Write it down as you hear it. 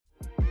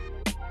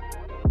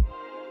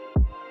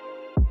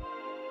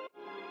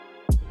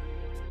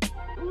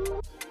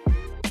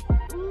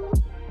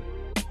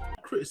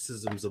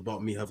criticisms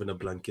about me having a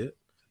blanket.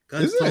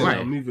 Guys Is tell it? me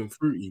I'm moving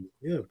fruity.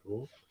 Yeah,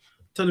 bro.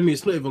 Telling me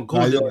it's not even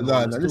cold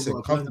anymore. Listen,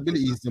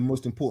 comfortability is the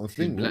most important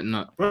thing.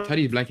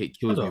 Teddy's blanket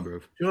kills me, bro.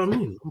 Do you know what I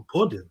mean? I'm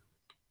podding.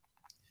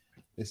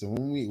 Listen,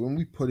 when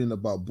we put in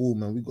about ball,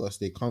 man, we gotta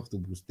stay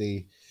comfortable,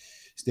 stay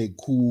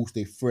cool,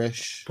 stay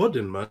fresh.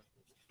 Podding, man.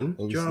 Do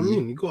you know what I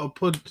mean? You gotta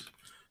pod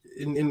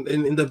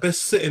in the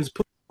best settings.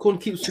 Corn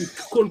keeps me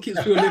on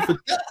there for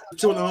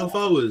 2.5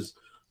 hours.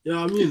 You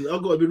know what I mean? I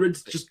gotta be ready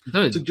to just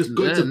go to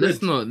bed.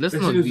 Let's not do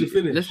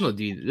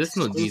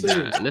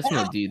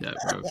that,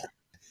 bro.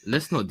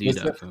 Let's not do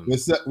that, fam.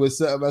 We're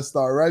set about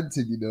start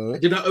ranting, you know.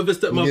 Did I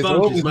overstep my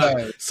boundaries,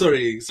 man?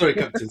 Sorry,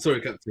 Captain.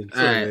 Sorry. All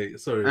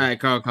right,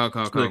 calm.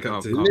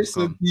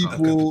 Listen,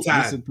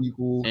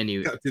 people.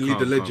 Anyway, Captain Lee,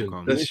 the legend.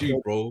 That's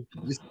you, bro.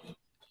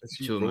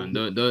 Chill, man.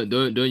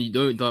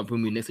 Don't put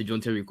me next to John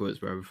Terry quotes,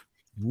 bro.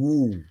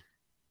 Woo.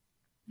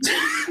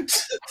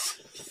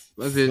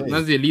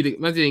 Man's the leader.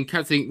 Man's the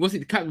captain. Was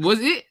it?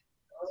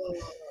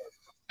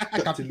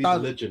 Captain Lee, the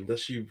legend.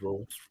 That's you,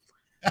 bro.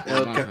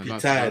 El Capitan.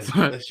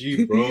 That's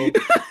you, bro.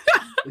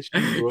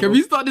 Can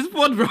we start this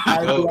pod, bro?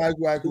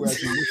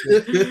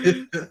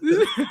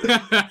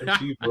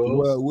 That's you,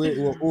 bro.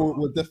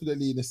 We're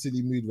definitely in a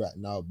silly mood right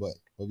now, but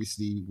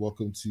obviously,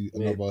 welcome to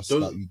another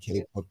Start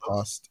UK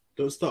podcast.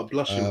 Don't start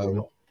blushing,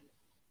 bro.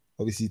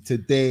 Obviously,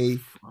 today,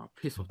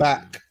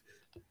 back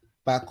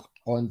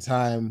on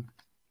time.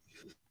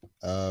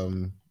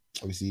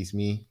 Obviously, it's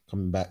me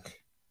coming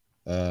back,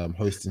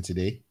 hosting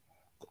today.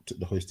 Took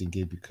the hosting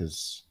gig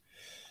because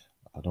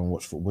I don't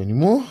watch football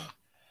anymore.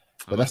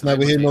 But that's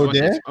neither here nor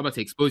there. I'm about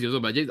to expose you as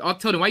well, but I'll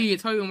tell them why you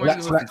tell them why.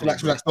 Relax.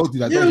 Don't do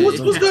that. Yeah, what's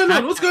going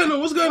on? What's going on?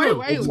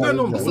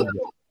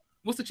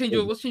 What's the change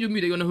of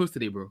mood that you're on the host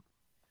today, bro?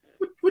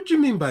 What do you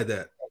mean by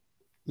that?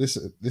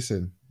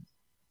 Listen.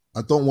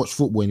 I don't watch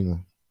football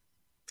anymore.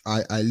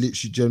 I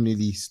literally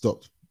generally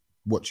stopped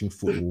watching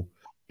football.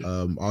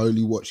 I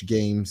only watch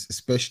games,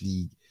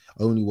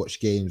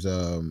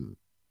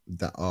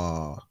 that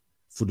are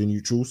for the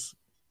neutrals,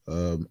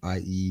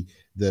 i.e.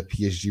 the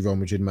PSG Real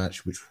Madrid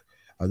match, which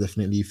I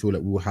definitely feel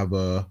like we'll have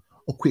a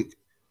quick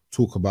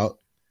talk about.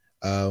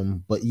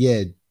 But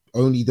yeah,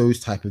 only those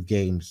type of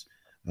games.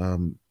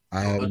 I'm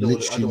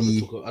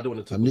literally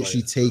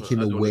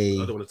taking away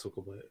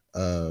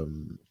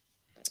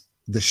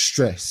the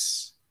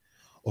stress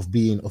of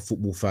being a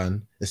football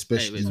fan,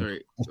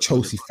 especially a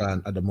Chelsea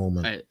fan at the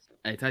moment.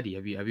 Hey, Taddy,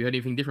 have you heard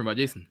anything different about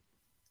Jason?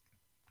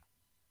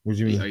 What do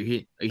you mean? Are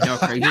you hearing how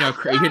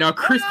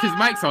crisp his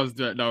mic sounds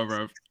now,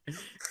 bro?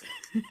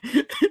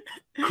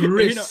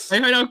 Chris, I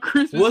heard how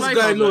crisp his what's mic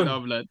going sounds on?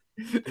 now, blood.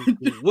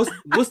 What's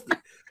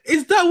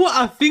is that what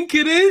I think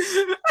it is?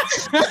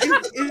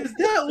 Is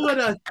that what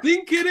I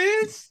think it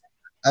is?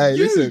 Hey,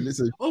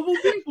 listen. Of all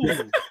people.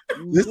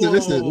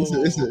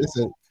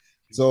 Listen.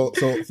 So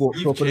for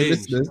the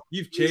listeners,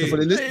 you've changed. So for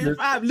the listeners,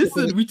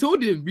 listen, we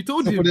told him.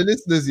 For the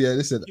listeners,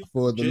 listen.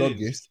 For the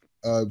longest,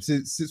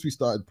 since we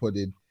started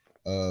podding,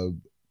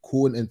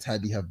 Corn and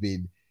Taddy have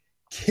been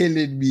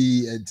killing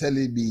me and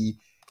telling me,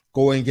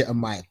 go and get a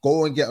mic.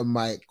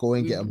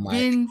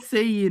 Been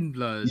saying,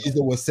 blood. These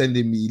are what's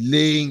sending me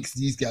links.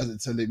 These guys are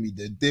telling me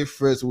the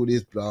difference, all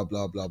this, blah,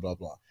 blah, blah, blah,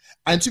 blah.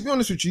 And to be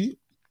honest with you,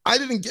 I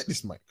didn't get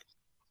this mic.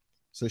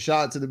 So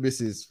shout out to the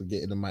missus for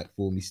getting the mic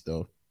for me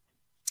still.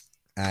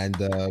 And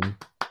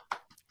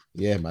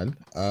yeah, man.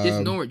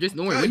 Just don't worry.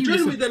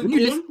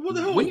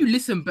 When you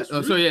listen back,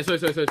 sorry. I didn't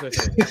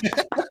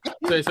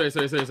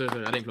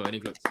clock.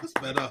 That's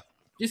better.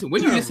 Listen,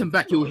 when you listen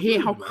back, you'll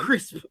hear how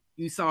crisp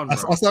you sound.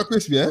 Bro. I sound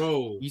crisp, yeah.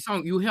 Bro,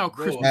 you hear how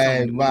crisp.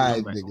 Hey,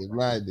 my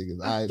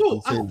niggas. I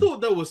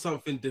thought that was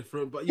something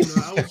different, but I was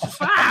just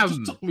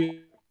fam. Took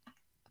me.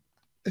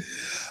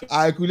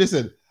 I could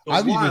listen.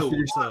 I've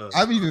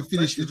even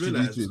finished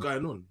introducing. What's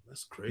going on?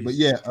 That's crazy. But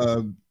yeah,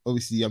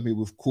 obviously I'm here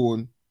with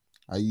Corn.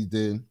 How you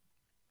doing?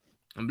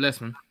 I'm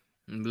blessed, man.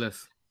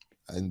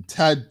 And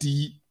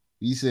Taddy,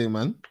 what you saying,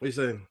 man? What you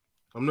saying?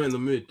 I'm not in the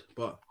mood,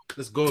 but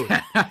let's go.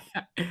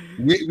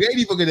 we ain't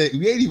even got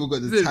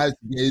the time to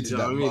get into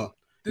that. I mean?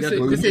 This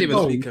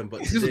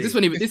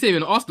ain't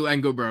even Arsenal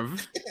angle, bro.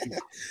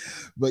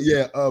 But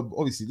yeah,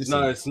 obviously this.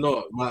 No, it's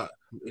not.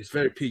 It's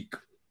very peak.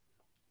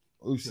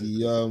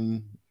 Obviously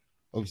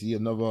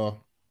another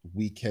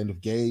weekend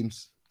of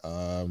games.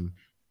 A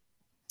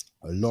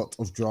lot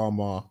of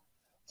drama,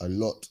 a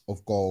lot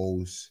of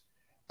goals.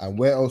 And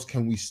where else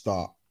can we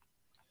start?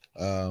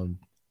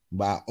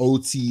 By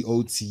OT.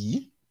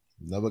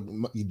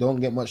 You don't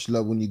get much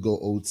love when you go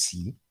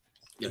OT.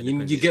 Yeah,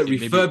 you get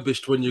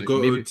refurbished when you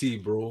go OT,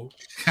 bro.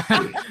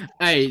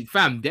 Hey,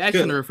 fam, they're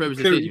actually trying to refurbish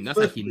the stadium. That's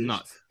actually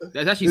nuts.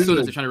 That's actually so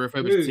nuts. They're trying to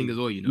refurbish the thing as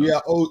well, you know. We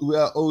are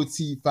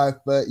OT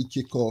 5:30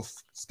 kickoff.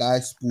 Sky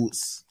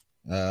Sports.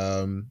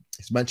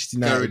 It's Manchester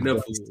United.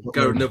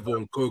 Gary Neville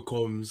and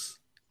Co-Coms.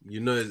 You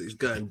know it's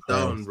going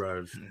down,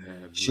 bro.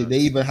 Shit, they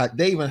even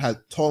had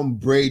Tom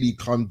Brady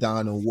come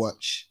down and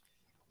watch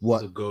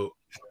what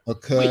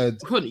occurred.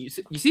 Wait, you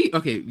see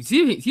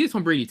the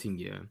Tom Brady thing,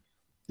 yeah.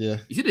 Yeah.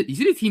 You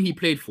see the team he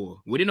played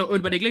for? Were they not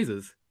owned by the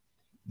Glazers?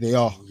 They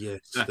are. Yes.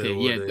 Okay.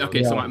 Yeah.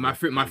 Okay. So my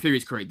theory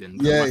is correct then.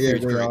 Yeah. They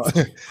are.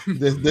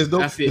 there's no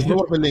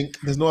other link.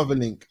 There's no other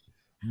link.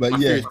 But my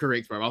theory is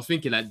correct, bro. I was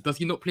thinking, like, does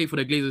he not play for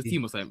the Glazers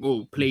team or something?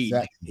 Oh, play.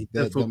 Exactly. He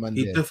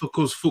definitely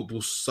calls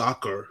football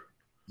soccer.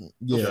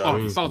 Yeah.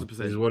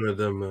 1,000%. He's one of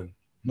them, man.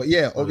 But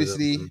yeah,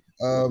 obviously,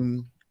 a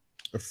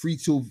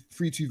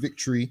 3-2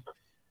 victory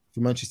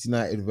for Manchester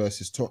United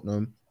versus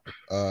Tottenham.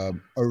 A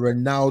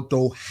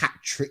Ronaldo hat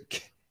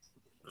trick.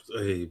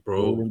 Hey,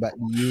 bro. Going back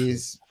the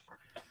years.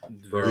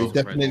 They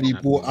definitely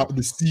brought up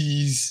the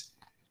seas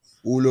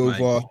all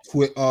over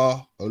Twitter,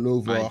 all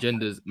over my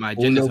agendas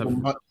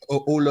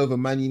all over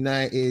Man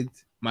United.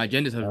 My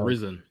agendas have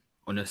risen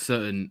on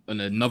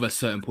another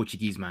certain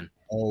Portuguese man.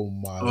 Oh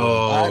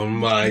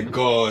my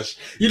gosh!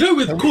 You know,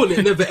 with Corn,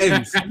 it never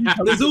ends.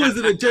 There's always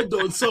an agenda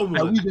on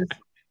someone.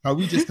 Can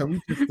we just? There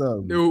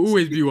will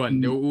always be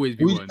one.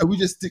 Can we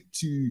just stick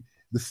to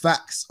the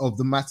facts of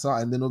the matter,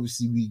 and then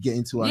obviously we get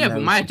into our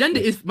but my agenda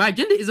is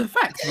a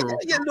fact, bro.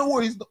 Yeah, no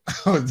worries.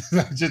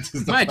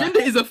 My agenda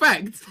is a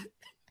fact.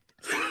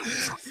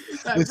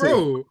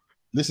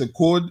 Listen,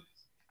 Cord,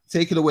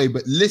 take it away.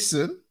 But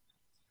listen,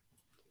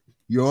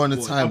 you're on a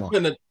timer.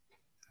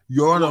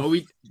 You're on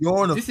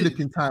a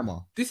flipping timer.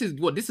 This is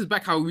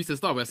back how we used to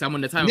start. Where I'm on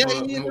the timer.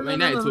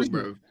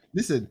 Bro.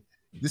 Listen.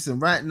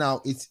 Right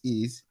now, it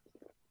is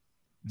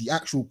the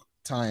actual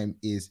time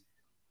is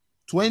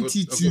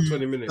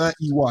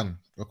 22:31.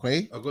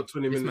 Okay, I've got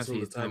 20 minutes on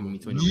the timer.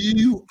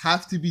 You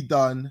have to be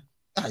done.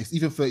 It's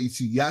even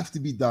 32. You have to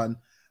be done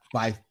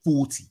by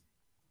 40.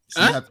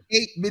 So you have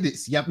 8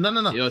 minutes. You have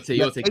no. You're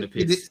taking the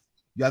piss. Minutes.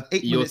 You have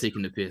 8 minutes. You're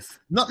taking the piss.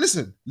 No,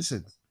 listen.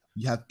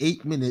 You have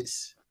 8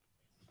 minutes.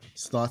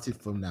 Started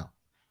from now.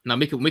 Now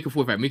make it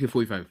 45. Make it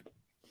 45.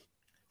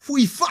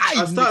 45.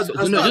 I started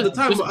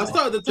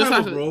the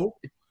timer, bro.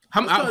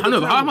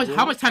 How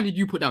much time did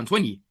you put down?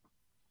 20.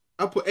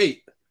 I put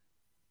 8.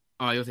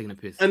 Oh, you're taking a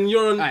piss. And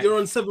you're on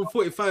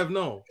 7:45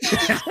 now.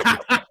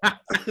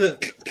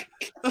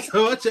 That's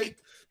how I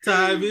checked.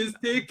 Time is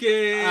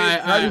ticking.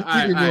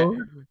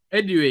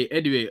 Anyway,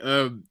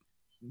 to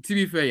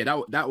be fair,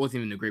 that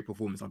wasn't even a great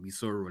performance. I'll be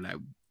sorry. Like,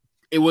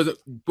 it was,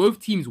 both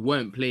teams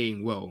weren't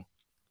playing well,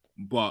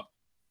 but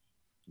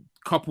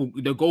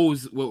the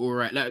goals were all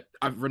right. Like,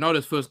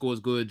 Ronaldo's first goal was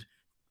good.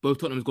 Both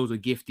Tottenham's goals were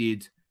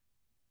gifted.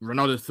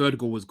 Ronaldo's third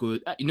goal was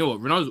good. You know what?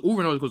 All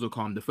Ronaldo's goals were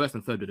calm. The first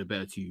and third were the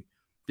better two.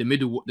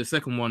 The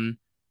second one,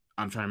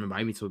 I'm trying to remember.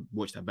 I need to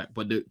watch that back.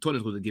 But the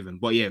Tottenham's goals are given.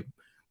 But yeah,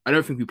 I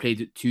don't think we played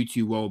it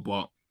too well.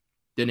 But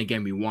then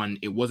again, we won.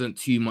 It wasn't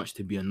too much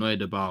to be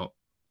annoyed about.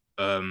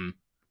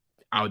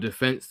 Our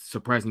defense,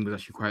 surprisingly,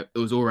 was actually it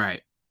was all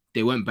right.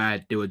 They weren't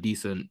bad. They were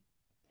decent.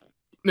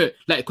 No,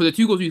 like, because the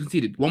 2 goals we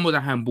conceded, one was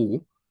a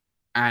handball,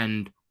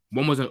 and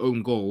one was an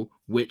own goal,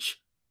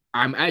 which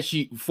I'm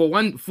actually, for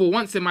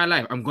once in my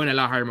life, I'm going to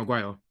allow Harry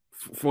Maguire.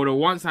 For the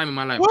one time in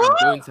my life, I'm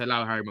going to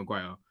allow Harry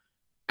Maguire.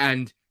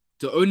 And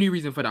the only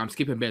reason for that, I'm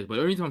skipping bets, but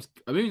the only reason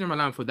I'm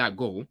allowing for that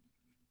goal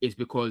is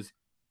because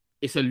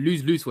it's a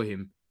lose-lose for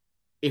him.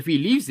 If he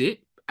leaves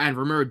it and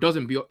Romero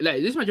doesn't be,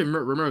 like, just imagine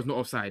Romero's not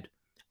offside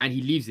and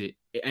he leaves it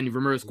and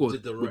Romero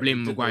scores, we're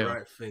blaming Maguire. The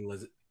right thing.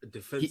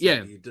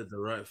 Defensively, he did the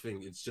right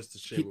thing. It's just a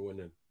shame we're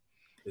winning.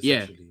 Yeah.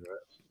 Right?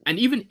 And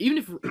even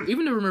if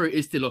Romero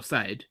is still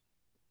offside,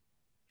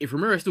 if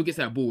Romero still gets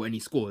that ball and he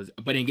scores,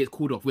 but then gets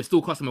called off, we're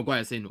still casting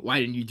Maguire saying, why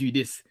didn't you do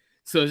this?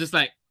 So it's just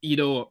like,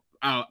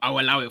 I'll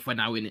allow it for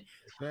now, innit?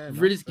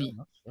 Realistically,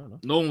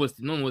 no one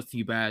was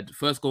too bad.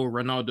 First goal,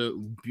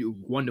 Ronaldo,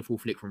 wonderful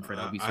flick from Fred.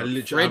 I've got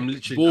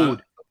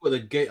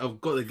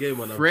the game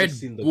on.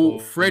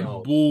 Fred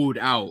balled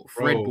out.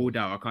 Fred balled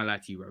out. I can't lie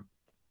to you, bro.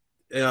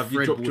 Yeah, have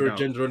you dropped your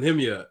agenda on him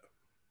yet?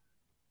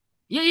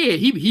 Yeah.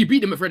 He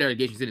beat them at Fred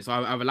allegations, didn't it? So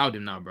I've allowed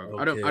him now, bro.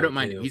 I don't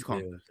mind him. He's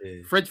calm.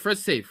 Okay.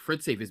 Fred's safe.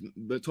 Fred's safe.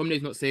 But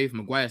Tomine's not safe.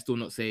 Maguire's still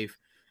not safe.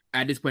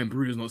 At this point,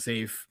 Bruno's not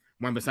safe.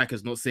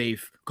 Wan-Bissaka's not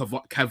safe.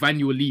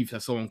 Cavani leaves,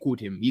 as someone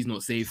called him. He's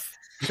not safe.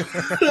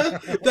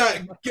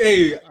 that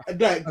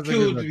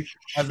killed me.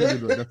 That's a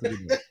good one.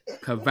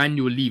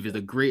 Cavani leave is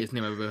the greatest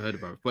name I've ever heard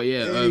about. But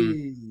yeah,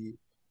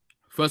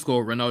 first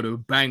goal,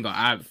 Ronaldo,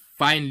 banger.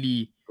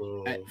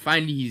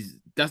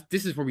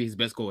 This is probably his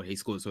best goal he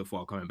scored so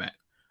far coming back.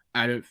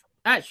 It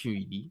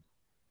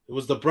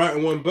was the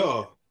Brighton one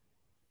better.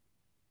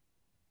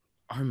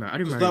 I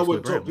remember that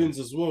went top bins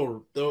as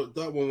well.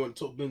 That one went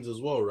top bins as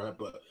well, right?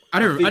 But I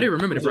didn't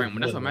remember the Brighton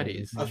one. That's how mad it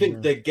is. I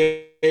think the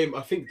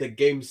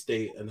game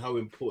state and how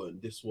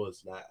important this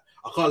was. Like,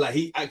 I can't lie,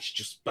 he actually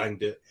just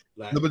banged it.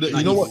 Like, no, but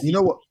you know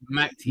what?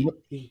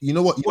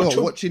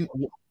 Watching.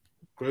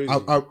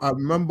 I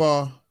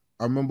remember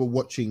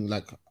watching.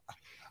 Like,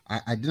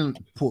 I didn't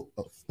put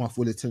my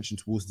full attention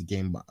towards the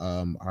game, but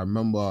I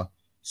remember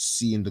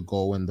seeing the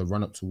goal and the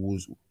run up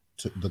towards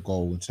the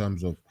goal in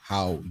terms of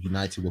how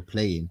United were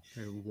playing.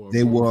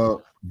 They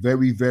were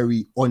very,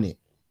 very on it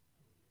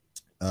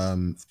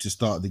to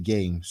start the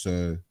game.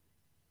 So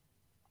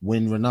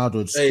when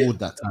Ronaldo scored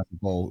that type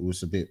of goal, it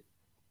was a bit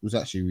was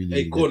actually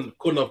really. Hey, really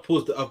Con, I've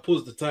paused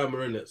the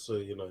timer in it, so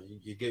you know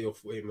you get your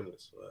 48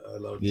 minutes. I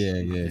allowed you.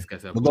 Yeah. This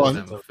guy's But go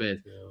on.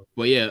 fair.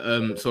 But yeah,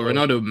 so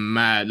Ronaldo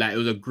mad, like it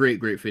was a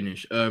great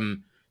finish.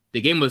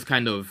 The game was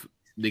kind of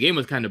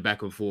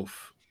back and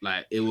forth.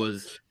 Like it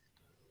was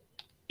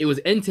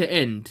end to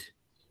end,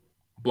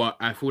 but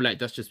I feel like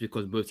that's just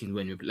because both teams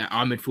went with, like,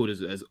 our midfield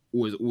is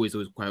always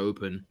quite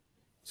open,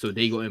 so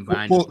they got in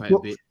behind quite a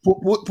bit.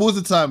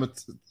 Pause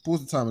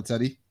the timer,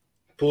 Teddy.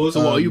 Pause.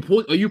 So are you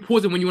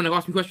pausing when you want to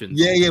ask me questions?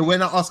 Yeah.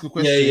 When I ask a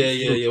question,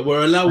 yeah.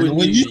 We're allowing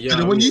when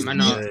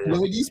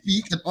you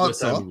speak and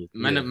answer,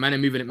 man are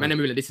moving.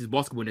 This is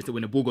basketball. And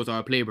when the ball goes out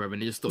of play, bro,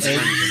 and they just stop.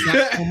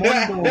 Come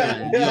on, bro.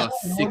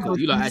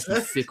 You are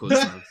actually sick.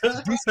 This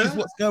is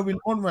what's going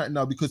on right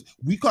now, because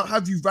we can't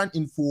have you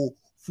ranting for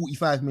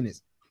 45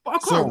 minutes. But I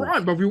can't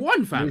rant, but we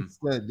won, fam.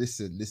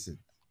 Listen.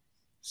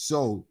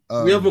 So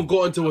we haven't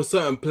gotten to a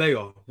certain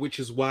player, which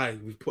is why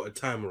we've put a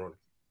timer on.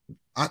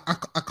 I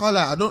can't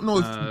lie. I don't know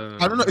if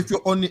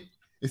you're on it.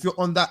 If you're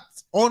on that.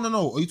 Oh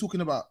no. Are you talking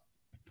about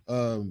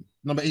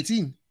number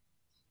 18?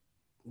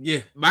 Yeah,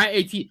 my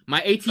 18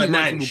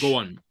 ranking will go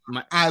on.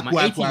 My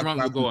 18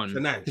 rank will go on.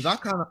 Because I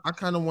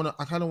kind of want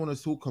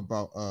to talk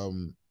about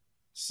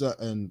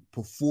certain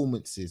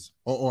performances.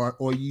 Or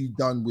are you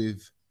done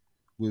with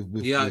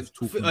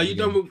talking? Are you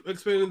done with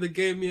explaining the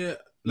game yet?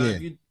 Like,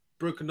 have you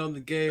broken down the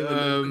game and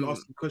then you can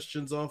ask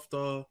questions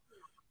after?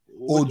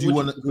 Or do you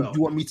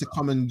want me to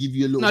come and give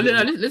you a little? No,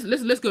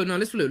 let's go. No,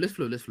 let's flow. All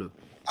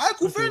right,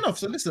 cool, fair enough.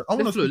 So listen, I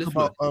want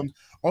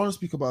to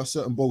speak about a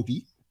certain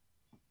Boldy.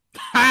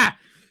 Ha!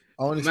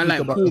 I want to speak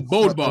about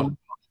Boldbar.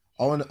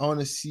 I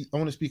want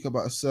to speak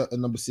about a certain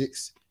number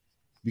 6,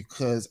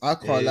 because I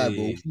can't lie,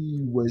 bro.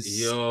 He was.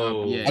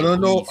 I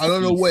don't know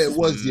where it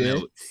was.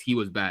 Yeah, he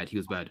was bad,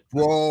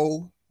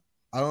 bro.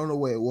 I don't know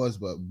where it was,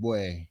 but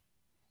boy.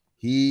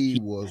 He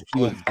was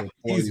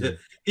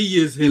he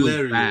is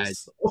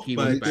hilarious. He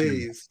was bad.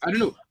 Days. I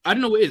don't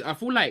know what it is. I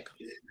feel like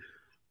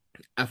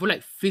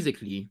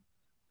physically,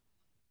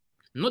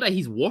 not that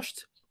he's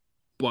washed,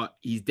 but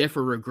he's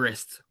definitely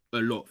regressed a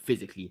lot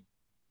physically,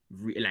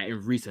 like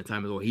in recent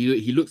time as well.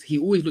 He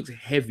always looks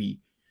heavy,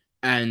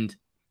 and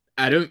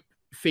I don't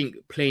think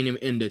playing him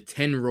in the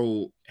 10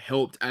 role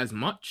helped as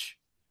much.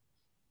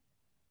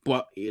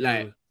 But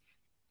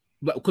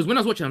but because when I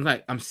was watching,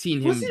 I'm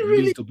seeing him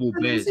lose the ball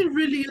bare. Was he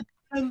really a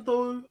 10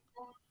 though?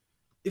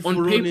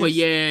 On paper,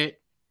 yeah.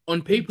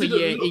 In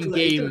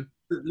game,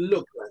 it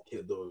looked like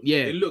it though.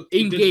 Yeah,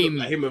 in game,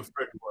 like him and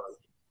Fred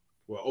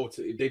were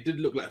they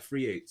did look like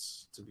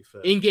 3/8. To be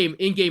fair, in game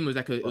was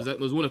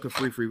more like a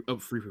 3-3, no,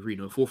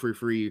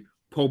 4-3-3.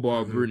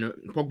 Pogba, Bruno,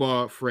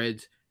 Pogba,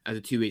 Fred as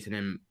a 2/8, and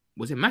then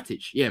was it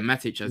Matic? Yeah,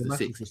 Matic as the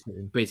 6.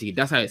 Basically,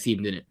 that's how it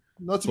seemed, didn't it?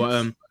 But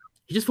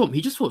he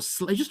just looked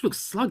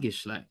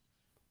sluggish, like.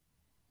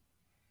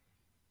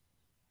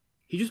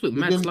 He just looked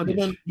mad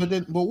sluggish.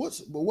 But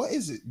what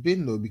is it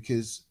been though?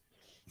 Because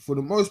for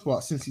the most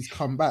part, since he's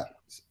come back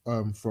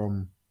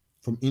from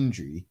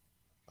injury,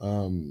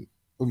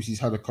 obviously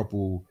he's had a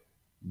couple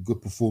good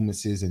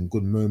performances and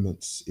good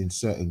moments in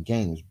certain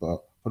games,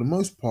 but for the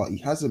most part, he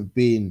hasn't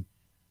been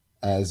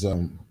as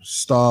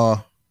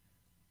starstruck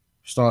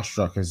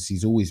as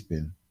he's always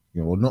been.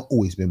 You know, well, not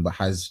always been, but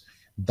has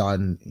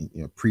done,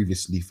 you know,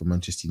 previously for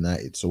Manchester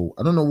United. So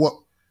I don't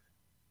know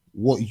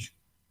what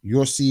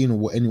you're seeing or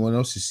what anyone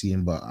else is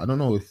seeing, but I don't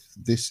know if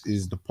this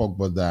is the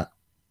Pogba that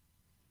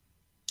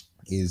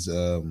is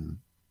at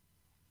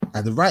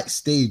the right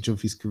stage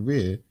of his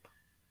career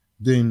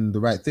doing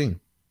the right thing.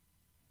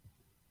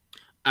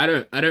 I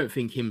don't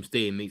think him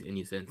staying makes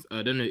any sense.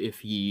 I don't know if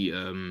he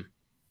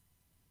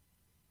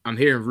I'm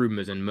hearing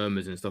rumors and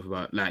murmurs and stuff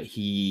about, like,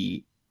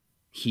 he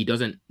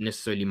doesn't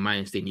necessarily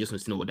mind staying. He just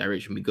wants to know what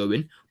direction we go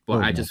in.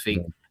 But I just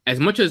think as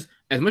much as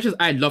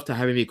I'd love to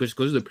have him here,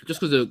 because of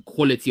the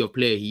quality of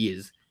player he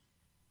is,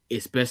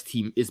 it's best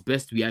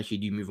we actually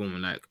do move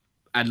on. Like,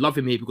 I'd love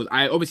him here because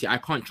I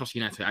can't trust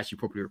United to actually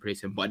properly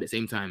replace him. But at the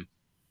same time,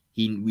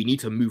 we need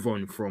to move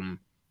on from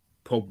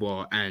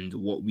Pogba and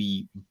what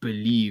we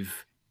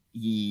believe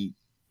he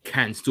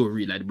can still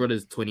read. Like, the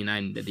brother's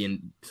 29 at the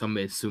end,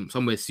 somewhere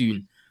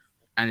soon.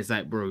 And it's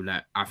like, bro,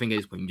 like, I think at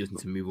this point you just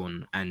need to move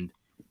on and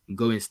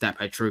go and stat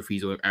at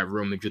trophies or at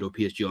Real Madrid or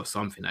PSG or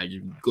something. Like,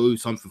 just go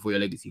something for your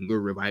legacy and go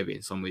revive it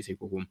in some way, shape,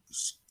 or form.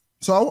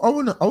 So I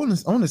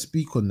wanna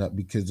speak on that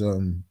because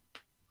and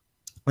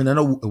I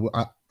know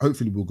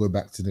hopefully we'll go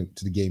back to the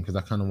game because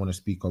I kind of want to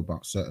speak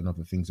about certain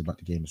other things about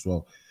the game as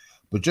well.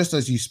 But just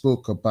as you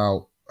spoke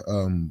about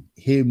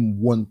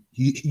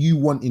you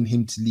wanting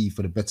him to leave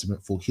for the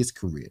betterment for his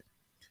career,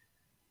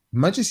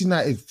 Manchester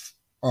United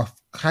are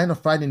kind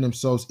of finding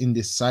themselves in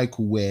this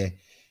cycle where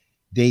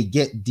they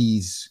get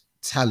these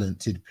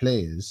talented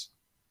players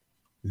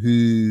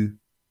who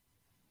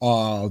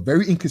are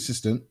very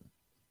inconsistent.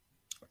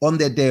 On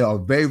their day are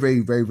very, very,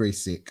 very, very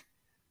sick,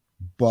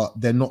 but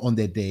they're not on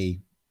their day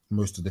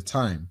most of the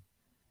time.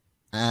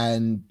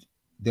 And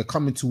they're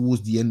coming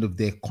towards the end of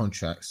their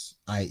contracts,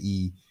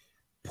 i.e.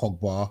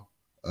 Pogba,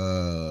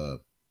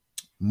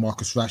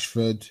 Marcus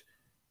Rashford,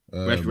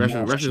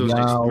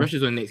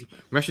 Russia's on next.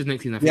 Russia's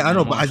next season. I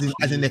know, but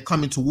as in they're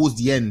coming towards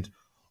the end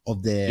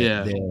of their.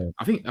 Yeah,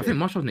 I think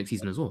Marshall's next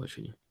season as well.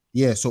 Actually.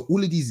 Yeah, so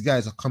all of these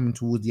guys are coming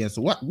towards the end.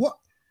 So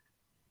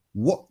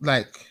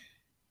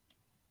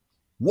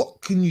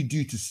what can you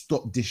do to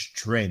stop this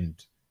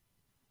trend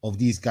of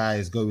these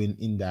guys going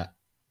in that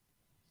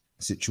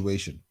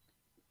situation?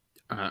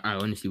 I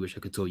honestly wish I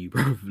could tell you,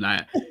 bro.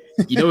 Like,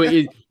 you know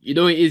it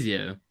is.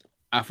 Yeah,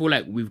 I feel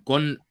like we've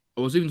gone.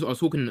 I was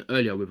talking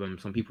earlier with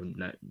some people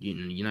like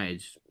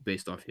United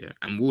based stuff here,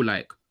 and we're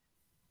like,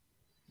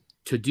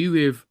 to do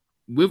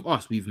with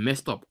us, we've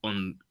messed up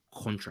on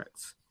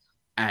contracts.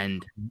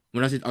 And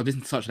when I said I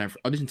listened to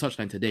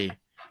Touchline today,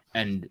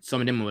 and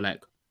some of them were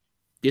like,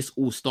 this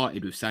all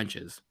started with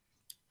Sanchez,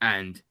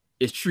 and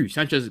it's true.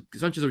 Sanchez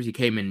obviously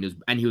came in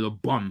and he was a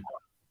bum.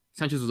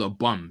 Sanchez was a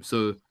bum,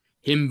 so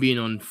him being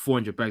on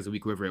 400 bags a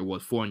week, whatever it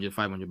was, 400,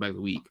 500 bags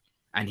a week,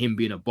 and him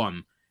being a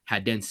bum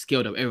had then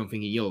scaled up everyone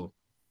thinking, yo,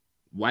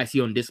 why is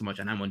he on this much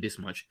and I'm on this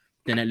much?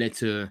 Then that led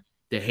to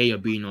De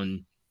Gea being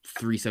on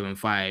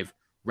 375,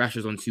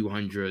 Rashford's on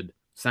 200,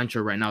 Sancho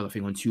right now I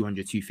think on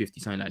 200, 250,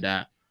 something like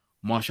that.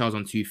 Martial's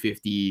on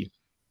 250,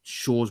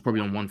 Shaw's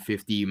probably on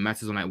 150,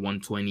 Matt is on like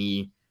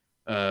 120,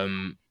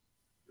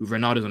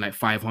 Ronaldo's on like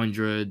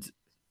 500,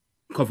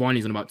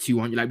 Cavani's on about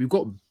 200. Like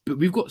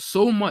we've got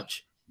so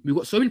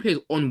many players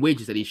on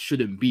wages that they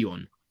shouldn't be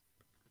on,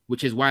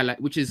 which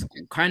is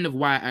kind of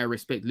why I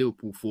respect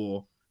Liverpool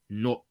for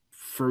not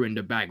throwing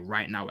the bag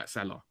right now at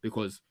Salah,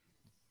 because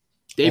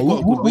they've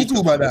got. We'll talk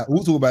about that.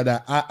 We'll talk about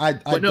that.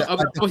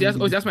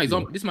 That's my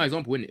example. This is my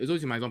example, isn't it? It's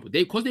always my example.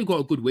 Because they've got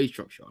a good wage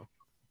structure,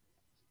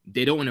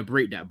 they don't want to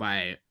break that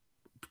by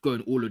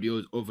going all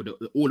over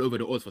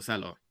the odds for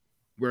Salah.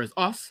 Whereas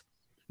us,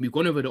 we've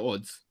gone over the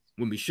odds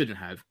when we shouldn't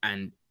have,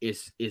 and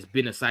it's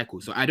been a cycle.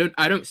 So I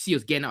don't see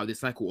us getting out of this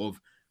cycle of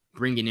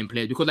bringing in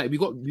players, because like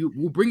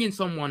we'll bring in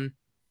someone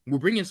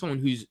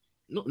who's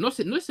not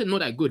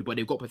that good, but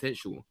they've got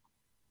potential.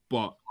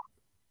 But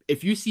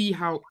if you see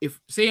how,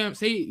 say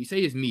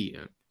it's me,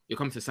 you're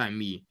coming to sign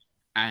me,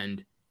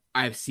 and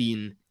I've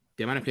seen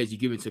the amount of players you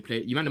give into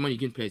play, the amount of money you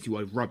give to players who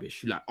are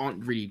rubbish, who like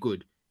aren't really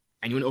good,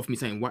 and you want to offer me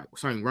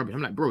something rubbish.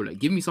 I'm like, bro, like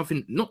give me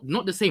something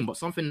not the same, but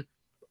something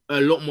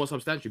a lot more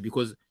substantial,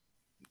 because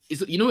it's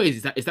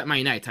that Man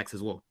United tax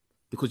as well,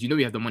 because you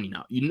have the money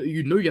now.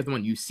 You know you have the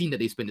money. You've seen that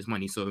they spend this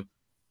money, so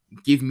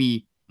give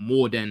me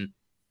more than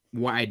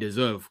what I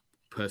deserve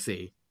per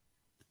se.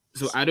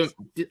 So I don't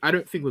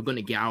think we're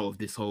gonna get out of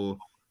this whole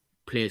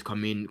players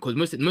come in, because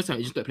most of the time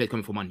it's just like players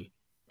coming for money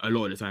a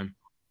lot of the time.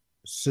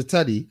 So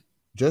Taddy,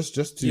 just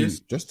to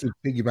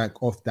piggyback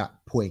off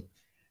that point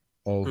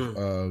of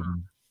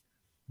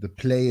the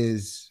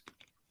players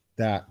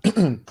that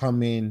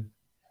come in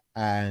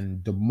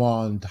and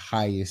demand the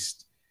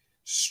highest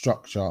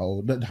structure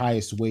or the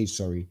highest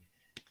wage,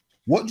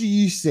 what do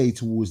you say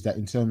towards that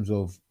in terms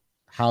of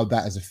how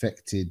that has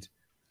affected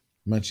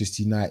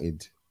Manchester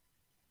United?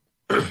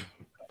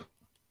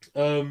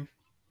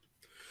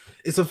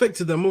 It's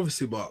affected them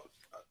obviously, but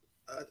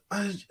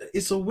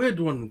it's a weird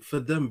one for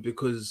them,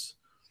 because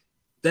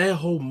their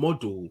whole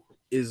model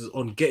is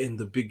on getting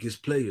the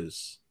biggest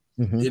players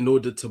in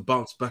order to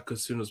bounce back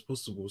as soon as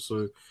possible.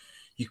 So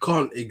you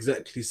can't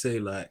exactly say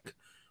like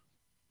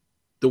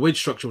the wage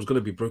structure was going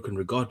to be broken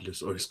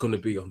regardless, or it's going to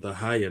be on the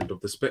high end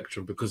of the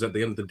spectrum, because at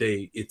the end of the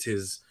day, it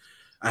is.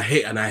 I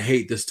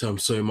hate this term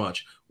so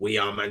much. We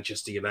are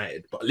Manchester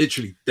United, but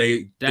literally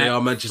they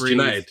are Manchester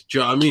United. Do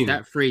you know what I mean?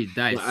 That phrase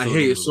dies. Like, I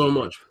hate it so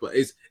much, but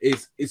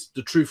it's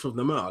the truth of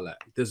the matter.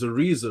 Like, there's a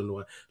reason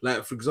why.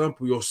 Like, for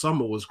example, your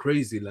summer was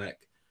crazy. Like,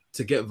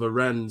 to get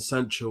Varane,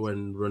 Sancho,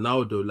 and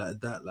Ronaldo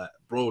like that. Like,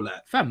 bro,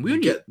 like, fam,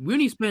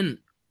 we spent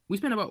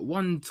about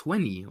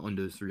 120 on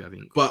those three, I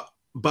think. But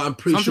I'm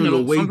pretty sure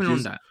the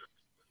wages.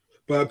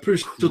 But I'm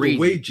pretty sure the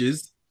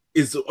wages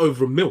is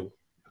over $1 million.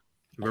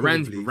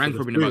 Varane's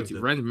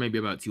maybe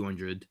about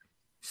 200.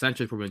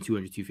 Sancho's probably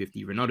 200,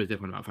 250. Ronaldo's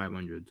definitely about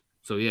 500.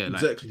 So yeah,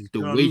 like, exactly.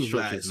 The wage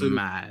structure is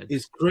mad.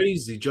 It's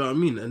crazy. Do you know what I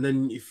mean? And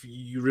then if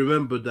you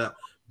remember that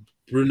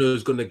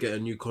Bruno's gonna get a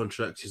new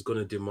contract, he's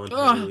gonna demand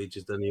higher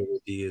wages than he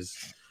already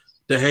is.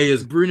 De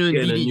Gea's Bruno and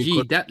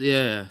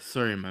BDG.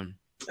 Sorry, man.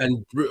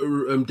 And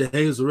De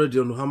Gea's already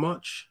on how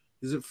much?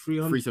 Is it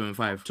 300?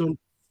 375.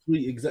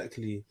 3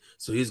 exactly.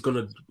 So he's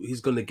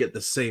gonna get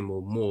the same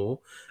or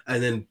more,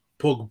 and then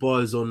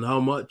Pogba is on how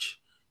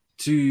much?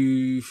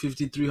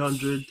 250,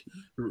 300.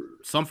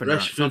 Something.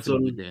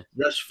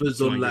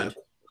 Rashford's on like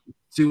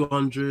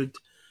 200.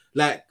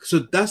 Like, so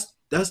that's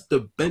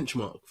the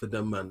benchmark for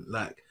them, man.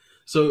 Like,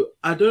 so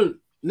I don't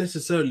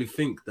necessarily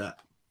think that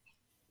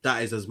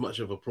is as much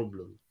of a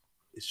problem.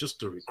 It's just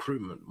the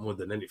recruitment more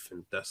than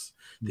anything. That's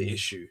the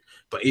issue.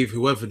 But if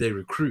whoever they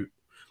recruit,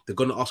 they're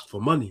gonna ask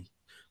for money,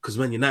 because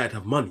Man United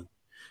have money.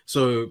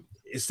 So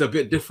it's a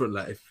bit different.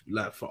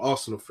 Like for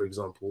Arsenal, for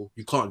example,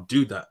 you can't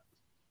do that.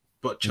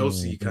 But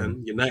Chelsea you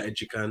can,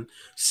 United you can,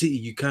 City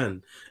you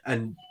can,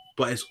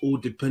 but it's all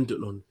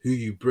dependent on who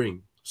you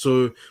bring.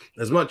 So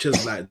as much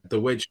as like the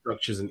wage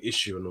structure is an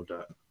issue and all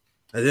that,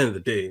 at the end of the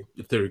day,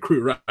 if they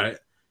recruit right,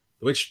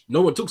 which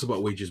no one talks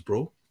about wages,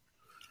 bro.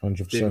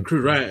 100%. They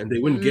recruit right and they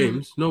win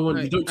games. No one,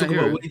 you don't talk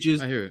about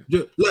wages. I hear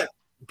it. Like,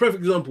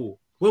 perfect example.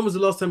 When was the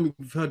last time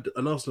you've had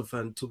an Arsenal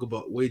fan talk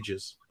about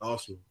wages?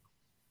 Arsenal.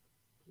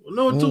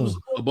 No one talks.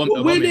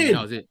 We're winning.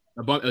 That was it.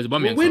 It was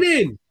We're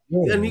winning.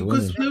 Yeah, And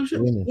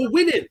we're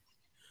winning.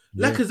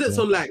 Lacazette's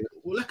on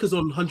Lacazette's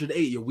on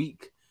 180 a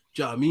week.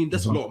 Do you know what I mean?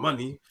 That's a lot of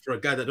money for a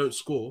guy that don't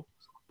score,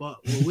 but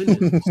we're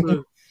winning.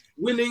 So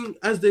winning,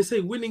 as they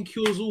say, winning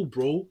cures all,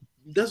 bro.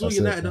 That's all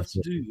United have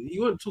to do.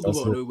 You won't talk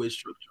about no wage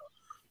structure.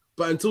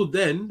 But until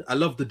then, I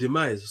love the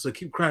demise. So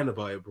keep crying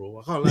about it, bro.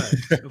 I can't lie.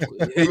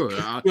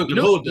 You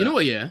know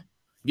what? Yeah.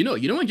 You know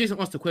when Jason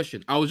asked the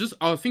question, I was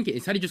thinking,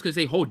 is he just gonna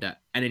say hold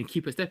that and then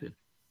keep it stepping?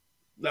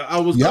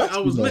 I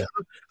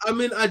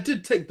mean, I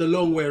did take the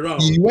long way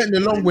around. You went the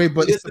long way,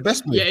 but it's the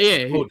best way.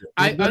 Yeah. Hold it.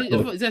 I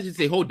essentially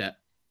say hold that.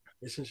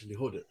 Essentially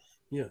hold it.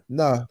 Yeah.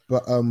 Nah,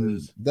 but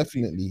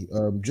definitely.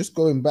 Just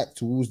going back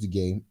towards the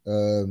game,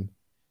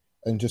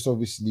 and just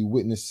obviously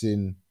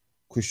witnessing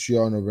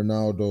Cristiano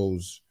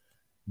Ronaldo's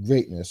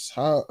greatness.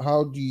 How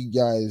are you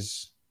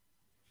guys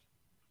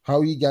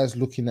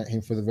looking at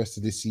him for the rest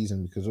of this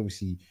season? Because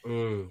obviously,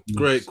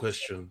 great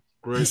question.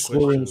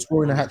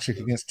 Scoring a hat trick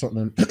against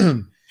Tottenham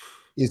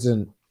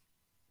isn't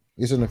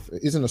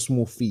a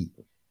small feat.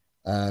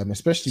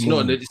 Especially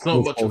it's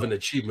not much of an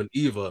achievement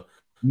either.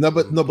 No,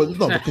 because put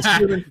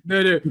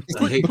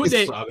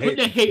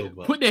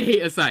the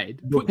hate aside.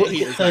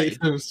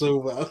 I'm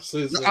so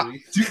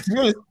sorry.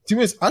 To be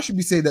honest, I should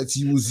be saying that to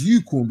you was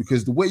you, Corn,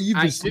 because the way you've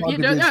been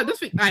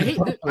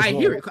I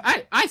hear it.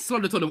 I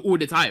slander Tottenham all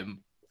the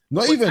time.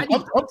 Not even.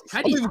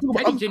 Paddy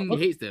genuinely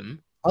hates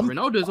them.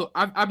 Ronaldo's.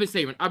 I've been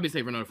saying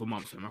Ronaldo for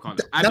months.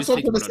 That's what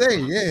I'm gonna say.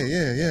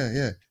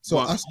 Yeah.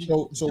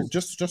 So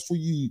just for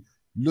you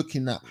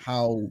looking at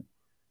how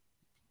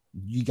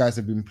you guys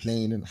have been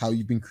playing and how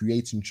you've been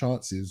creating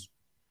chances,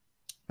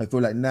 I feel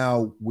like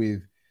now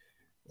with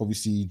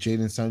obviously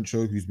Jadon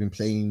Sancho, who's been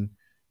playing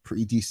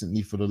pretty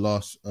decently for the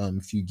last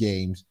few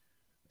games,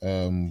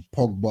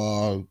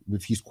 Pogba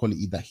with his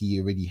quality that he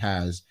already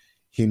has,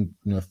 him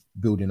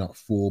building up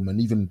form,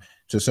 and even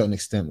to a certain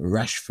extent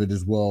Rashford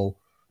as well.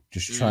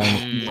 Just trying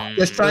to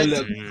talk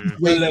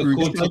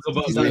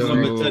about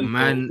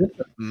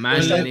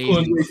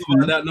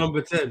that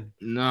number 10.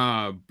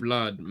 Nah,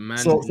 blood, man.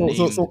 So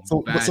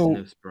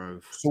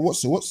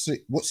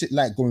what's it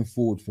like going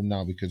forward from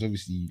now? Because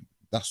obviously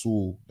that's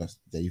all that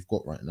you've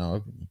got right now,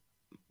 haven't you?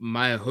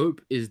 My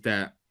hope is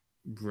that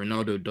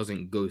Ronaldo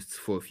doesn't ghost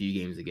for a few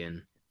games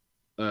again.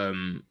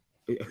 Who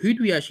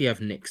do we actually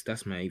have next?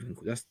 That's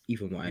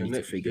even what I need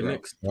to figure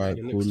out. All right,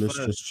 cool. Let's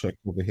just check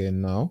over here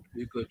now.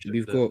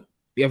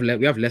 We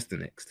have Leicester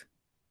next.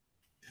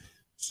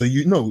 So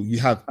you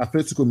have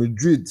Atletico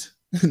Madrid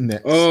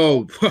next.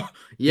 Oh,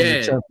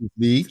 yeah. Champions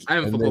League. I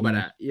haven't forgot about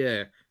that.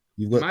 Yeah.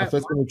 You've got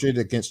Atletico Madrid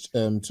against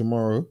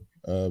tomorrow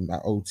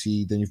at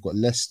OT. Then you've got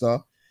Leicester.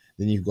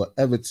 Then you've got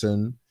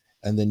Everton,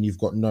 and then you've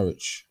got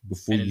Norwich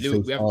before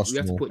you face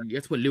Arsenal. You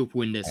have to put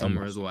Liverpool in there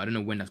somewhere as well. I don't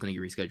know when that's going to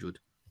get rescheduled.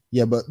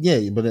 Yeah, but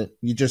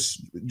you just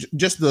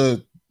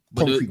the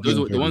concrete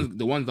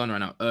the ones done right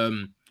now.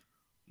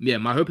 Yeah,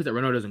 my hope is that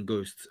Ronaldo doesn't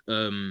ghost.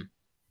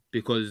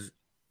 Because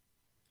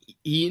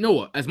you know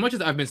what? As much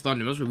as I've been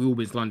slandering him, as much as we've all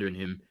been slandering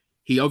him,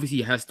 he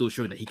obviously has still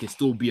shown that he can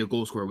still be a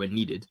goal scorer when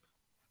needed,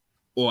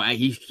 or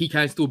he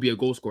can still be a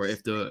goal scorer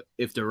if the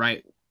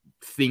right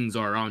things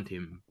are around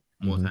him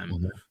more time.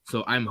 Mm-hmm.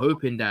 So I'm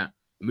hoping that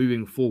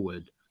moving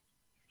forward,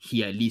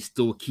 he at least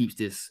still keeps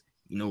this.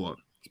 You know what?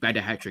 He's by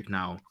the hat trick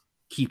now.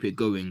 Keep it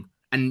going.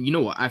 And you know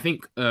what? I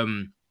think I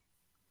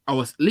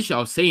was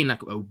saying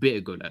like a bit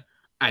ago that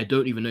I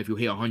don't even know if he'll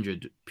hit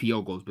 100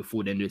 PL goals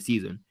before the end of the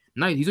season.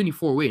 Now he's only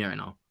 4 away right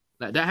now.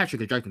 Like that hat trick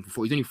has dragged him for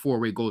 4. He's only 4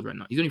 away goals right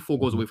now. He's only 4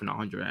 goals away from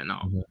 100 right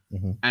now.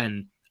 Mm-hmm.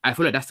 And I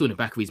feel like that's still in the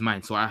back of his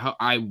mind. So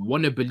I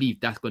want to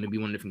believe that's going to be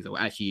one of the things that will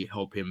actually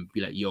help him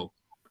be like, yo,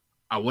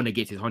 I want to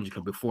get to his 100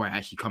 club before I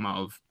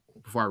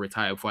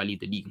retire, before I leave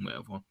the league and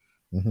whatever.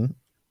 Mm-hmm.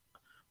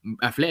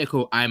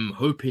 Atletico, I'm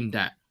hoping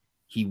that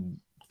he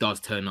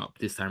does turn up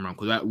this time around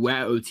because we're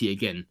at OT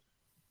again.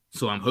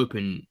 So I'm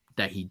hoping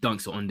that he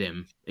dunks it on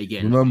them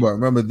again.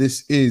 Remember,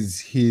 this is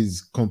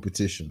his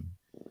competition.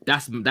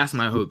 That's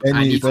my hope.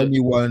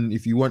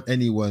 If you want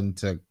anyone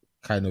to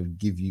kind of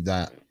give you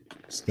that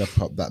step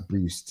up, that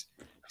boost,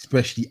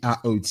 especially at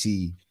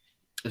OT,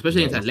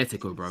 especially against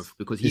Atletico, bro,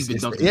 because he's been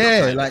dunking.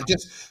 Yeah, like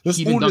just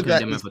all of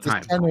that.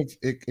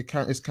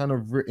 It's kind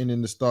of written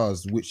in the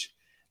stars, which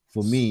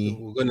for me,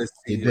 we're gonna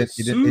see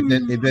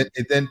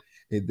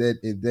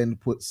it then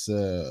puts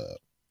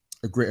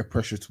a greater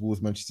pressure towards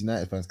Manchester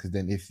United fans, because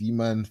then if you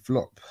man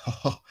flop,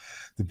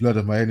 the blood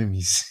of my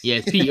enemies.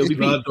 Yeah, Pete, it'll be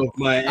blood of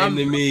my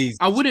enemies.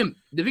 I wouldn't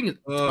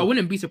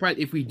be surprised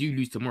if we do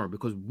lose tomorrow,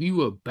 because we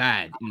were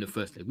bad in the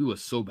first leg. We were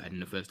so bad in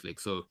the first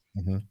leg. So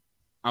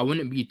I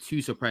wouldn't be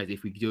too surprised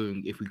if we go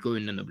and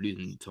end up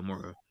losing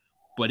tomorrow.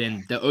 But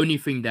then the only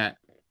thing that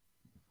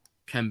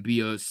can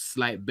be a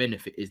slight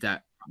benefit is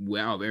that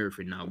we're out of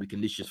everything now. We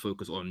can just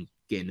focus on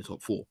getting the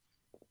top 4.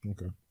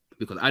 Okay.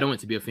 Because I don't want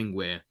it to be a thing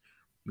where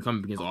we come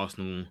up against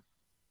Arsenal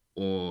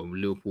or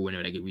Liverpool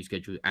whenever they get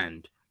rescheduled,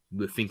 and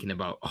we're thinking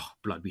about,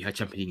 we had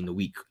Champions League in the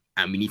week,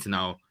 and we need to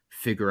now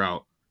figure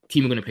out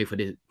team are going to play for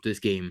this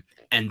game,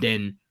 and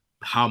then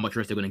how much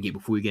rest they're going to get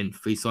before we again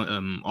face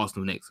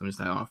Arsenal next. I'm just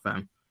like,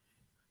 fam,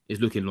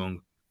 it's looking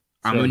long.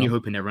 I'm only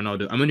hoping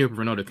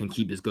Ronaldo can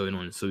keep this going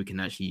on, so we can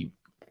actually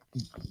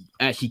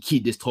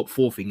keep this top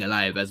 4 thing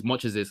alive. As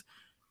much as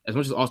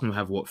Arsenal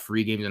have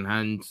 3 games in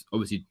hand,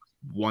 obviously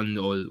one's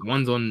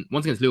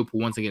against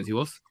Liverpool, one's against who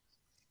else?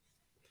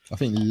 I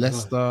think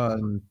Leicester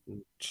and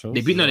Chelsea.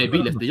 They beat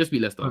Leicester. They just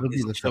beat Leicester.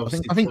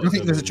 I think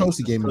there's a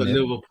Chelsea game in there.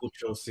 Liverpool,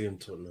 Chelsea, and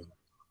Tottenham.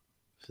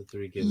 So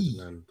 3 games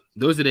in hand.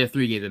 Those are their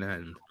 3 games in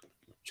hand.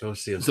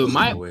 Chelsea and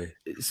Tottenham away.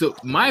 So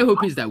my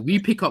hope is that we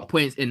pick up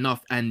points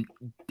enough, and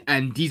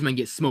these men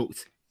get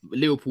smoked.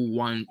 Liverpool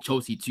 1,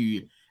 Chelsea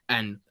 2,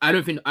 and I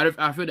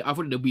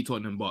thought they'll beat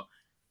Tottenham, but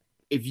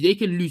if they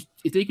can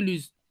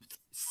lose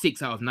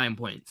 6 out of 9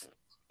 points,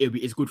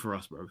 it's good for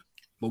us, bro.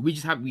 But we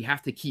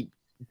have to keep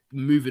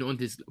moving on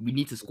this. We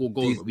need to score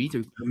goals. We need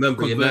to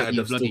remember United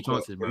have bloody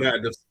chances, bro.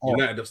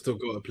 United have still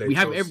got to play. We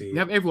have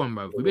everyone,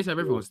 bro. We basically have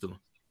everyone still.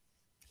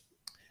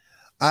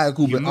 All right,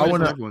 cool. But I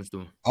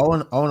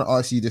want to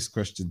ask you this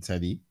question,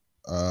 Teddy.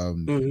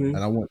 And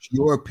I want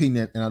your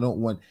opinion, and I don't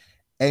want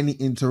any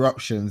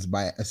interruptions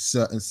by a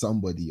certain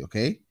somebody.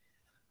 Okay.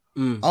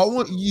 I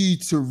want you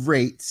to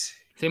rate.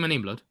 Say my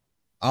name, blood.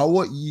 I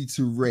want you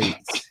to rate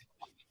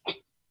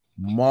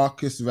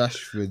Marcus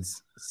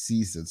Rashford's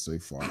season so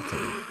far.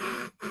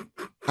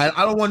 And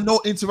I don't want no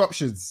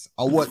interruptions.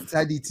 I want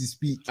Teddy to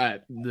speak. Okay.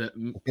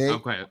 I'm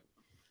quiet.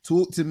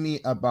 Talk to me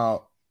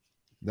about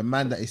the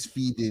man that is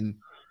feeding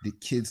the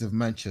kids of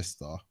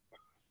Manchester.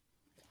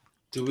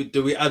 Do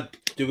we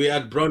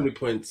add brownie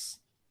points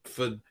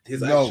for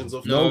his actions?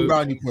 No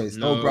brownie points.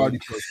 No brownie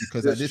points,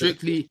 because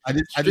strictly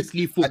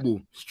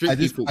football.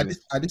 Strictly football.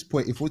 At this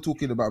point, if we're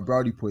talking about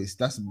brownie points,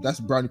 that's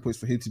brownie points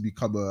for him to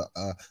become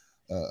a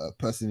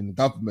person in the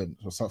government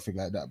or something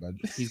like that, man.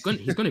 He's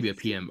gonna be a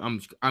PM.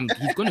 He's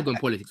gonna go in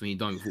politics when he's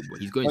done with football.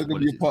 He's going to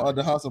be a part of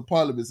the House of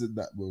Parliament in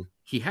that, bro.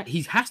 He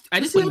has to.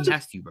 At this point, he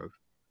has to, bro.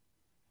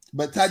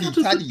 But Taddy,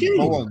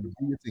 go on.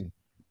 Do your thing.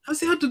 Has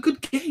he had a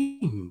good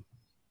game?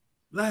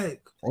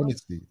 Like,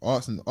 honestly,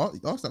 Arsenal.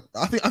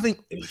 I think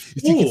if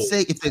you could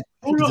say if there's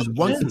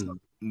one thing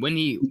when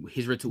he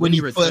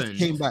returned,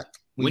 came back.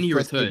 When he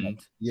returned,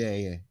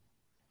 yeah.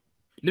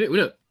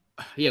 No,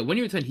 yeah. When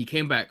he returned, he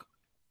came back.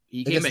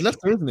 He came back.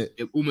 Leicester, isn't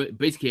it?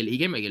 Basically, he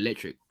came back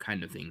electric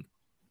kind of thing.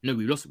 No,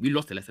 we lost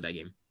to Leicester that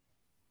game.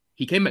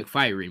 He came back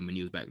firing when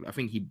he was back. I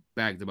think he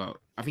bagged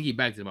about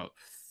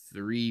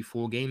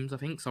 3-4 games, I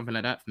think, something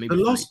like that. Maybe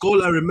the last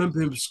goal I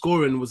remember him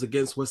scoring was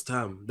against West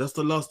Ham. That's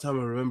the last time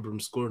I remember him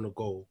scoring a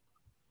goal.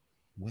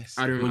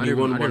 I don't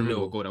remember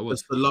what goal that was.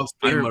 That's the last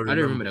game I remember. I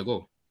don't remember that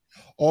goal.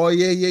 Oh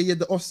yeah.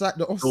 The offside.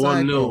 The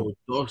 1-0.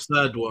 The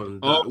offside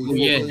one. That one.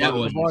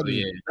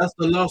 Yeah. That's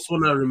the last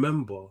one I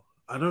remember.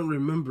 I don't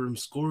remember him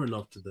scoring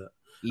after that.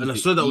 And I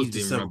swear that was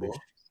December.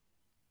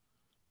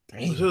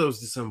 I swear that was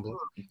December.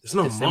 It's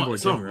not March.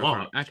 It's not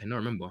March. I cannot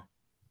remember.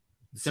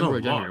 December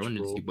or January,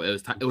 honestly, but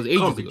it was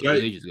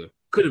ages ago.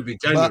 Couldn't be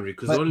January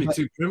because only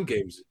 2 Prem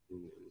games.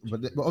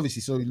 But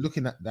obviously, so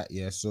looking at that,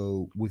 yeah.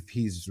 So with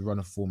his run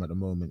of form at the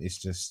moment,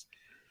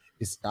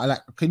 I like.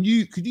 Could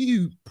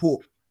you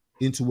put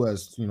into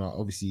words?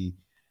 Obviously,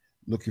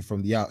 looking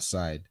from the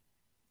outside,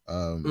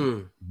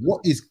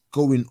 what is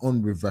going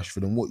on with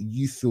Rashford and what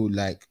you feel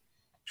like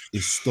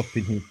is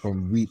stopping him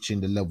from reaching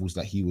the levels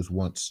that he was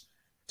once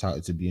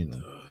touted to be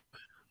in?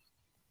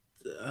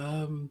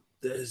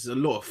 There's a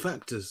lot of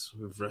factors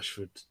with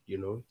Rashford,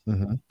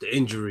 The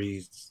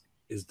injuries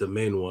is the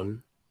main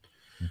one.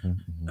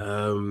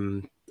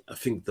 I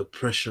think the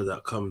pressure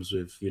that comes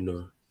with,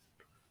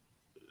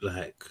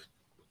 like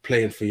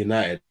playing for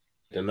United.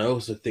 And I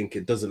also think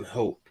it doesn't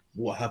help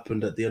what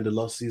happened at the end of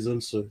last season.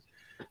 So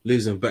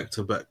losing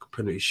back-to-back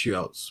penalty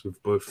shootouts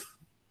with both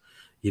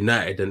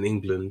United and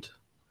England.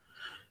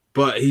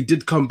 But he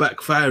did come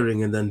back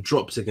firing and then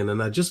dropped again.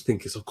 And I just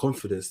think it's a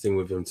confidence thing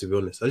with him, to be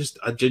honest.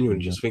 I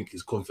genuinely just think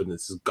his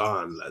confidence is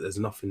gone. Like, there's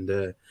nothing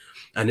there.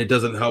 And it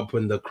doesn't help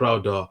when the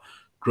crowd are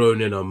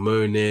groaning or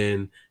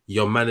moaning.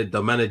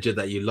 The manager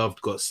that you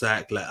loved got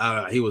sacked.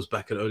 Like, he was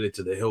backing only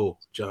to the hill.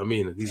 Do you know what I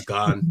mean? And he's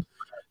gone.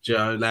 Do you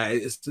know,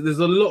 there's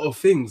a lot of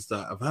things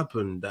that have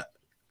happened that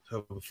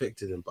have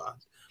affected him. But I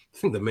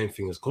think the main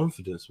thing is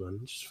confidence,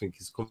 man. I just think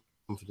his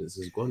confidence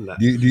is gone. Like,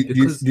 do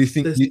you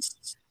think...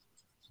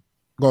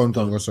 Go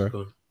on, sorry. Go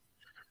on.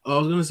 I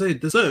was going to say,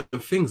 there's certain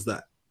things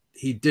that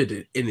he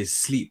did in his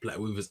sleep, like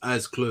with his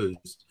eyes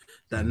closed,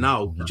 that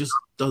now he just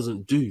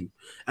doesn't do.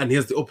 And he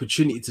has the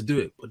opportunity to do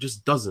it, but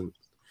just doesn't.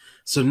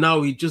 So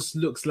now he just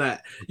looks like,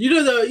 like,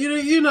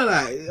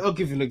 I'll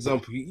give you an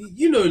example.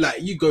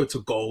 Like you go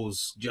to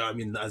goals, do you know what I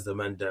mean, as the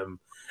man them,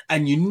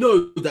 and you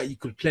know that you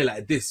could play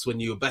like this when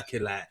you were back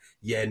in like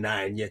year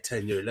 9, year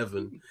 10, year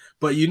 11.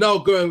 But you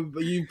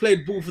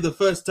played ball for the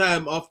first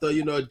time after,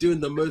 doing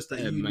the most that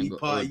you need,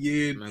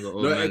 partying,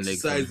 no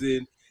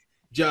exercising.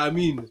 Do you know what I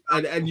mean?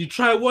 And you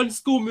try one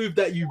school move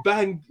that you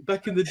banged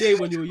back in the day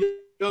when you were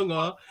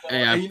younger,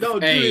 Yeah, and you know,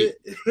 hey,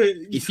 do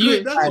it. you see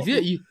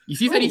it? You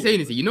see that he's saying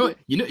this. You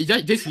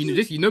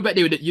know, back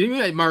there, you know,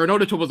 like my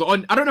Ronaldo trouble was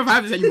on. I don't know if I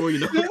have this anymore. You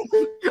know,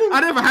 I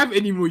don't know if I have it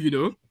anymore. You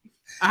know,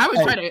 I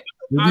haven't tried it.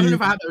 I don't know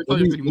if I have that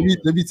anymore.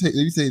 Let me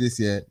say this.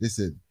 Yeah,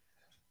 listen.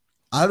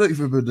 I don't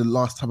even remember the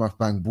last time I've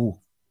banged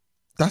ball.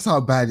 That's how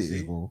bad it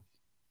is, bro.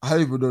 I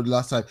don't even know the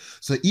last time.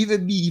 So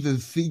even me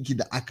thinking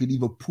that I could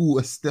even pull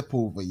a step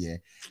over,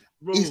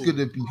 bro, it's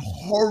gonna be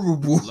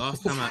horrible.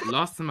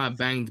 Last time I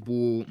banged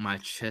ball, my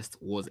chest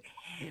was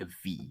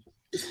heavy.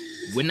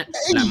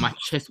 My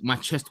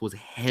chest was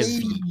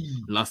heavy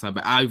last time.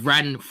 But I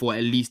ran for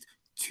at least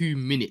 2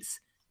 minutes,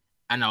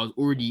 and I was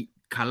already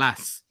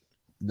kalas.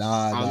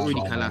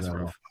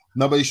 Bro.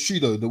 No, but it's true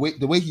though. The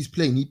way he's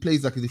playing, he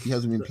plays like as if he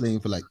hasn't been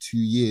playing for like 2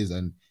 years,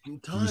 and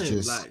he's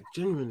just like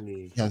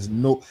genuinely. He has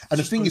no. And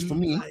the thing is, for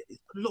me, like,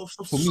 a lot of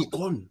stuff's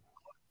gone.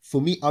 For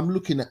me, I'm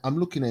looking at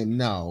him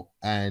now,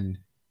 and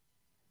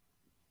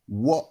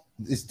what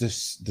is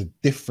the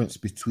difference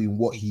between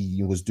what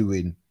he was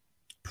doing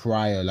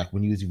prior, like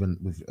when he was even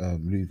with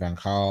Louis van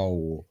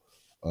Gaal,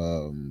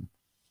 or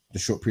the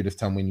short period of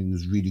time when he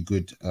was really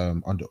good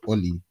under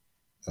Oli.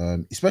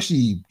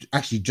 Especially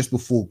actually just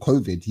before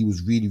COVID, he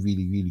was really,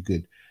 really, really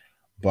good.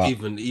 But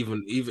even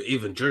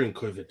during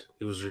COVID,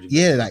 it was really good.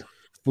 Yeah, like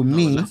for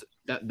me,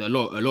 a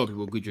lot of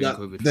people were good during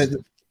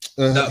COVID.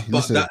 A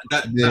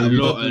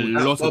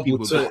lot of people.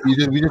 We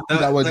just put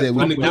that one there.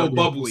 That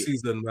bubble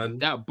season, man.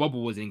 That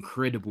bubble was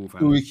incredible.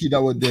 Fam. We keep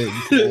that one there.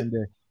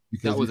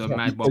 Because that was a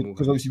mad bubble.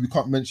 Because obviously we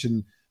can't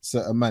mention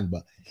certain man,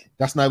 but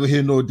that's neither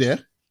here nor there.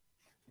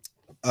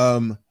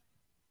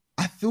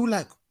 I feel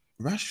like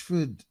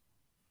Rashford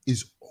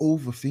is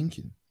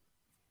overthinking.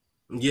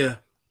 Yeah.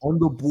 On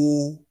the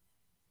ball,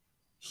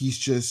 he's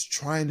just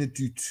trying to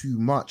do too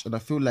much. And I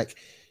feel like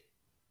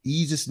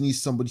he just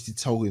needs somebody to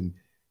tell him,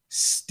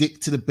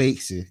 stick to the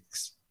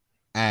basics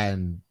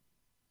and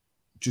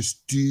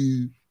just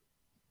do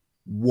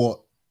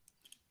what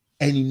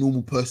any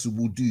normal person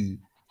will do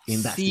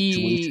in that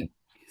situation.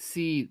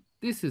 See,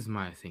 this is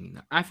my thing.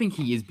 I think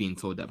he is being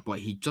told that, but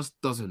he just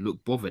doesn't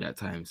look bothered at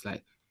times.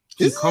 Like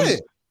he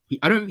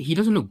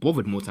doesn't look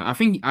bothered more time.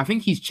 I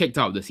think he's checked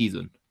out the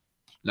season.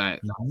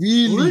 Like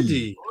really?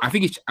 Already? I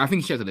think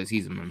he's checked out the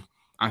season, man.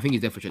 I think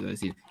he's definitely checked out the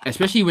season.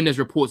 Especially when there's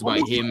reports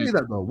about him.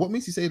 What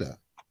makes you say that?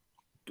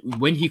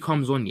 When he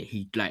comes on,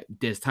 he like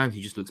there's times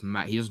he just looks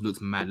mad. He just looks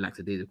mad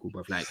lackadaisical,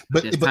 but like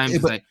there's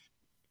times like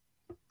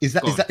is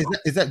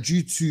that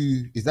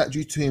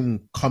due to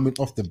him coming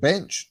off the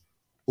bench,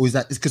 or is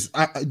that because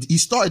he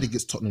started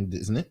against Tottenham,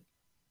 isn't it?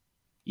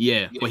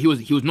 Yeah, but he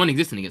was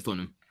non-existent against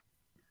Tottenham.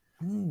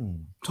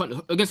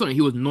 Against Tottenham,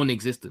 he was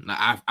non-existent.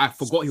 Like I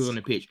forgot he was on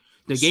the pitch.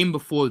 The game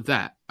before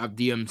that, at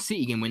the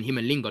City game when him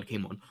and Lingard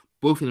came on,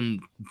 both of them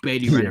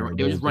barely ran around.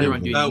 They were just running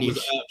around doing niche.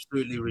 That was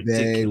absolutely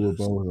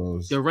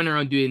ridiculous. They were running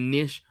around doing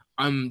niche.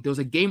 There was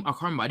a game I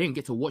can't remember. I didn't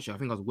get to watch it. I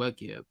think I was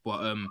working here,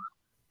 but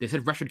they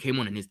said Rashford came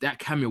on and that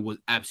cameo was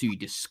absolutely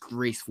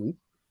disgraceful.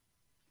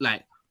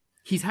 Like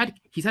he's had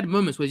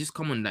moments where he's just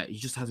come on, like he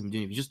just hasn't been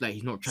doing it. He's just like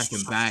he's not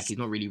tracking back. He's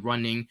not really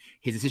running.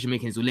 His decision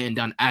making is letting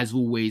down as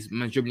always.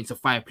 Man's dribbling to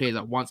 5 players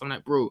at once. I'm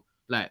like, bro,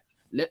 like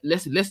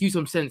let's use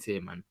some sense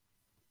here, man.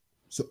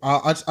 So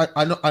I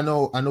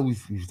know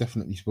we've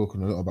definitely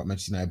spoken a lot about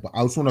Manchester United, but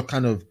I just want to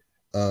kind of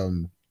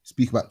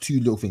speak about 2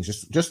 little things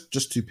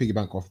just to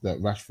piggyback off that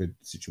Rashford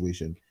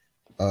situation.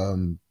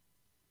 So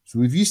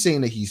with you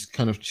saying that he's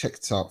kind of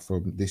checked out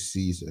from this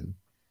season,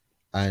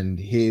 and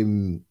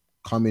him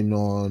coming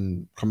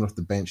off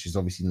the bench is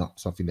obviously not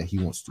something that he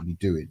wants to be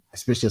doing,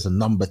 especially as a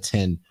number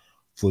 10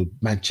 for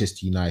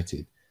Manchester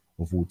United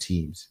of all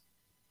teams.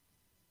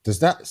 Does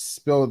that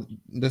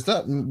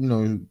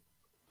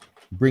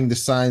bring the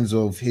signs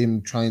of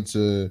him trying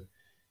to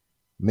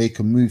make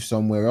a move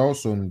somewhere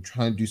else and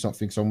try and do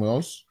something somewhere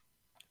else?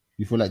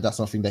 You feel like that's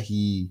something that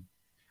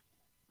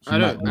I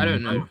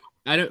don't know.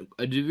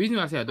 The reason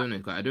why I say I don't know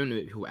is because I don't know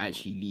if he'll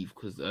actually leave.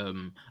 Because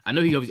I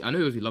know he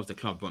obviously loves the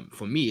club, but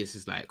for me, it's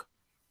just like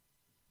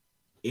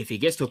if it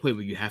gets to a point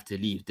where you have to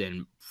leave,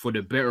 then for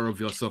the better of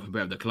yourself and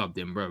better of the club,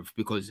 then bruv,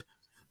 because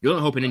you're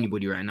not helping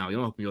anybody right now. You're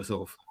not helping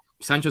yourself.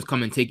 Sancho's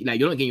come and take, like,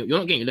 you're not getting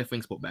your left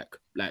wing spot back.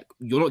 Like,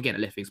 you're not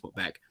getting a left wing spot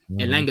back.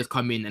 Elanga's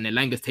come in and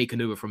Elanga's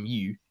taken over from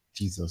you.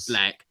 Jesus.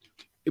 Like,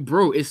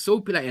 bro, it's so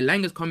like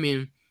Elanga's come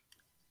in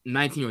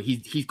 19 year.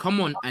 He's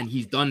come on and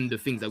he's done the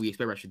things that we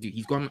expect Rashford to do.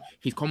 He's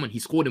come on, he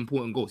scored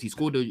important goals. He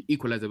scored the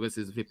equalizer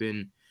versus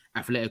flipping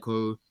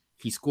Atletico.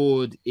 He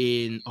scored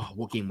in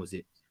what game was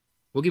it?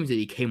 What game was it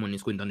he came on and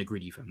scored and done the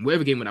gritty, fam?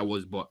 Whatever game that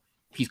was, but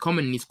he's come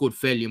in and he scored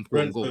fairly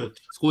important goals.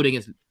 Scored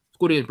against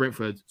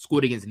Brentford,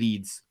 scored against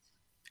Leeds.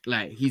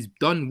 Like, he's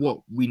done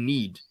what we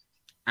need.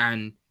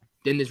 And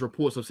then there's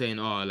reports of saying,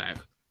 like,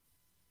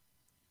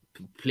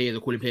 players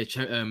are calling players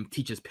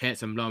teachers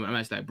pets and blah, blah. I'm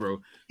just like,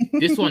 bro,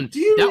 this one,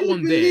 that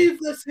one there. Do you believe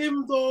that's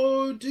him,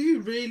 though? Do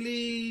you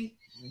really?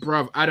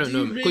 Bruv, I don't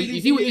know. Really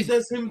you see what it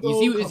is? Him, you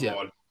see what it is?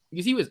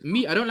 You see what it's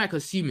me? I don't like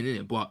assuming in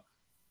it, but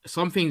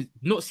some things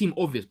not seem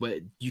obvious, but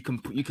you can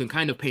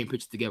kind of paint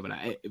pictures together.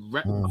 Like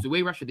the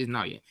way Rashford is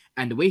now, yeah,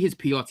 and the way his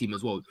PR team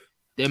as well,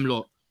 them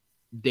lot,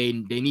 they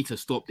need to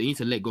stop. They need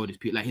to let go of this.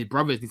 Like his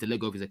brothers need to let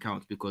go of his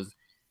accounts because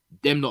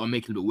them lot are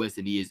making it look worse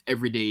than he is.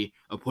 Every day,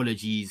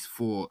 apologies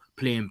for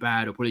playing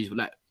bad, apologies for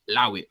like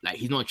allow it. Like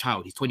he's not a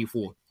child. He's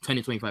 24,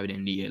 25 at the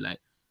end of the year. Like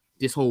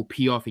this whole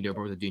PR thing their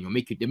brothers are doing,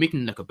 they're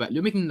making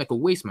like a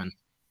waste, man.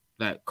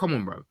 Like come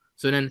on, bro.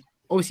 So then.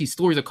 Obviously,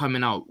 stories are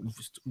coming out.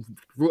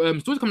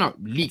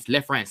 Leaked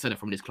left, right, and center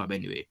from this club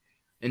anyway,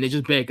 and they're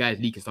just bare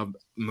guys leaking stuff.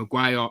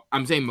 Maguire,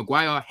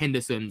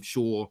 Henderson,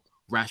 Shaw,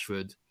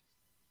 Rashford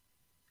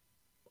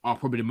are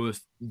probably the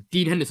most.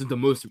 Dean Henderson's the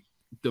most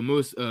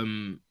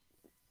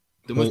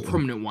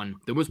prominent one,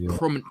 the most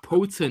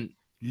potent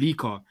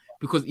leaker.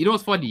 Because you know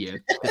what's funny, yeah?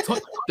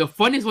 The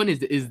funniest one is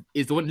the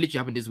one that literally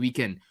happened this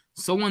weekend.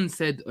 Someone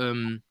said,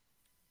 I'm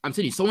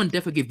telling you, someone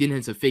definitely gave Dean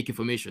Henderson fake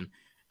information.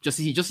 Just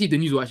see the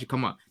news will actually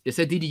come up. They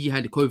said DDG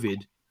had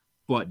COVID,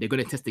 but they're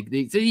gonna test it.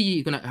 They said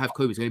he's gonna have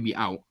COVID, it's gonna be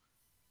out.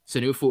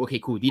 So they thought, okay,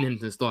 cool, Dean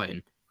Henderson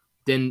starting.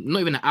 Then not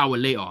even an hour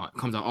later, it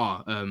comes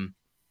out,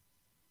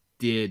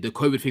 the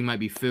COVID thing might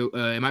be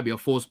it might be a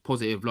false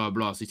positive, blah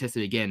blah. So he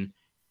tested again.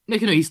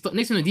 Next thing you know,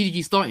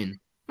 DDG starting.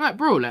 I'm like,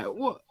 bro,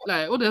 what the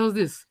hell is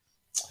this?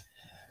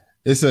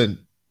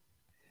 Listen,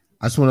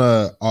 I just want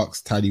to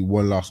ask Taddy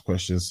one last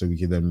question so we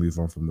can then move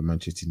on from the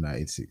Manchester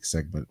United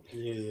segment.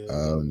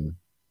 Yeah.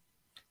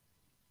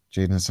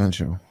 Jadon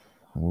Sancho,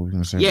 what were we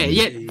going to say?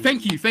 Yeah.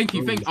 Thank you.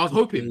 I was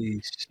hoping.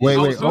 Wait.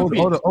 Hold on. I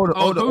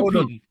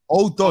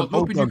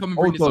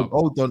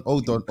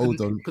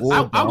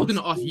was going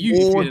to ask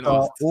you.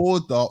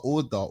 Order.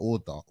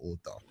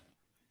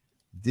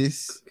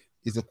 This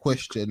is a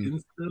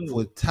question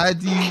for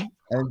Taddy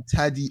and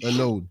Taddy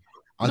alone.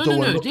 No. I'm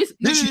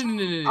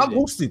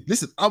hosting.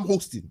 Listen, I'm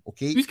hosting.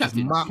 Okay. Who's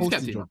captain?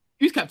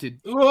 Who's captain?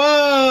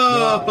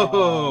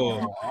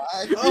 Whoa!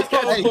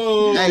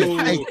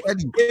 Hey,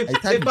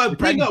 if I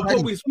bring up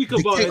what we speak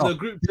about in the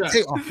group chat,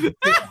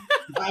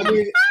 I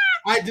mean,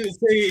 I didn't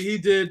say it, he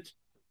did.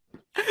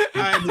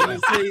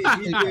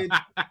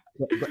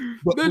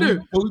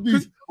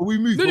 We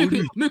move.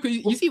 No, because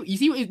you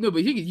see what is no,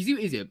 but you see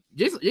what is it?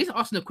 Jason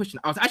asking a question.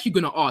 I was actually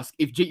gonna ask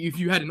if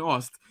you hadn't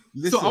asked.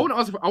 Listen, so I want to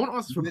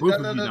ask for both of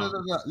you now.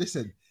 No.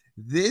 Listen,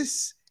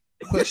 this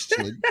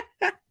question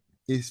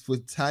is for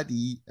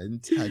Taddy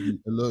and Taddy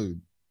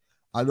alone.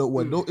 I don't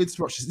want no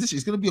interruptions. This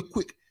is going to be a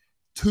quick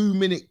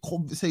 2-minute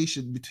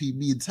conversation between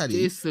me and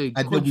Taddy. Listen,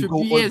 and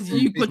contribute.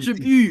 You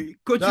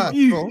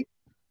contribute.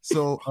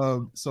 So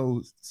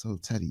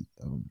Taddy,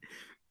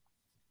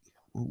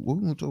 what we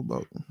want to talk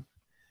about?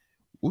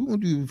 What we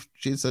want to do with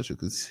Jadon Sancho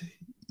because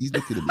he's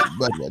looking a bit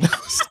bad right now.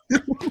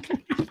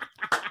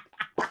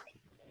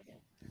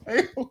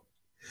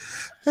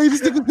 Hey,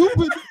 this nigga's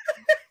hooping.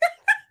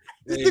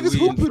 We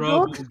in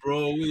trouble,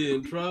 bro. We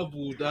in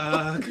trouble,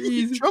 dog.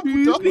 He's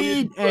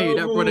hooping. Hey,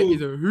 that brother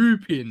is a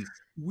hooping.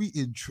 We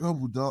in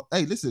trouble, dog.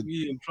 Hey, listen.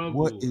 We in trouble.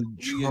 What in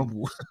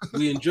trouble?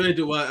 We enjoyed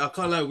it while I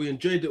can't lie. We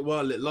enjoyed it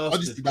while it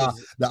lasted. I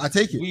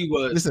take it. We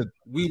were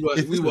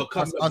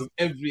coming up with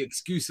every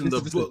excuse in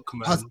the book,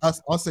 man.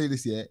 I'll say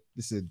this, yeah.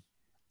 Listen,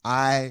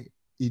 I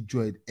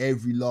enjoyed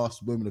every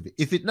last moment of it.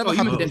 If it never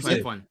happened,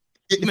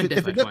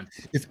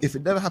 if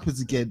it never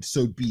happens again,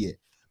 so be it.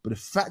 But the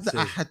fact that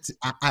I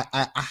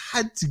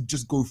had to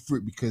just go through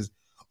it because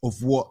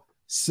of what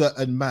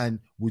certain man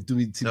were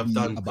doing to me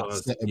about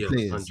certain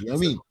players. You know what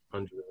I mean?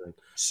 100%.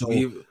 So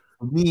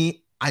for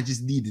me, I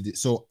just needed it.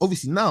 So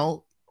obviously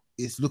now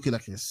it's looking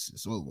like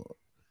it's over.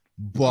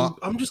 But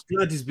I'm just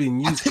glad he's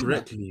being used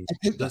correctly.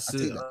 That's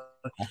it.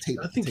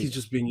 I think he's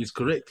just being used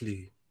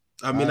correctly.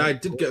 I mean, I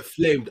did get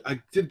flamed.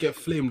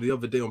 The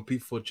other day on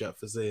P4 chat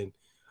for saying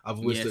I've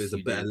always thought he's a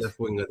better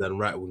left winger than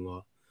right winger.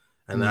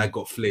 And I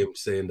got flamed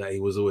saying that he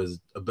was always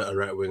a better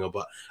right winger.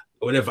 But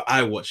whenever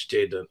I watch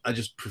Jadon, I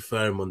just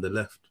prefer him on the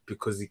left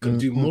because he can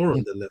do more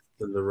on the left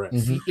than the right.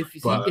 If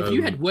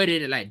you had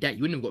worded it like that,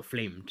 you wouldn't have got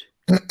flamed.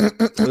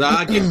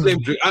 I get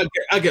flamed.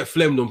 I get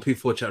flamed on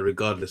P4 chat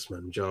regardless,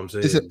 man. Do you know what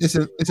I'm saying?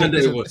 You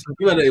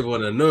don't even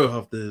want to know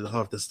half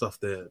the stuff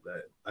there.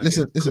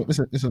 Listen,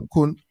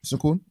 Corn.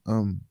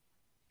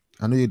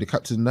 I know you're the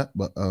captain in that,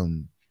 but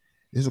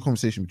this is a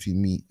conversation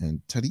between me and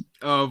Teddy.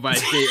 Oh my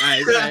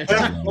God!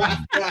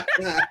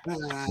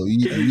 So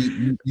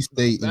you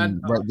stay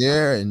right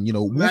there, and you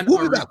know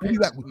we'll be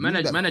back. Man,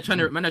 are trying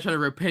to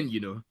repent. You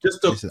know,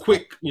 just a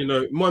quick,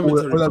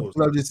 momentary.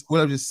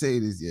 What I'm just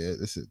saying is, yeah,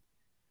 listen,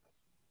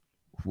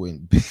 we're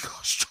in big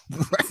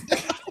trouble right now.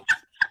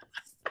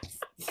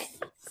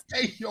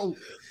 Hey, yo.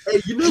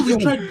 Hey, we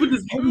tried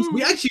Bundesliga.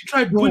 We actually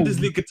tried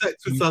Bundesliga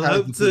tactics with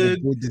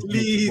Southampton,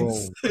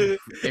 Leeds,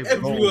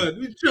 everyone.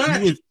 We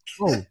tried.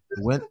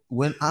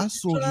 When I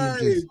saw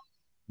him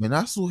when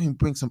I saw him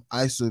bring some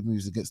ISO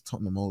moves against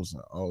Tottenham, I was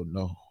like, oh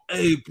no.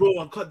 Hey, bro,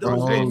 I cut that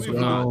was one move in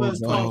the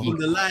first half on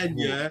the line,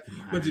 yeah.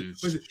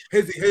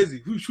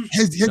 Hazy.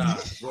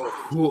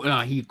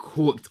 Nah, he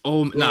cooked.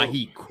 Oh, nah,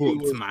 he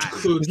cooked, man.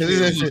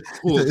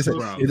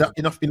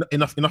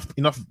 Enough.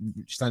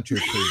 Stand to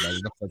your place, man.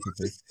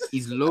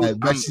 He's low.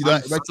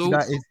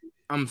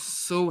 I'm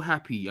so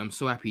happy. I'm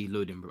so happy he's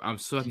loading, bro. I'm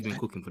so happy he's been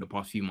cooking for the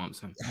past few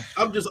months. Man.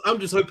 I'm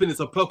just hoping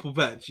it's a purple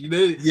patch, you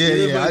know?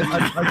 Yeah.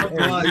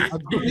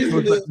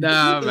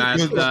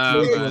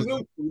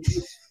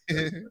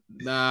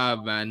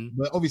 Nah, man.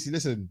 But obviously,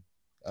 listen.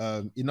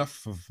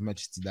 Enough of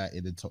Manchester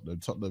United and Tottenham.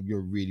 Tottenham,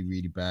 you're really,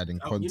 really bad.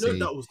 And Conte, you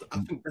know, I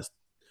think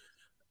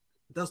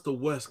that's the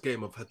worst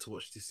game I've had to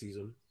watch this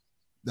season.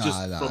 From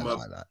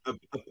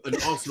an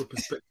Arsenal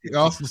perspective.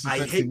 I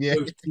hate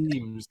both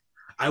teams.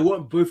 I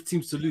want both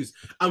teams to lose.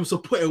 I'm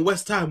supporting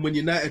West Ham when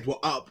United were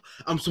up.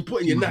 I'm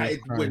supporting United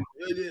when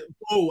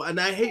and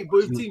I hate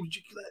both teams.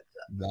 Do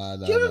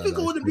you ever think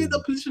I want to be in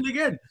that position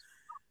again?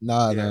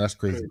 No, that's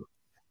crazy.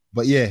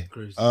 But yeah,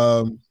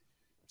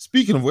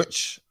 speaking of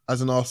which,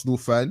 as an Arsenal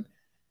fan,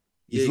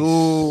 it's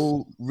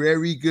all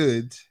very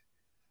good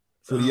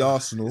for the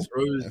Arsenal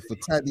and for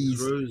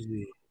Taddy's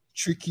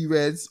tricky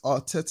Reds,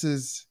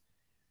 Arteta's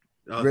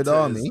Red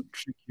Army.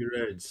 Tricky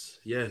Reds,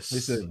 yes.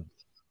 Listen,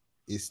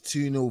 it's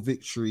 2-0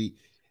 victory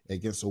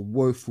against a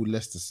woeful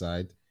Leicester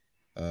side.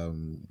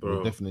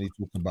 We'll definitely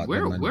talk about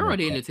where are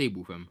they in the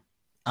table, fam?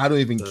 I don't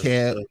even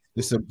care.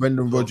 Listen,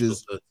 Brendan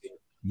Rodgers,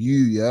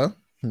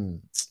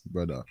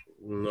 brother.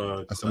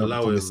 No, that's another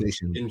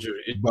conversation.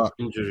 Injuries. But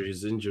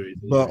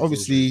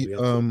obviously, a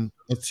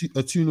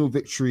 2-0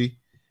 victory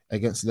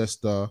against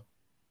Leicester,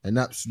 an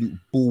absolute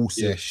ball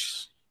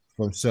sesh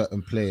from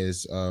certain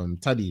players.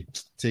 Taddy,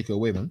 take it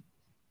away, man.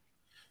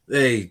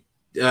 Hey,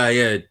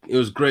 it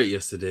was great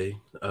yesterday.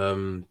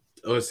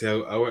 Obviously,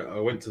 I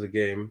went to the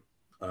game.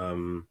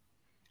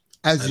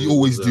 As you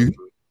always do.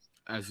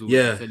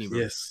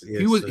 Yes.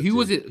 Who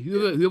was it?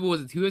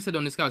 Whoever said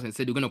on the scouts and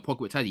said we're going to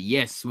pocket with Taddy?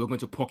 Yes, we're going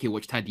to pocket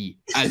watch Taddy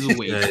as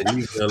always.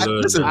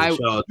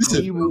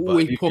 We will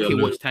always pocket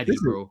watch Taddy,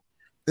 bro.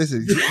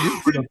 Listen,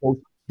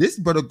 this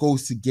brother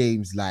goes to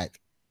games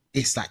like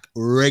it's like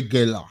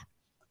regular.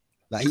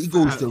 Like he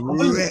goes to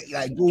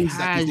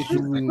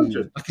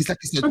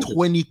it's a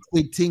 20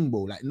 quid thing,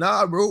 bro. Like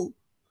nah, bro.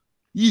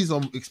 He's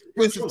on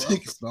expensive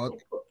tickets, dog.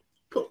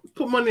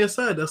 Put money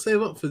aside. I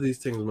save up for these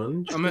things,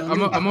 man. I'm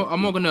not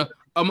gonna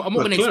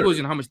expose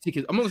you on how much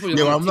tickets. I'm not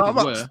exposing how much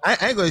tickets were. I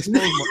ain't gonna expose.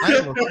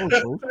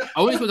 I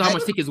won't expose how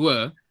much tickets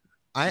were.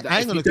 I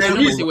ain't gonna.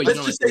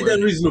 Let's just say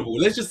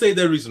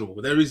they're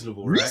reasonable. They're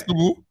reasonable. Right?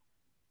 Reasonable.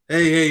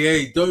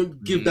 Hey!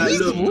 Don't give that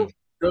look.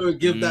 Don't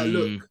give that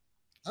look.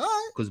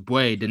 Because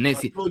boy, the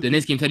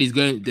next game Teddy's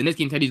going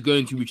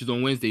to, which is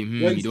on Wednesday. You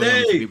don't want to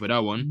pay for that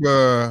one.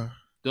 Don't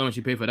want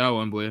you pay for that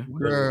one, boy.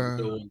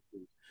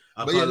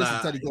 I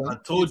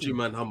told you,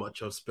 man, how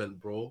much I've spent,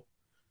 bro.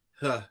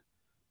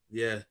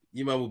 Yeah,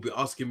 you man will be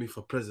asking me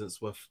for presents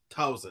worth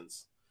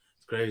thousands.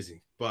 It's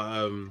crazy,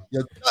 but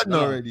you're done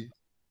already.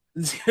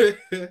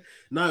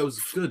 No, it was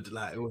good.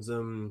 Like it was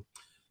the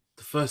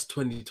first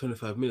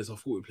 20-25 minutes. I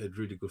thought we played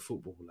really good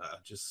football. Like I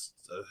just,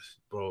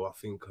 bro, I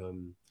think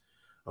I'm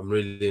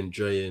really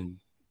enjoying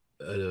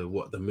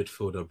what the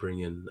midfield are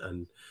bringing,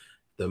 and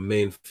the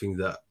main thing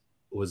that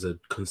was a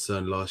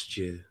concern last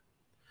year.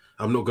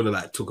 I'm not gonna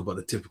talk about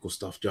the typical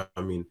stuff. Do you know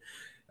what I mean?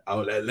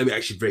 Let me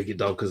actually break it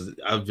down because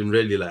I've been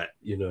really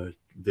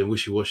been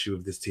wishy-washy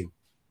with this team,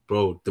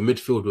 bro. The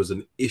midfield was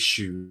an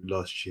issue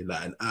last year,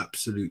 like an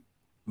absolute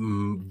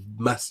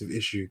massive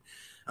issue,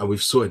 and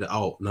we've sorted it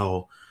out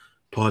now.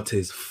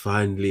 Partey's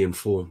finally in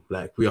form.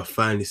 Like we are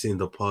finally seeing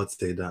the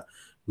Partey that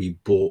we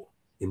bought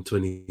in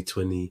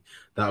 2020.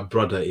 That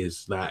brother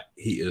is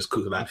he is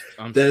cooked.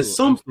 There's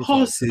some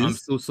passes. I'm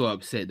still so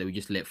upset that we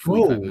just let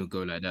 45 mil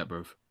go like that,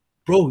 bro.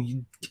 Bro,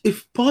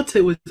 if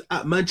Partey was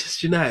at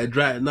Manchester United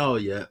right now,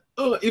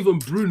 even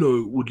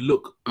Bruno would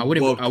look. I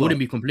wouldn't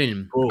be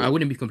complaining. Bro, I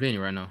wouldn't be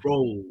complaining right now.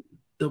 Bro,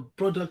 the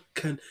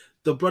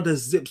brother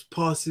zips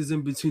passes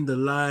in between the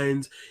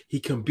lines.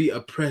 He can beat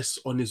a press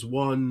on his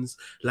ones.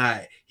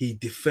 Like he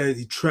defends,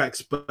 he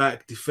tracks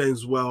back,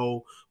 defends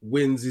well,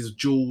 wins his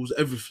duels,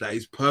 everything.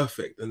 He's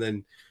perfect. And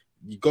then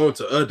you go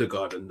into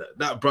Ødegaard and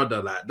that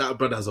brother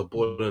has a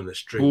ball on the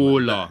string.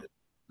 Baller.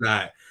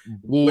 Baller.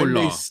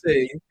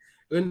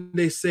 When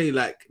they say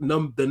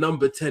the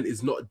number 10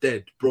 is not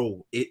dead,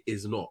 bro, it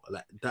is not.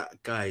 Like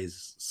that guy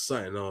is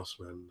something else,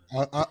 man.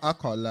 I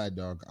can't lie,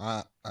 dog.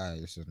 I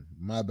listen,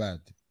 my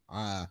bad.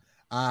 I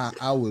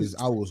was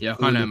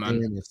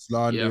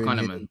slandering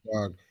him,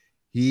 dog.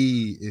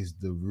 He is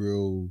the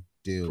real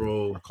deal,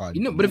 bro. But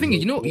the thing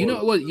is, what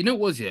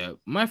was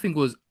my thing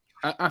was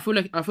I feel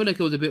like it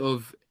was a bit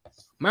of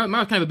my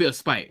kind of a bit of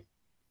spite.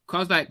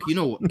 Cause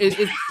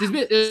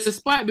it's a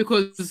spite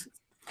because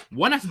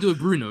one has to do with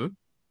Bruno.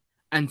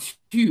 And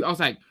two, I was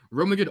like,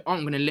 Real Madrid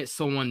aren't going to let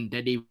someone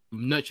that they've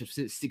nurtured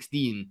since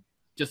 16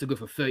 just to go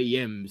for 30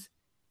 M's.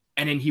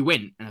 And then he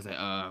went. And I was like,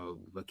 oh,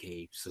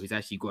 okay. So he's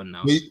actually gone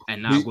now.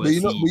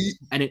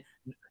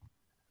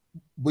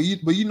 But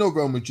you know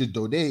Real Madrid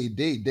though,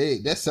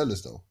 they're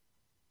sellers though.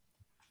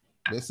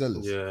 They're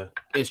sellers. Yeah,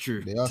 it's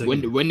true. They are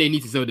When they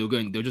need to sell, they'll go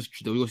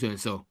and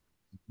sell.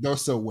 They'll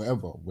sell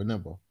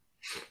whenever.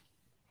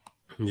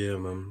 Yeah,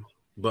 man.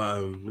 But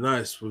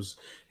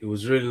it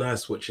was really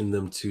nice watching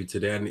them two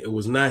today, and it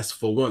was nice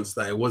for once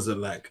that it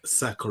wasn't like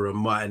Saka and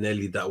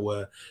Martinelli that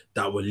were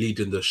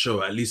leading the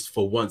show. At least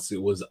for once,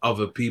 it was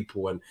other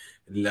people, and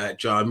like,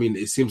 do you know what I mean?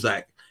 It seems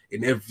like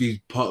in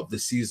every part of the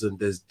season,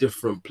 there's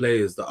different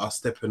players that are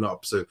stepping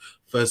up. So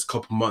first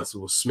couple months it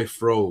was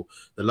Smith Rowe,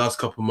 the last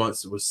couple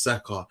months it was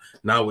Saka,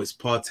 now it's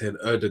Partey and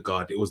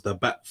Ødegaard. It was the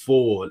back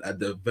four at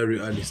the very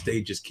early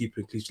stages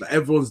keeping clean. Like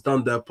everyone's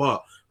done their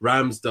part.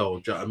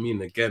 Ramsdale, do you know what I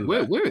mean? Again,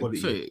 where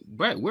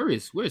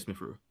is Smith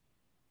Rowe?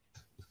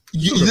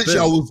 Literally,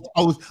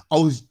 I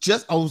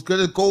was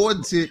gonna go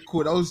on to it,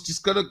 Cord. I was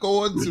just gonna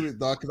go on to it,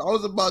 dog, because I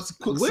was about to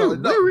cook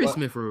something. Where is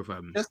Smith Rowe,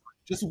 fam?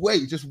 Just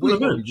wait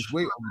on me,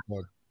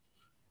 God.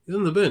 He's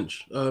on the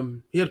bench.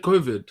 He had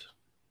COVID,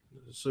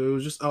 so he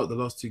was just out the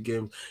last two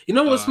games. You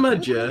know what's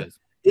mad, yeah?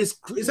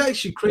 It's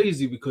actually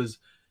crazy because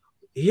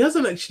he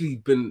hasn't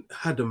actually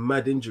had a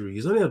mad injury.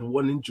 He's only had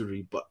one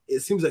injury, but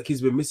it seems like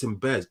he's been missing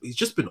bears. But he's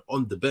just been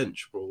on the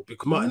bench, bro,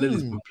 because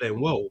Martinelli's been playing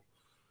well.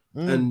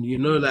 And you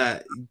know,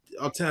 like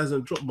Arteta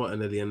hasn't dropped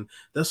Martinelli, and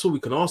that's all we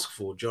can ask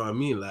for. Do you know what I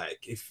mean? Like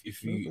if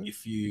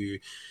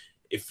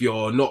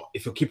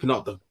you're keeping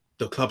up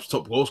the club's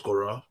top goal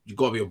scorer, you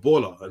gotta be a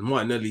baller. And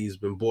Martinelli's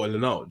been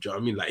balling out. Do you know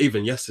what I mean? Like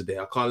even yesterday,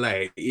 I can't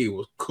lie, he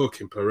was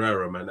cooking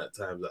Pereira, man, at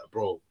times. Like,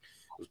 bro, it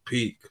was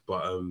peak.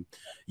 But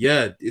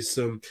yeah, it's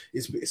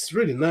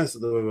really nice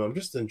at the moment. I'm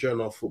just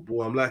enjoying our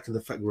football. I'm liking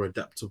the fact we're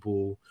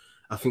adaptable.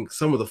 I think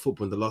some of the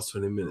football in the last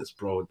 20 minutes,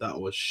 bro, that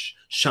was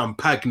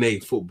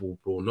champagne football,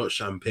 bro, not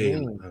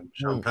champagne.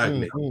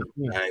 Champagne.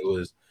 It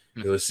was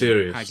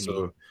serious.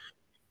 So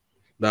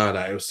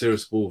it was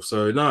serious ball.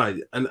 So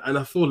and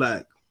I feel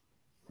like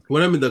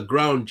when I'm in the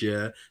ground,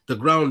 the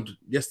ground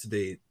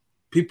yesterday,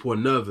 people were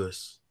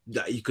nervous.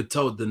 That you could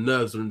tell the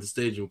nerves were in the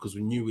stadium because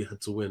we knew we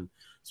had to win,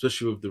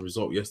 especially with the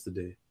result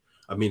yesterday.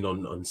 I mean,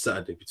 on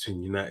Saturday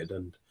between United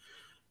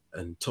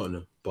and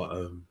Tottenham.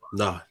 But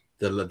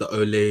the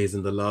Olays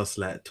in the last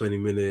like 20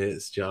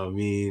 minutes. Do you know what I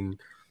mean?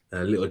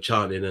 A little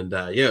chanting and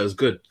that. Yeah, it was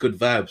good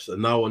vibes.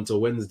 And now on to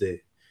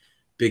Wednesday,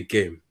 big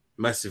game,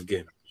 massive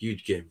game,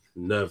 huge game.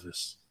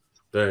 Nervous,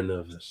 very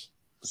nervous.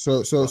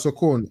 So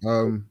Corn,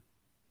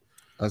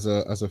 as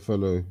a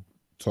fellow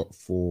top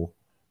 4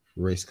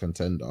 race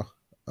contender,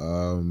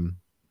 how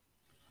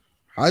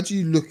do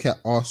you look at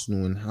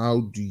Arsenal and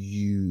how do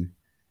you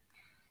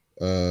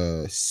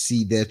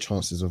see their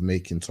chances of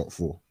making top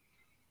 4?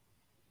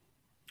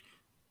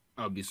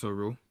 I'll be so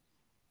real.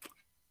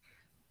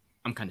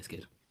 I'm kind of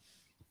scared.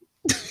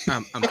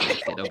 I'm kind of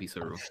scared. I'll be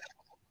so real.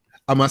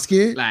 Am I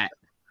scared? Like,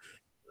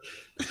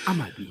 I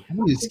might be.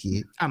 I'm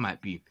scared. I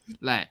might be.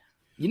 Like,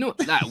 you know,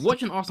 like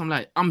watching Arsenal,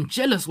 like I'm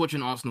jealous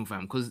watching Arsenal,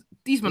 fam, because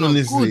these men are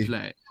good.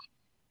 Like,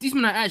 these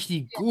men are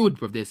actually good,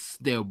 bro.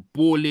 They're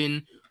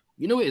balling.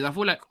 You know what it is? I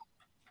feel like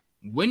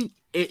when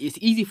it's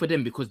easy for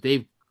them because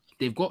they've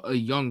got a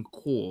young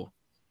core.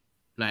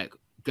 Like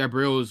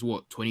Gabriel's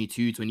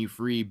 22,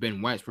 23.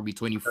 Ben White's probably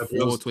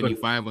 24,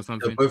 25 or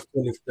something.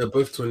 They're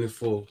both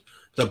 24.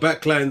 The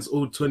backline's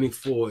all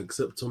 24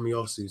 except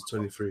Tomiyasu's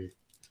 23.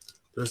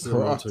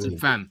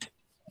 Fam,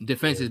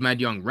 defense is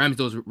mad young.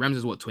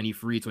 Ramsdale's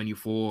 23,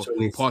 24.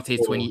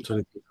 Partey's 20.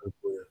 28.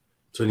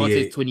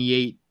 Partey's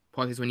 28.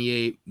 Partey's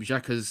 28.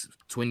 Xhaka's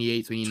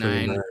 28,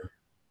 29.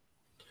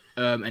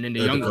 And then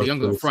the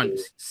younger front.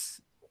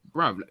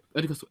 Bro,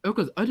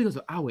 Ødegaard's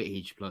our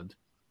age, blood.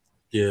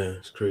 Yeah,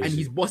 it's crazy. And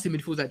he's bossing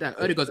midfields like that.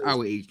 Ødegaard's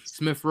our age.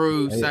 Smith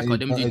Rowe, Saka,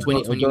 them do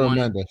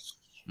 2021.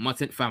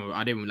 Martin, fam,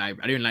 I didn't like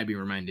being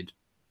reminded.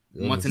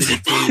 Yeah. Martinelli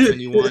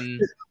 2021.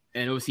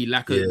 And obviously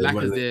Laka's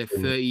there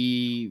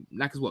 30.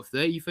 Laka's what,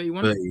 30,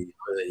 31? 30,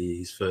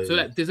 he's 30. So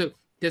like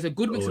there's a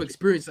good mix of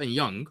experience and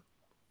young,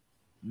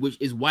 which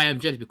is why I'm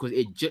jealous because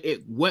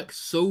it works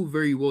so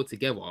very well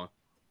together.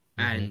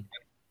 And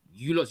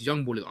you lot's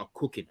young ballers are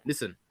cooking.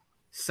 Listen,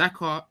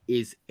 Saka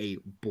is a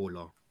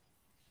baller.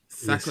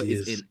 Saka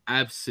is an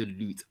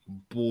absolute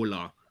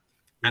baller.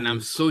 And I'm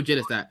so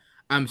jealous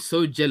And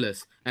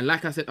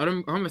like I said, I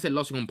remember I said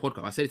last week on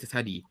podcast, I said it to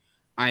Taddy,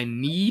 I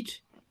need,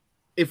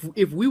 if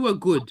we were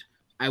good,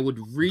 I would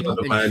really and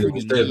truly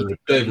need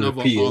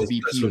another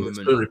RVP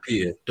moment. Don't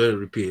repeat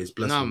it. It's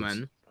blasphemous. Nah,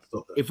 man.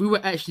 If we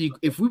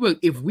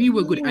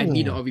were good, I'd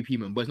need an RVP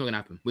moment, but it's not gonna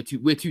happen.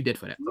 We're too dead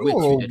for that.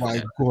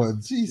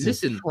 God,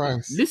 Jesus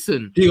Christ!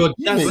 Listen. The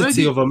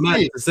audacity of a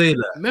man to say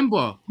that.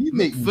 Remember,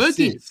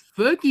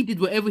 Fergie did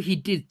whatever he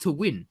did to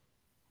win.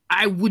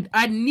 I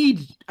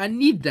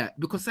need that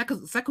because Saka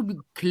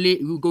will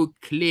go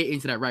clear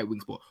into that right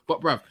wing spot.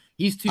 But bruv,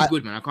 he's too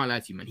good, man. I can't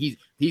lie to you, man. He's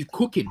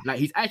cooking. Like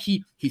he's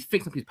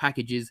fixing up his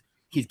packages.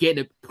 He's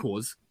getting a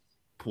pause.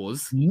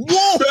 Pause.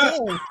 That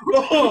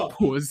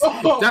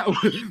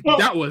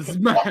was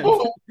mad.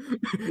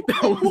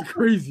 That was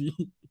crazy.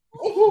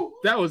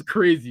 That was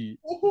crazy.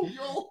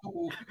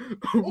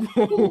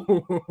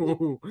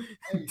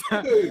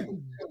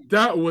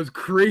 That was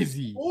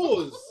crazy.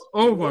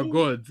 Oh my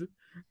god.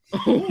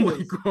 Oh my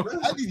god.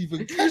 I didn't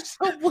even catch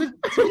someone.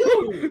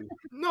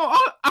 No,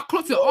 I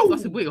clocked it off. I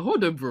said, wait,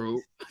 hold on, bro.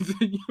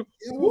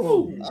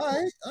 Whoa.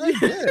 I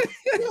get.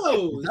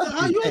 Yo,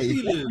 how you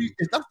feeling?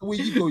 If that's the way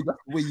you go, that's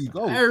the way you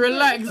go. Hey,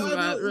 relax,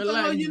 man.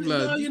 Relax,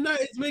 blood.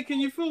 United's making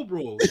you feel,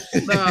 bro.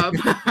 Nah.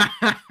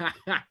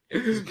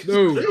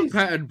 No,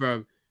 Patton,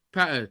 bro.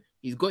 Patton,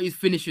 he's got his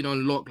finishing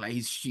on lock. Like,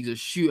 he's a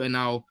shooter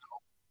now.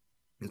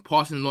 He's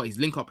passing a lot. His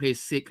link-up play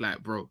is sick.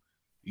 Like, bro,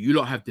 you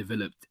lot have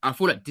developed. I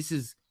feel like this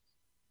is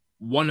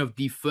one of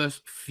the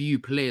first few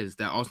players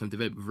that Arsenal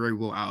developed very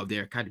well out of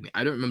their academy.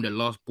 I don't remember the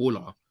last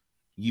baller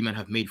you might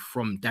have made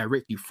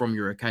directly from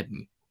your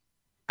academy.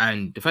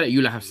 And the fact that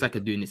you have Saka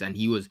doing this, and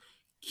he was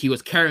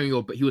carrying you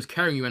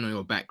on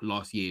your back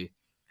last year,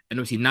 and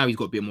obviously now he's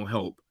got a bit more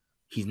help.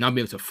 He's now been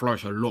able to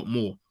flourish a lot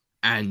more.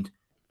 And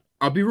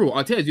I'll be real,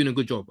 Arteta's doing a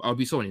good job. I'll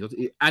be so honest.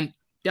 And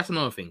that's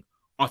another thing.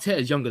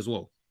 Arteta's young as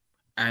well,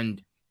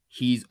 and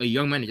he's a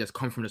young manager that's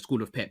come from the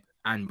school of Pep.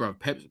 And bro,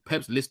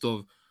 Pep's list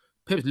of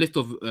graduates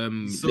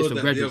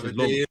is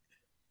long.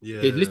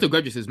 Yeah. His list of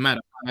graduates is mad.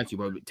 Actually,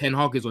 bro. Ten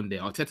Hag is on there.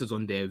 Arteta's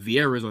on there.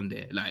 Vieira's on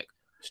there. Like,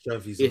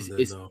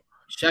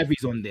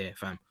 Xavi's on there,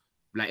 fam.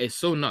 Like, it's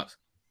so nuts.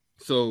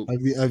 So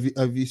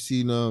have you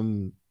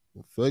seen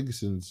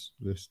Ferguson's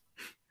list?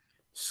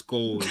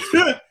 Scholes,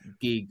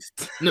 Giggs.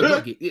 No,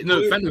 not Giggs.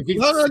 No, Giggs.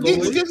 No,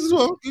 Giggs as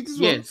well.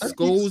 Yeah,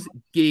 Scholes,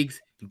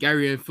 Giggs,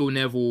 Gary and Phil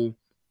Neville.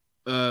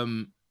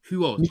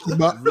 Who else?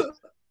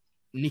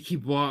 Nicky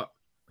Butt.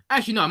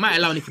 Actually, no, I might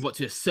allow Nicky Butt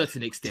to a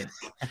certain extent.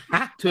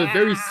 I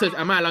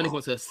might allow Nicky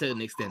Butt to a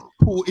certain extent.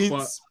 Pull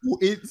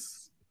it.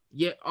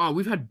 Yeah,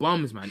 we've had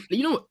bums, man.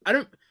 You know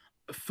what?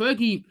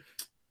 Fergie.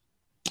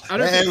 I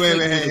don't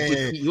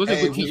think he wasn't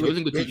a good teacher. He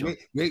wasn't a good teacher.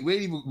 We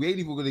ain't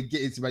even gonna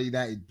get into Man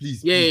United,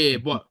 please. Yeah,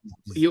 but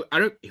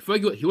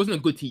Fergie, he wasn't a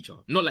good teacher.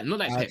 Not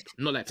like Pep.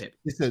 Not like Pep.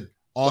 Listen,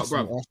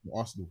 Arsenal.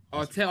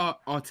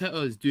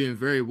 Arteta is doing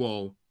very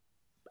well,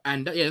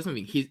 and that's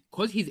something.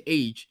 Because his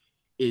age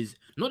is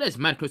not that it's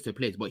mad close to the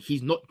players, but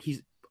he's not.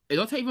 Is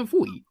Arteta even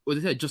 40, or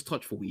is it just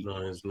touch 40? No,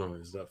 it's not.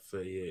 It's that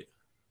 38.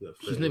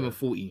 He's not even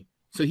 40,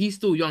 so he's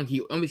still young.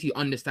 He obviously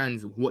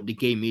understands what the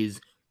game is,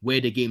 where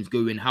the game's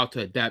going, how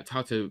to adapt,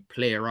 how to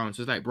play around.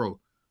 So it's like, bro,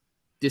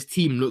 this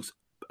team looks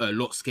a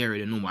lot scarier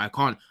than normal. I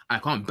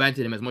can't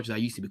banter them as much as I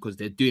used to because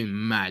they're doing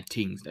mad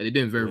things. They're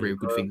doing very, very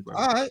good things, bro.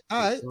 All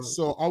right.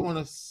 So I want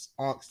to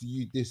ask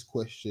you this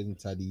question,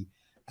 Taddy,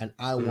 and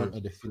I want a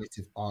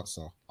definitive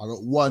answer. I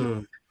got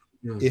one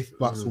if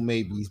buts or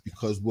maybes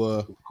because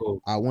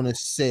I want to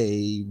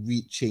say,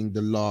 reaching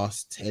the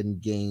last 10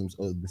 games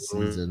of the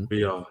season.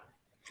 We are.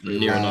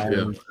 Near enough,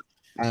 yeah.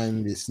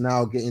 And it's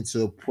now getting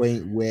to a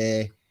point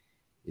where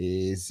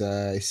it's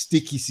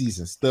sticky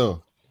season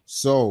still.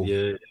 So,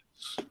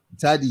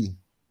 Taddy,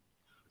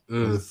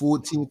 on the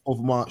 14th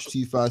of March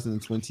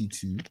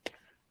 2022,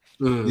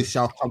 this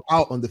shall come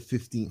out on the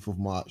 15th of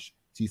March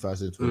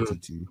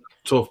 2022.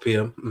 12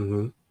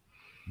 p.m.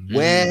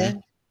 Where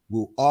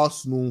will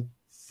Arsenal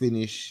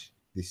finish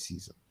this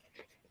season?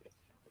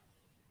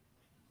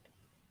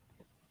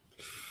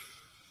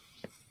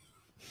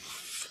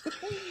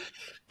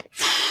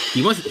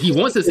 He wants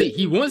to say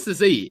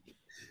it.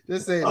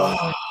 Just say it.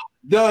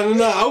 No.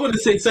 I want to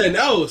say something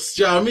else.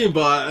 Do you know what I mean?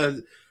 But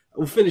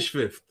we'll finish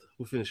fifth.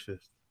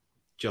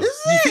 Just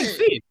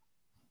fifth?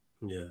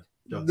 Yeah.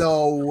 Just.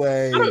 No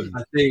way.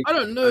 I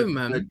don't know,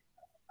 man.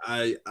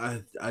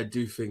 I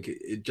do think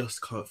it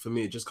just can't. For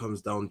me, it just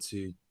comes down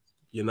to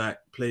United,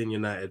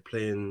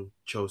 playing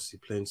Chelsea,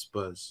 playing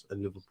Spurs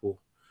and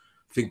Liverpool.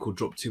 I think we'll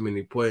drop too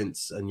many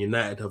points, and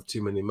United have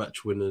too many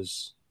match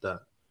winners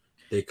that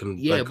they can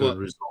back a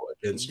result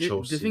against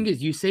Chelsea. The thing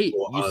is, you say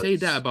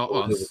that about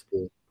us.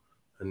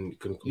 And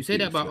you say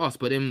that about us,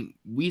 but then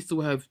we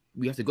have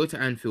to go to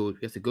Anfield.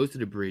 We have to go to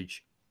the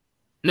bridge.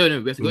 No,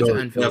 we have to go to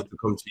Anfield.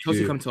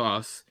 Chelsea come to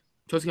us.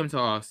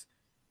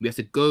 We have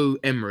to go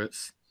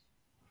Emirates.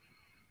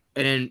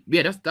 And then,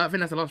 I think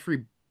that's the last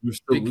three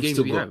big games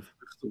we have.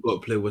 We've still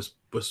got to play West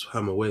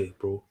Ham away,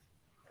 bro.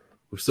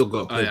 We've still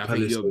got to play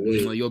Palace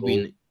away.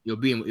 You're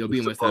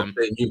being West Ham.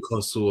 Play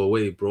Newcastle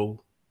away,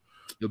 bro.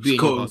 You're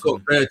being Newcastle.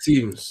 Got bare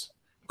teams.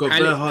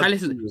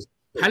 Palace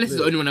is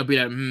the only one I'll be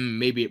like,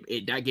 maybe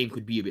that game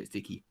could be a bit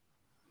sticky.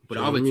 But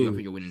the other two, I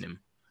think you're winning them.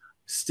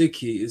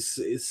 Sticky,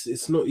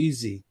 it's not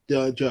easy. Do you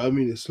know what I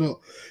mean? It's not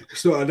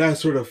a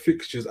nice sort of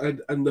fixtures.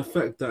 And the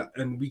fact that,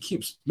 and we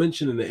keep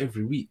mentioning it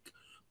every week,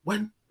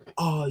 when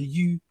are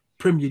you,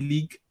 Premier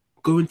League,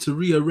 going to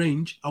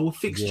rearrange our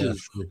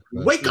fixtures?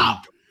 Wake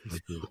up!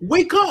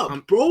 Wake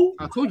up, bro!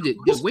 I told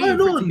you, they're waiting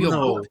for it to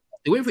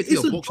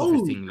be a box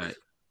office thing. Like,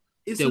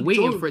 they're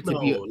waiting for it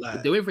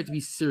to be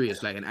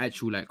serious, like an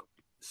actual, like,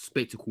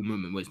 spectacle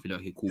moment where it's been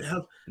like, okay, cool,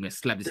 I'm gonna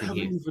slap this in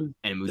here,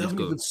 and we'll they just haven't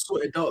go. even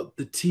sorted out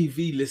the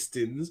TV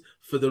listings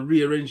for the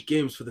rearranged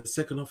games for the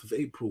second half of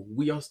April.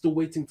 We are still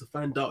waiting to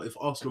find out if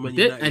Arsenal Man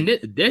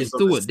United there's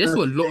still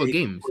a lot of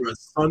games or a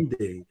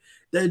Sunday.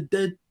 They're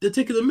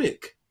taking the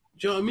mick.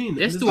 Do you know what I mean?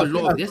 There's still a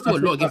lot of games to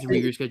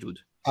be rescheduled.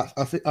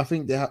 I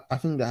think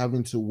they're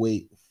having to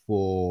wait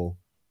for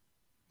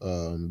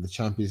the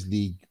Champions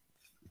League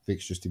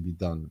fixtures to be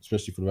done,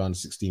 especially for the round of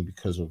 16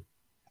 because of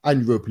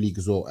and Europa League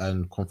as well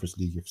and Conference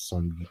League if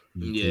some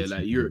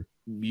like European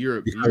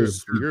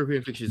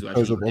fixtures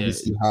because of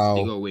obviously how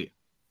they go wait.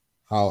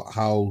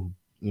 How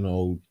you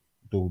know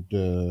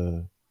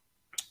the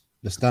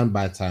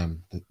standby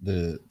time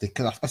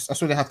I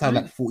saw they have to have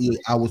like 48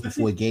 hours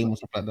before a game or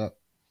something like that.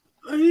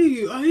 I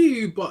hear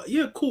you, but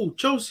yeah, cool.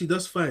 Chelsea,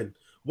 that's fine.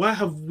 Why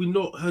have we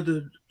not had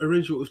an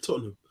arrangement with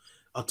Tottenham?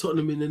 Are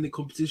Tottenham in any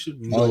competition?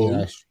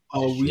 No.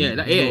 Are we?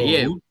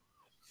 Yeah.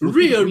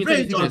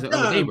 Rearrange our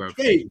damn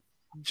game.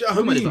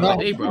 Tottenham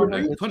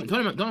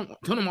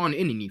aren't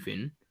in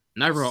anything.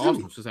 Neither are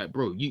Arsenal. So it's like,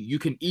 bro, you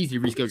can easily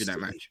reschedule that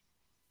match.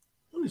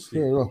 Honestly,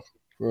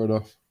 fair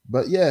enough.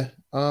 But yeah,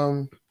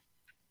 we're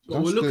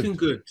looking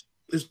good.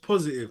 It's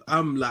positive.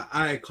 I'm like,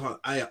 I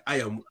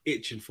am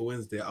itching for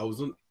Wednesday. I was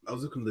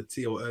looking at the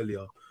TL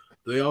earlier.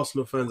 The way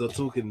Arsenal fans are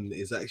talking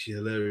is actually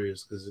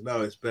hilarious because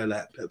now it's bare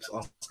like Pep's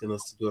asking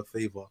us to do a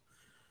favor,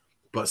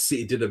 but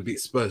City didn't beat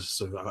Spurs,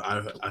 so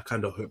I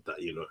kind of hope that,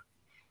 you know,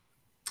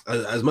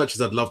 as much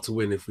as I'd love to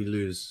win, if we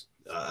lose,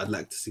 I'd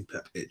like to see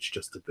Pep itch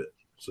just a bit.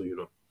 So, you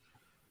know,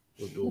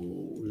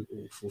 we'll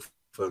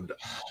confirm that.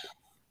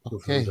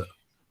 Okay.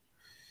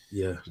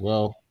 Yeah.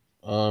 Well,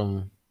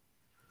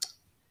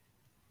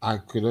 I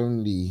could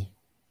only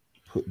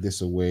put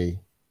this away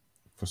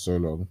for so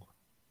long.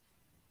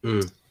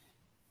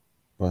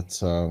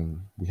 But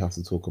we have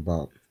to talk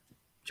about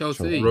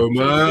Chelsea.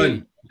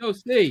 Roman.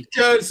 Chelsea.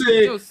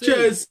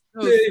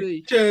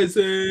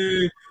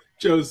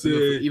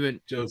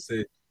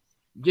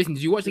 Jason,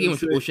 did you watch the game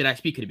or should I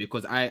speak of it?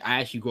 Because I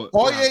actually got.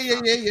 Oh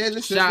yeah.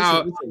 Listen,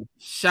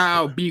 shout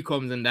out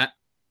Becoms and that.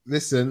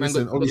 Listen.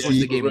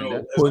 Obviously,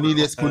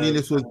 Cornelius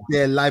was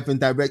there live and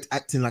direct,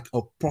 acting like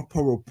a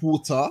proper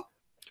reporter.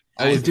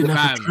 I didn't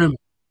have a trim.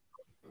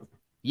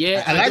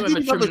 Yeah, I don't have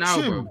a trim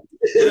now, bro.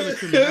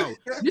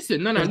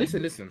 Listen,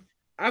 listen.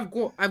 I've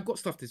got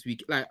stuff this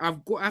week. Like I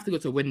have to go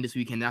to a wedding this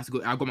weekend. I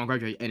got my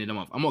graduation end of the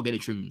month. I'm not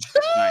getting trimmed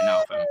right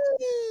now, fam.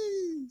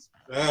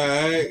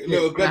 Alright,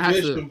 little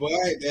graduation,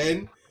 boy.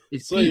 Then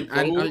it's peak,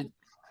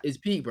 it's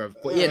peak, bro.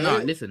 But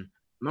yeah, listen.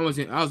 I was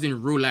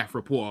in real life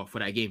reporter for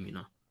that game, you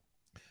know.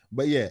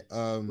 But yeah,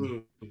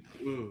 where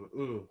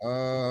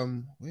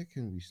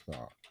can we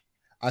start?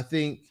 I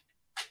think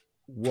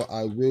what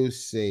I will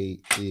say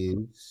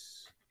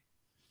is,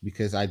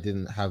 because I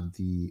didn't have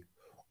the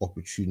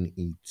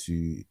opportunity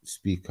to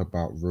speak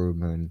about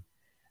Roman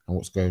and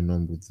what's going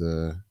on with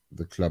the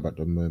club at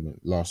the moment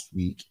last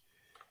week.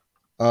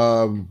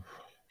 Man,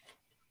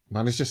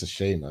 it's just a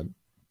shame, man.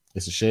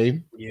 It's a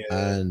shame. Yeah.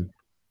 And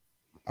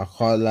I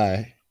can't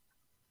lie.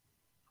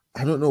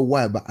 I don't know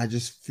why, but I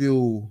just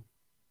feel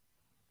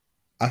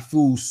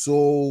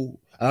so.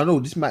 And I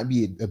know this might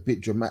be a bit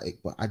dramatic,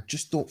 but I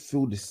just don't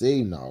feel the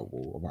same now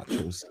about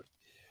Chelsea.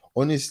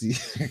 Honestly,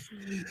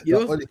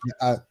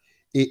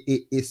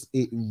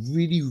 it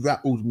really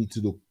rattled me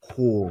to the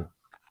core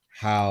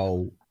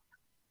how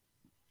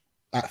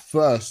at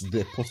first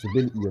the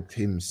possibility of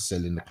him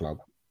selling the club,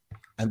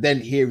 and then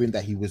hearing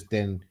that he was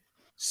then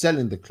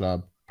selling the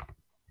club.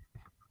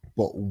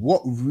 But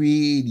what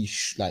really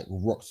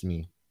rocked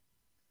me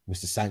was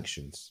the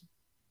sanctions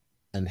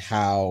and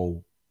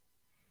how,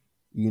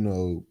 you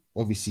know,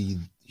 obviously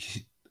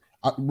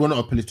we're not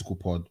a political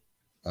pod.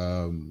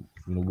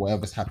 You know,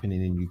 whatever's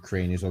happening in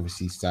Ukraine is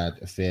obviously sad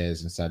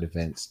affairs and sad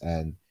events,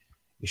 and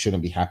it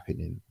shouldn't be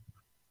happening.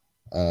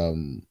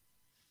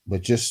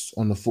 But just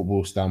on the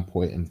football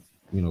standpoint, and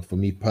you know, for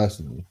me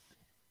personally,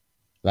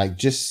 like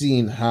just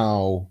seeing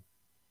how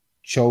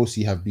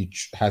Chelsea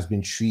has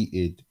been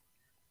treated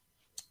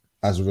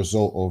as a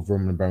result of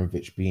Roman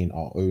Abramovich being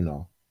our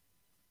owner,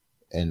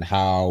 and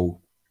how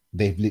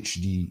they've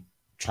literally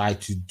tried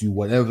to do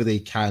whatever they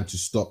can to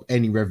stop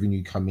any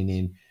revenue coming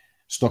in,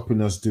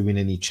 stopping us doing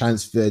any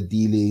transfer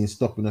dealing,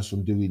 stopping us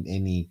from doing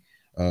any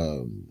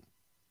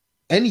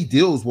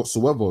deals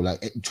whatsoever.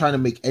 Like trying to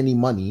make any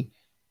money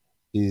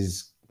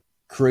is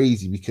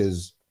crazy,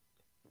 because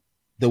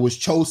there was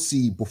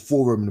Chelsea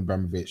before Roman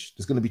Abramovich.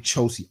 There's going to be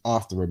Chelsea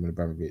after Roman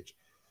Abramovich.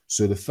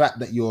 So the fact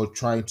that you're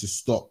trying to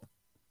stop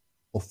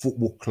a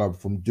football club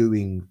from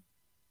doing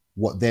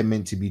what they're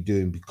meant to be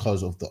doing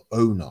because of the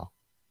owner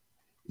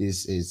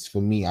is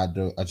for me, it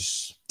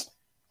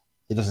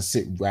doesn't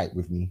sit right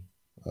with me.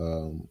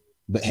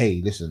 But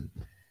hey, listen,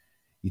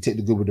 you take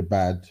the good with the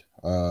bad.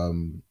 I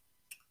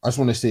just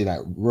want to say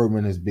that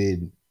Roman has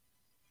been,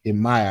 in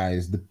my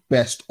eyes, the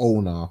best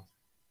owner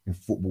in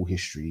football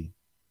history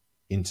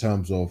in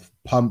terms of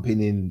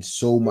pumping in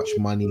so much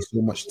money,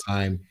 so much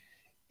time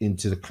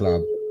into the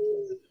club.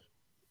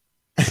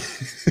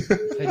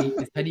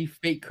 Is Teddy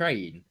fake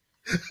crying?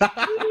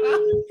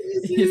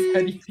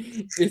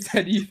 It's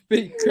had you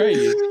fake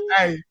crying.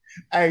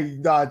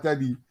 Nah,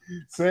 Daddy.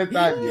 Swear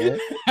that,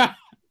 yeah.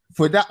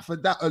 For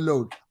that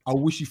alone, I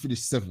wish you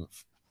finished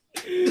 7th.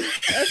 I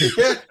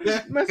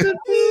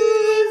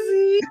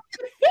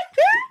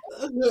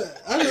don't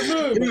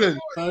know.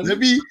 Let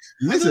me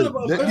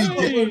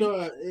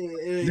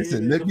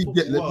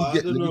get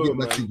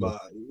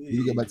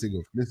my thing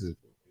off. Listen.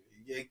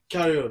 Yeah,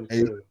 carry on.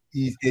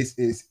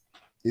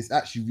 It's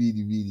actually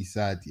really, really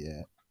sad,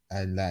 yeah.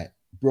 And like,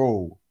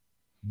 bro,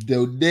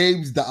 the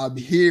names that I'm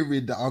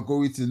hearing that are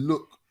going to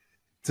look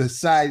to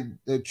sign,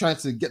 trying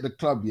to get the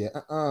club, yeah.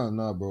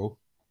 No, bro.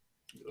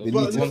 The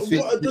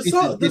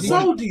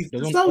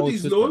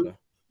Saudis, no.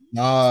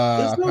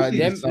 Nah,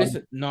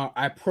 listen. No,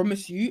 I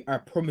promise you,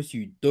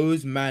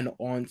 those men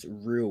aren't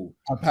real.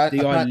 They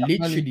are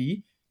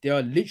literally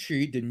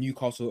the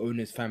Newcastle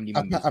owners' family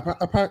members.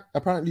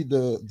 Apparently,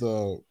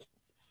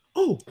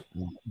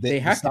 they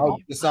have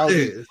the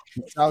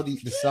Saudi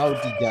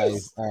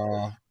guys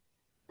are.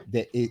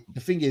 The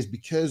thing is,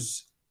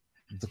 because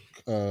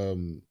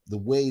the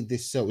way they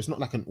sell, it's not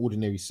like an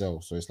ordinary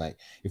sell. So it's like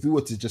if we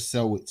were to just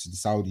sell it to the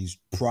Saudis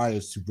prior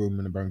to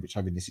Roman Abramovich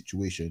having this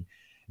situation,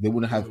 they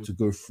wouldn't have to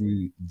go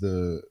through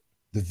the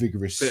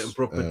vigorous fit and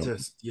proper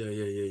test.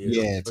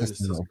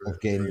 Testing of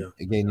getting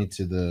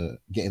into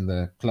getting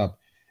the club,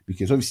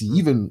 because obviously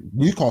even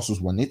Newcastle's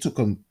one, it took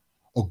them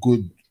a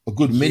good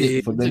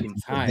minute for them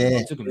to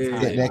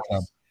get their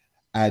club,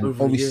 and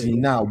obviously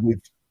now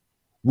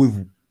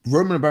with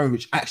Roman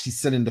Abramovich actually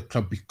selling the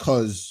club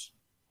because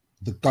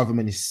the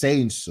government is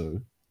saying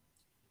so.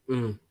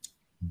 I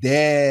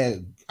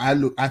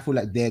feel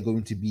like they're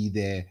going to be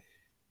there,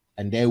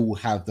 and they will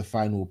have the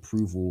final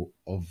approval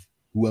of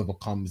whoever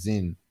comes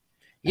in.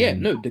 Yeah,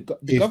 no, the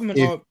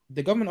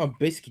government are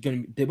basically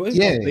going to. They're the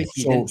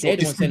ones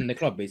selling the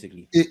club,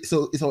 basically.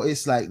 So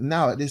it's like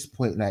now at this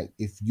point, like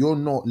if you're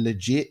not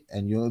legit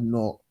and you're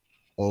not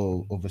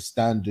of a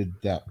standard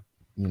that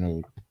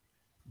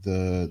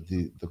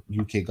the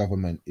UK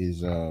government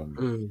is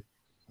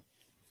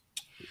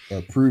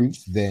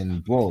approved, then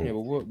bro. Yeah,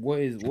 but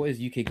what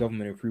is UK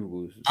government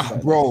approvals,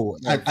 bro?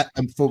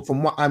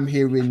 From what I'm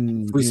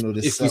hearing, if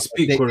we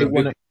speak, we're in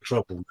big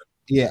trouble.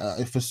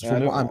 Yeah,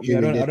 from what I'm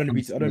hearing, I don't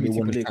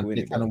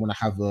want to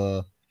have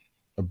a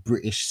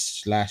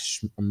British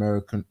 /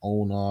 American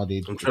owner.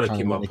 I'm trying to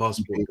keep my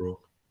passport, bro.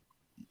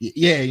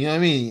 Yeah, you know what I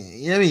mean.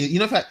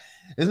 In fact,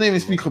 there's not even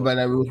speak about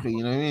that real quick.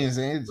 You know what I mean?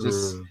 It's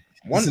just.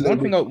 One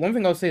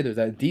thing I'll say though is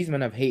that these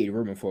men have hated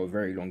Roman for a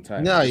very long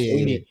time.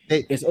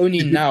 It's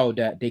only now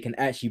that they can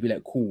actually be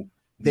like, cool,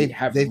 they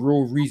have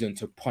real reason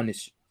to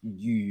punish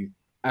you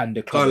and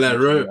the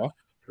club.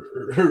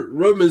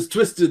 Roman's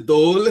twisted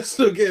though. Let's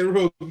not get it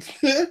wrong.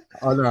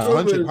 Oh no,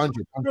 100.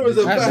 Roman's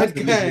a bad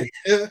guy.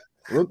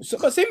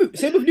 But same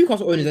with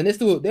Newcastle owners, and they're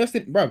still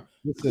bro.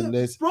 Same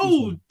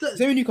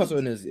with Newcastle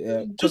owners.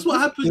 Just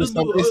what happened?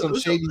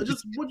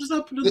 What just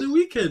happened on the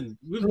weekend?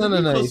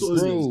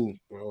 No,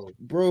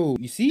 bro.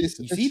 You see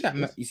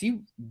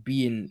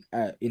being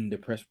in the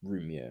press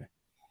room. Yeah,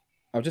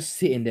 I was just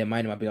sitting there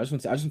minding my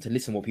business. I just want to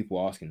listen to what people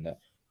are asking. That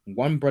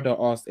one brother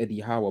asked Eddie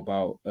Howe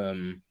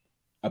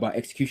about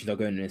executions that are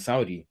going on in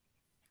Saudi,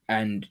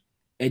 and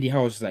Eddie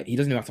Howe was just like, he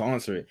doesn't even have to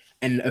answer it,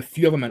 and a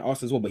few other men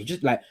asked as well, but he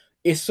just like,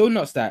 it's so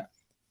nuts that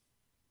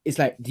it's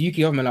like the UK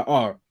government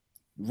like,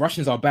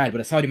 Russians are bad, but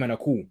the Saudi men are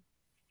cool,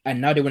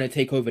 and now they want to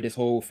take over this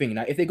whole thing.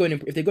 Now, if they're going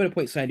to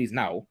point Saudis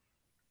now,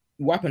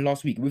 what happened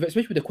last week,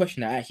 especially with the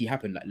question that actually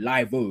happened, like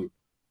live vote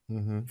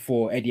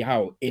for Eddie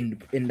Howe in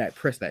that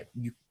press, like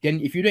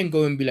if you then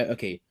go and be like,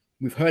 okay,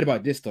 we've heard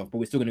about this stuff, but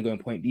we're still going to go and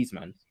point these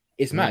man,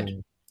 it's mad.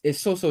 It's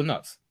so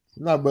nuts.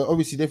 No, but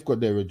obviously they've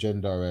got their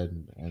agenda,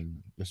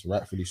 and that's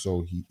rightfully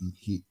so.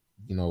 He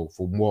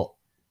from what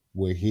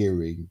we're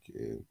hearing,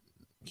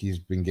 he's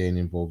been getting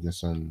involved in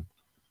some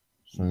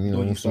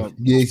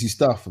lazy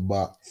stuff.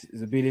 But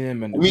he's a billionaire,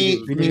 man.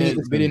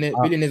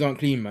 Billionaires aren't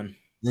clean, man.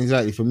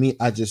 Exactly. For me,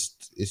 it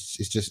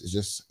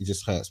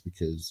just hurts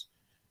because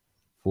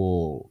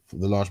for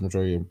the large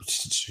majority of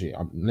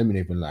let me not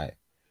even lie.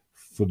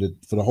 For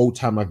the whole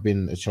time I've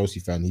been a Chelsea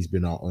fan, he's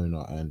been our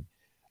owner, and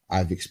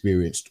I've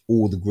experienced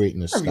all the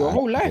greatness. Your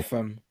whole life,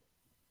 fam.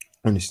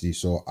 Honestly,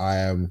 so I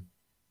am.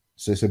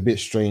 So it's a bit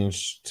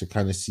strange to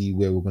kind of see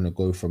where we're gonna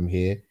go from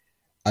here.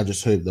 I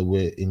just hope that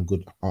we're in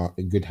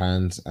good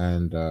hands,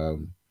 and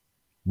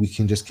we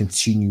can just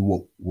continue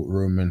what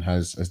Roman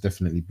has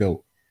definitely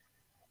built.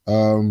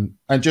 And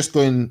just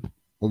going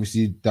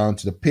obviously down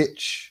to the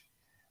pitch.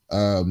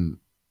 I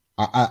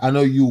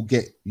know you'll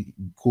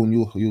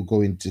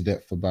go into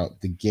depth about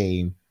the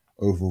game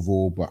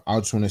overall, but I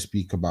just want to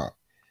speak about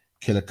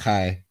Killer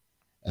Kai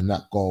and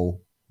that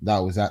goal. That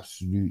was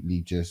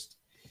absolutely just,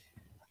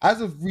 as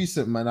of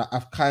recent, man,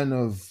 I've kind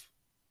of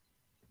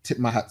tipped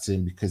my hat to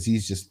him because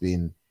he's just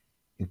been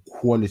in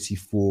quality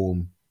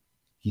form.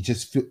 It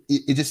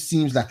just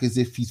seems like as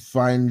if he's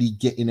finally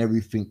getting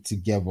everything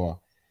together,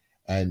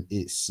 and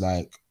it's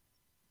like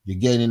you're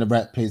getting in the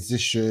right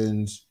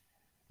positions,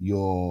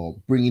 you're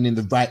bringing in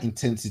the right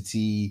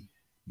intensity,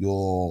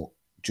 you're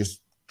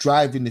just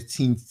driving the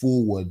team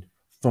forward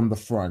from the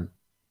front,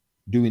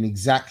 doing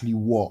exactly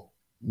what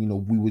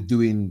we were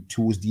doing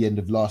towards the end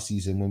of last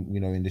season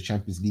when in the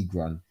Champions League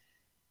run.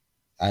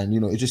 And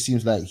it just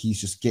seems like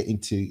he's just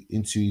getting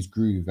into his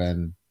groove.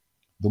 And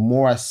the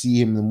more I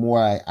see him, the more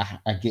I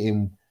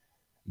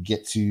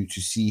get to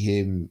see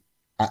him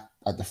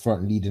at the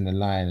front leading the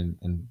line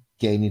and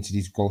getting into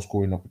these goal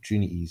scoring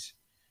opportunities.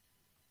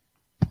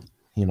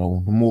 The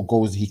more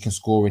goals he can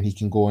score and he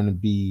can go on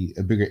and be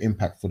a bigger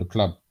impact for the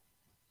club.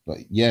 But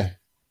yeah,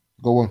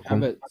 go on. For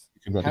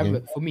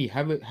me,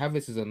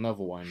 Havertz is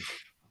another one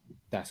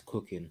that's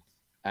cooking.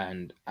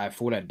 And I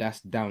feel like that's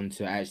down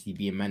to actually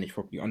being managed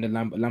properly. Under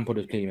Lampard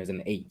was playing him as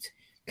an 8,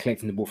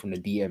 collecting the ball from the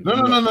DM.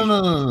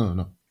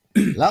 No.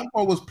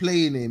 Lampard was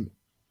playing him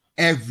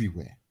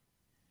everywhere.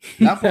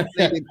 Lampard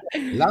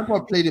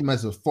played him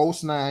as a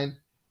false 9.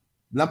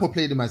 Lampard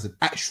played him as an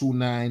actual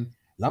 9.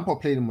 Lampard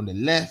played him on the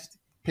left,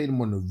 played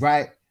him on the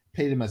right,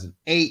 played him as an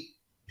 8,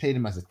 played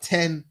him as a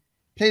 10,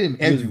 played him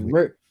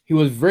everywhere. He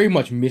was very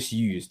much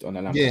misused on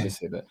the Lampard. Yeah.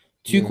 Say that.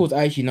 Tuchel's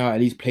actually now at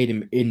least played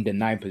him in the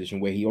 9 position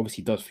where he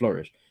obviously does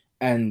flourish.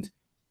 And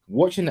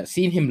watching that,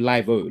 seeing him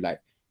live,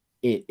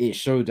 it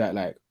showed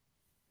that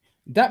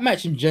that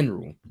match in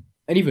general,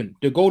 and even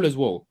the goal as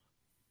well.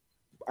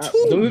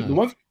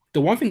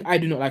 The one thing I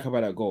do not like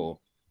about that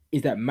goal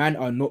is that man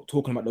are not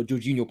talking about the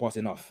Jorginho pass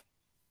enough.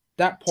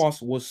 That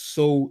pass was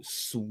so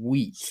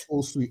sweet,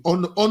 on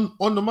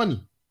the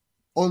money,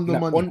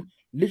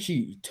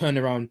 literally turn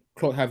around,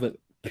 clock Havertz,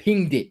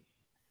 pinged it.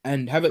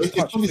 And Havertz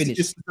touch finish.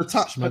 It's the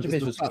touch, man.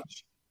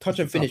 Touch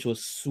and finish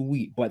was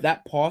sweet, but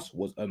that pass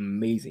was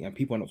amazing, and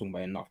people are not talking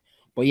about it enough.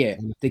 But yeah,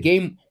 the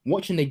game,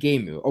 watching the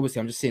game, obviously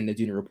I'm just sitting there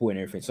doing the report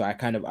and everything, so I've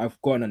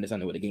got an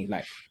understanding what the game's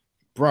like.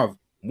 Bruv,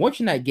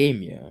 watching that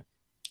game,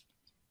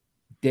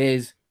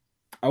 I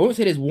won't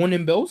say there's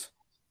warning bells,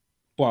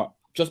 but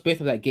just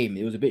based on that game,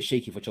 it was a bit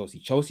shaky for Chelsea.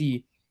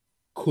 Chelsea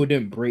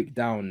couldn't break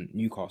down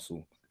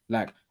Newcastle.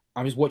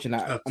 I'm just watching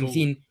that. I'm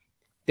seeing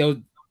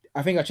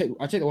I think I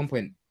checked at one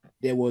point.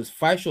 There was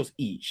 5 shots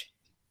each,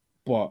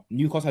 but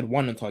Newcastle had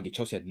 1 on target.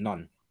 Chelsea had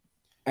none,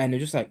 and they're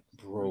just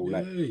bro,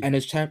 and there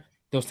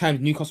was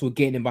times Newcastle were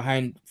getting in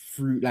behind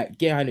through, getting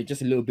behind it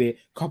just a little bit.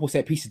 Couple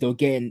set pieces, they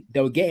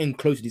were getting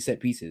close to these set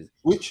pieces.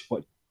 Which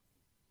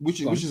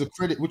is a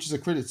credit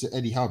to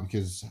Eddie Howe,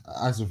 because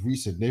as of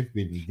recent they've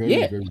been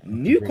very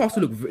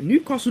Newcastle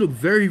look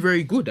very,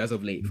 very good as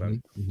of late,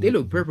 fam. They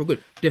look very, very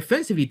good.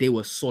 Defensively, they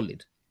were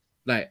solid.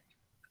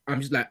 I'm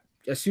just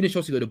as soon as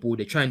Chelsea got the ball,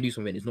 they try and do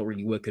something. It's not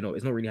really working out.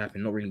 It's not really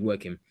happening. Not really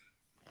working.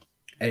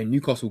 And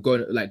Newcastle go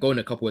in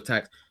a couple of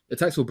attacks. The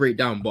attacks will break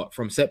down, but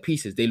from set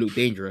pieces, they look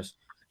dangerous.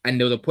 And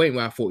there was a point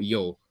where I thought,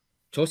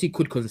 Chelsea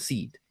could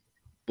concede,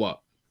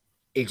 but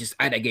it just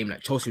at that game,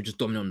 Chelsea were just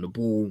dominant on the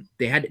ball.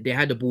 They had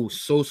the ball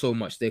so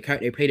much. They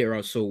played it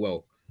around so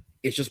well.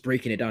 It's just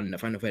breaking it down in the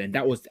final third, and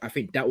I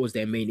think that was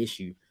their main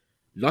issue.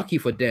 Lucky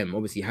for them,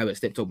 obviously, Havertz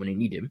stepped up when they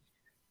need him,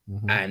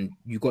 and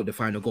you got the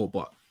final goal.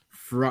 But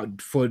for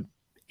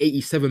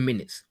 87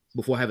 minutes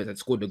before Havertz had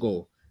scored the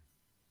goal,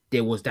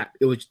 there was that.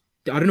 It was,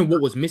 I don't know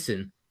what was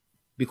missing,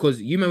 because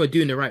you remember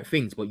doing the right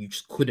things, but you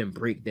just couldn't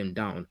break them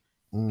down.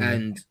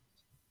 And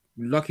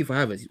lucky for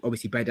Havertz,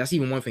 obviously bad. That's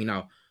even one thing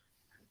now.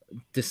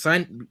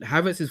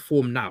 Havertz's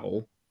form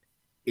now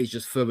is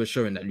just further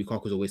showing that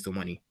Lukaku's a waste of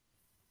money.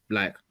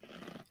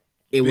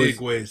 It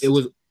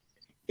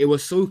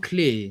was so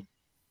clear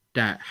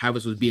that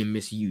Havertz was being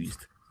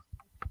misused,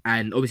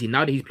 and obviously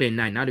now that he's playing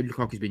 9, now that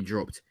Lukaku's been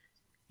dropped,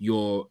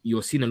 you're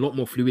seeing a lot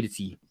more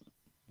fluidity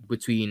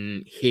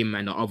between him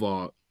and the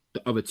other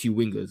 2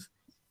 wingers.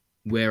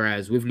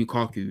 Whereas with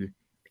Lukaku,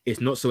 it's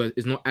not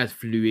as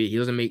fluid. He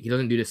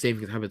doesn't do the same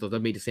things Havertz does.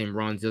 Doesn't make the same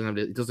runs. He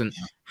doesn't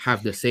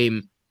have the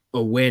same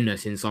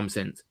awareness in some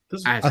sense.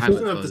 Doesn't have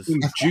the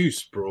same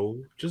juice,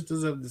 bro. Just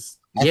doesn't have this.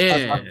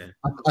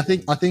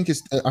 I think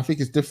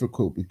it's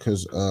difficult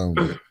because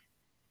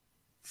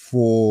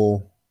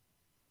from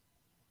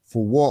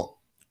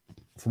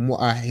what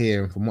I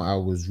hear and from what I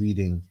was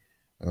reading,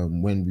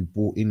 when we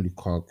brought in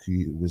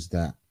Lukaku, was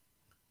that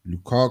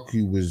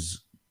Lukaku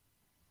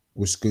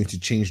was going to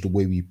change the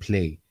way we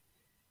play.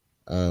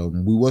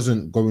 We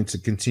wasn't going to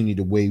continue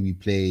the way we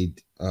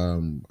played,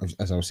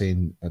 as I was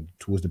saying,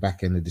 towards the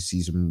back end of the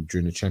season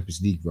during the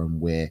Champions League run,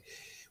 where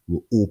we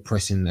were all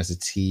pressing as a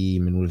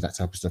team and all of that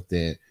type of stuff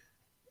there.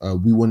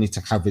 We wanted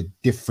to have a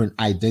different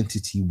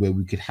identity where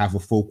we could have a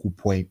focal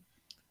point,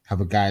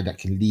 have a guy that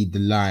can lead the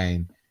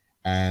line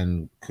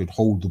and could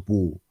hold the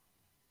ball.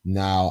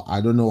 Now,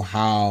 I don't know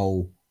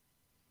how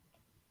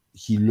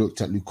he looked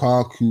at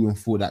Lukaku and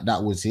thought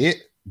that was it,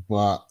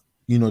 but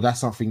that's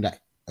something that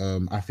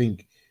I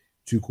think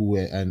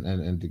Tuchel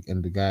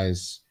and the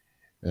guys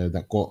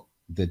that got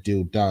the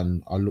deal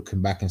done are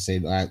looking back and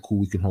saying, all right, cool,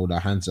 we can hold our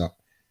hands up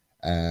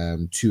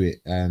to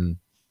it. And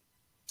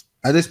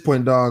at this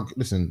point, dog,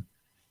 listen,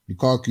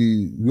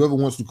 Lukaku, whoever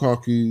wants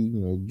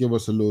Lukaku, give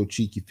us a little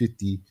cheeky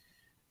 50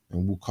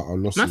 and we'll cut our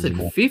losses. That's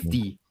at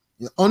 50.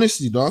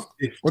 Honestly, dog.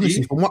 50?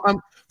 Honestly, from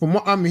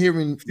what I'm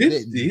hearing,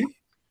 50?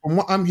 From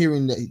what I'm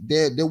hearing,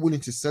 that they're willing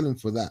to sell him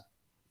for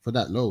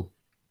that low.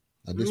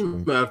 at this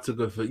point.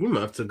 You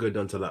might have to go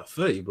down to like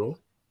 30, bro.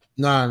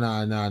 No.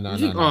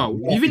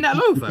 You think that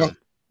low, fam?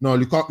 No,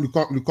 Lukaku's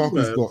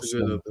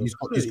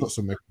he's got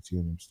some equity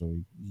on him, so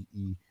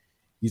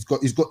he's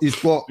got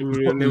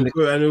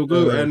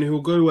and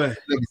he'll go where?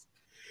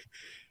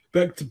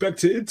 Back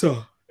to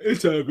Inter.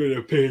 Inter are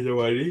gonna pay the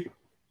money.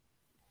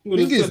 You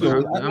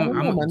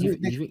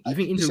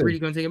think Inter really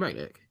gonna take it back?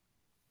 Like?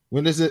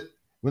 When there's a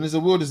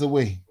will, there's a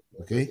way.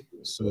 Okay,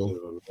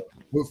 so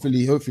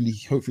hopefully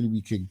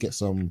we could get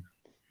something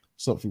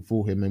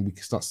for him, and we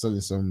can start selling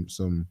some.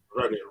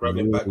 Run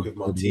it back with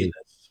Martinez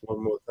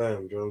one more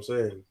time. Do you know what I'm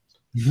saying?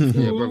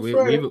 Yeah, bro.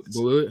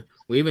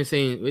 We're even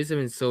saying bro.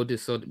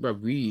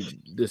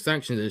 The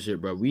sanctions and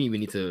shit, bro. We even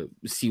need to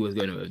see what's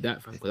going on with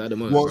that, fam. Because at the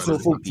moment,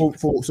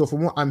 so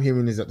from what I'm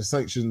hearing is that the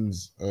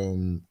sanctions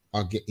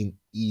are getting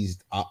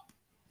eased up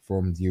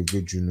from the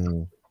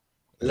original.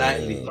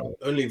 Lightly,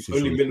 only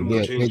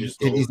minimal changes.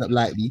 It is not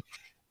lightly,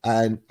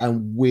 and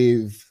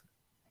with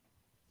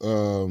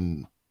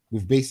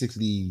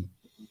basically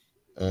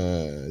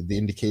the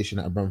indication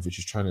that Abramovich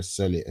is trying to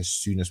sell it as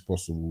soon as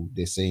possible.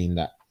 They're saying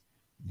that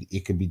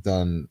it could be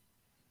done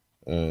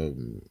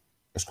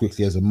as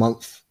quickly as a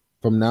month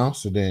from now.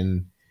 So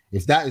then,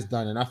 if that is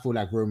done, and I feel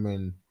like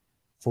Roman,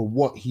 for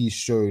what he's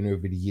shown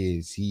over the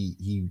years,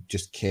 he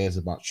just cares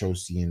about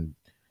Chelsea and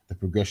the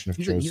progression of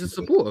Chelsea. He's a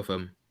supporter of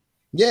him.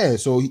 Yeah,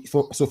 so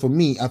for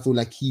me, I feel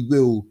like he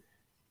will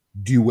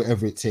do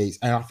whatever it takes,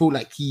 and I feel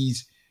like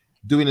he's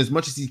doing as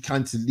much as he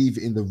can to leave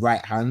it in the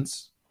right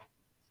hands.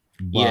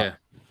 But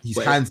his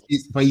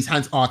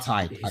hands are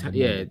tied.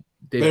 The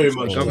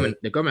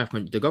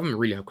government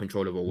really have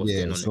control over what's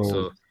going on.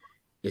 So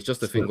it's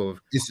just a thing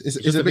of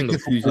it's a bit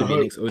confusing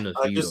being ex-owners.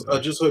 I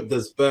just hope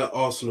there's better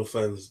Arsenal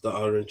fans that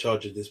are in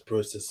charge of this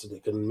process so they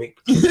can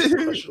make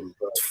pressure.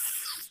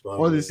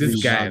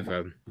 This guy,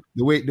 fam.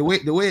 The way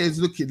it's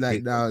looking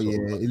like now,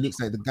 it looks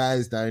like the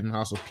guys that are in the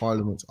House of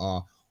Parliament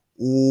are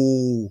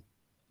all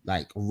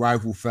like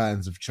rival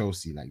fans of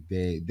Chelsea. Like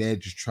they're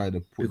just trying to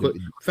put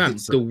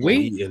the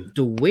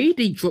way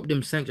they dropped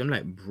them sanctions. I'm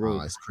like,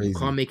 bro, it's crazy. You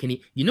can't make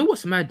any. You know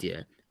what's mad?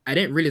 Yeah, I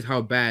didn't realize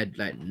how bad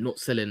like not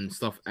selling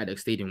stuff at the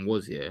stadium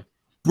was. Yeah,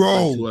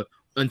 bro.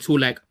 Until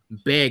like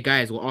bare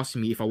guys were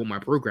asking me if I want my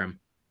program.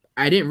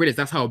 I didn't realize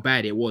that's how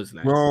bad it was.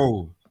 Like,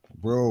 bro.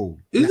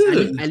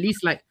 At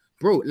least like,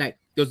 bro, like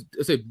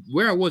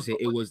where I was here,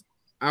 it was.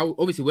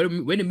 Obviously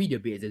when the media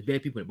bit, there's bare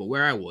people in it, but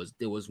where I was,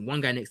 there was one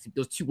guy next to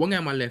there was one guy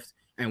on my left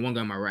and one guy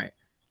on my right,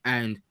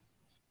 and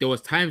there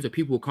was times where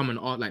people would come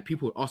and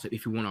people would ask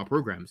if you want our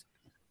programs,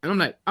 and I'm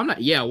like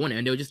yeah, I want it,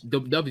 and they were just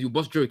W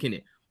boss joke in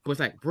it, but it's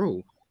like,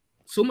 bro,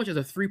 so much as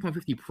a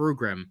 £3.50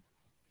 program,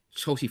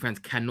 Chelsea fans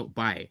cannot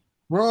buy.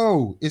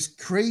 Bro, it's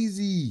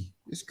crazy.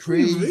 It's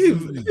crazy.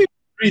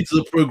 Read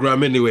the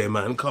program anyway,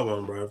 man. Come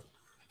on, bro.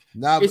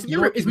 Nah, it's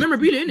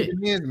memorabilia, innit?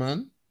 Years,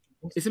 man.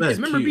 It's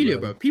memorabilia,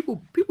 bro.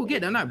 People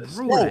get that, like,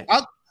 bro. Like,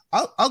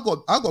 I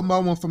got my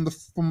one from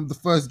the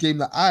first game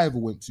that I ever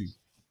went to.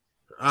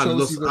 I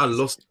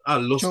lost.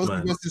 Chelsea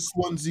man. versus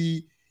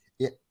Swansea.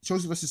 Yeah,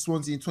 Chelsea versus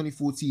Swansea in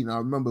 2014. I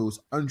remember it was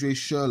Andre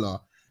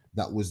Schürrle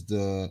that was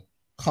the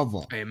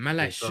cover. Hey, man,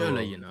 like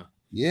Schürrle, you know.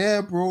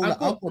 Yeah, bro. I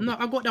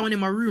got that one in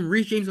my room.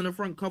 Reece James on the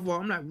front cover.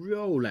 I'm like,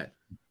 yo, like.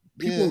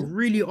 People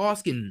really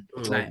asking,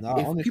 like,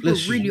 if people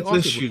really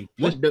asking,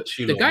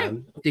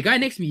 the guy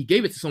next to me, he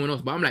gave it to someone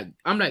else, but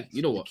I'm like,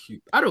 you know what?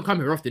 I don't come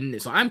here often,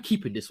 innit? So I'm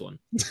keeping this one.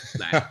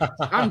 Like,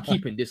 I'm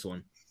keeping this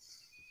one.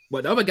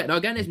 But the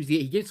guy next to me,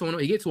 he gave it to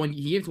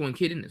one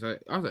kid, innit? So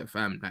I was like,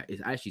 fam, like,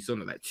 it's actually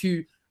something like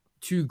two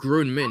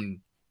grown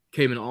men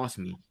came and asked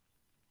me,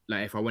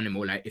 like, if I want him,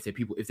 or like if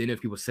they know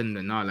if people selling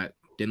them now, like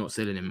they're not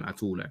selling them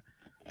at all, like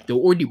they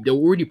were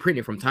already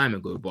printed from time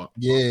ago, but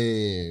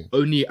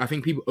I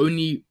think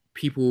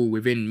people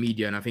within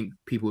media and I think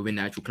people within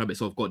the actual club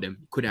itself got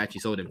them, couldn't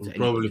actually sell them to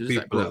probably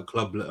people like, at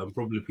club level, and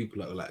probably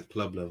people at like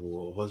club level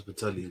or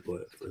hospitality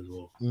as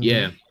well.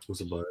 Yeah,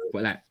 that's about it.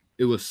 But like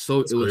it was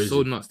so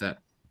nuts that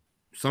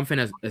something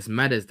as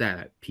mad as that,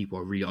 like, people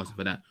are really asking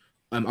for that.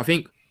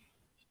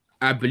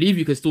 I believe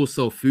you can still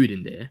sell food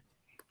in there.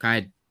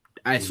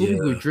 I saw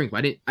people with drink,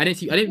 but I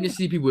didn't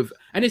see people with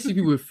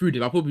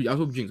food. I probably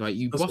drinks. Like,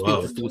 you must be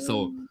able to still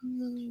sell.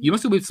 You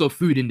must be able to sell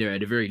food in there at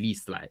the very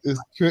least. Like,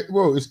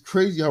 it's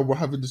crazy how we're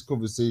having this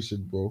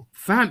conversation, bro.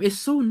 Fam, it's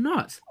so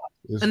nuts.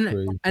 It's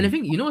crazy. And I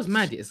think, you know what's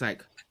mad? It's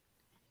like,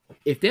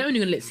 if they're only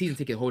gonna let season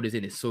ticket holders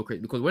in, it's so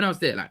crazy. Because when I was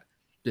there, like,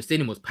 the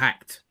stadium was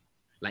packed.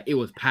 Like, it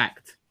was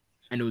packed,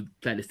 and it was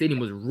like the stadium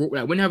was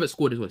like when Havertz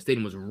scored as well, the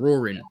stadium was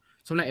roaring.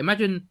 So I'm like,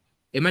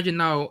 imagine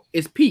now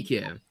it's peak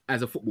here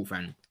as a football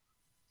fan,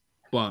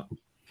 but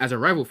as a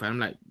rival fan, I'm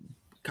like.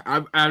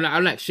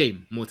 I'm like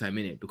shame more time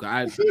in it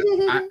because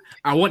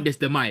I want this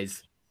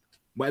demise,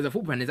 but as a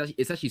football fan,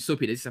 it's actually so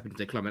pity this happened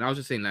to the club. And I was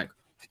just saying, like,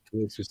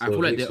 I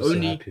feel like I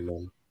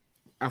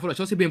feel like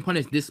Chelsea being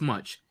punished this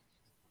much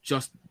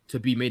just to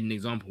be made an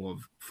example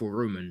of for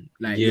Roman.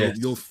 Like, you're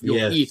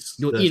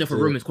eating for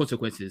Roman's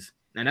consequences,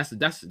 and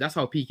that's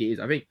how peak it is.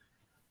 I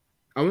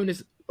want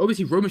this.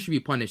 Obviously, Roman should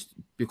be punished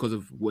because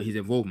of what his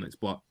involvements,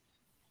 but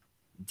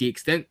the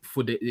extent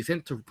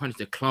to punish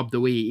the club the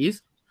way it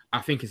is,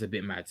 I think it's a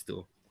bit mad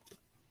still.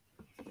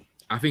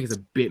 I think it's a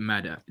bit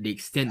mad at the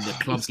extent the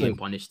club's getting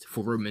punished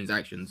for Roman's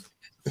actions.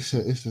 It's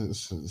a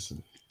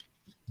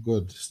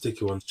God.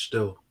 Sticky one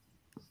still.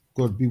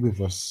 God be with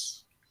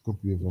us.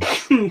 God be with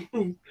us.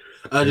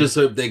 I just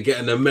hope they get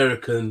an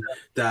American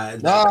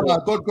that.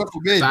 God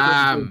forbid.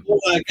 Bam. Oh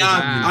my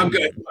God, I'm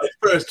going to my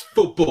first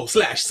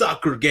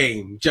football/soccer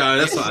game, John.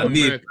 That's what I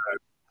need.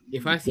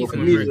 If I see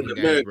some American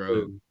guys,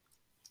 bro,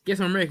 get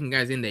some American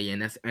guys in there,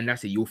 yeah, and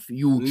that's it.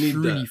 You'll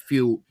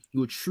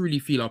truly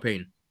feel our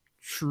pain.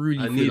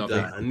 I need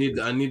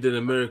an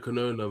American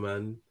owner,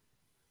 man.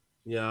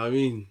 Yeah, I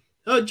mean,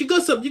 oh, you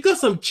got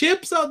some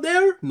chips out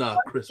there? Nah,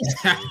 Christmas.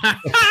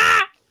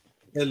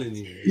 Telling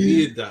you,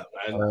 need that,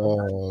 man.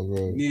 Oh,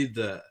 bro. Need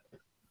that.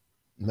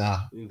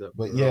 Nah, need that,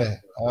 but yeah.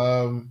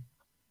 Do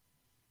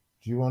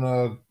you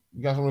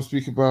guys wanna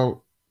speak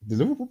about the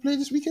Liverpool play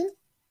this weekend?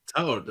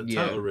 Title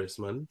race,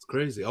 man. It's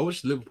crazy. I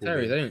watched Liverpool.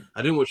 I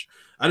didn't watch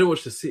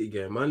the City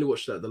game. I only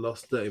watched like the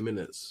last 30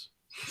 minutes.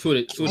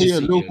 Liverpool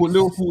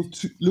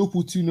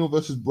 2-0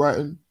 versus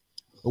Brighton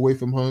away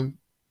from home.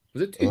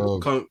 Was it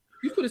 2?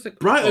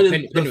 Brighton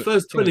in the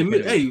first 20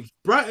 minutes. Hey,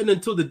 Brighton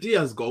until the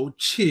Diaz goal.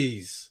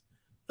 Jeez.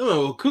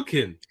 No, we're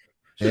cooking.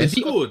 They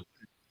scored.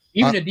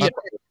 Even the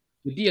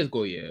Diaz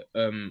goal, yeah.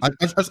 I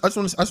just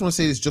want to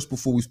say this just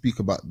before we speak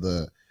about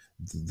the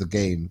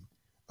game.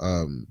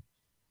 And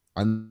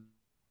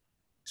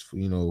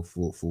you know,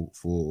 for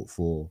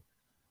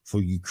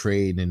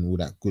Ukraine and all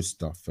that good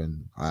stuff,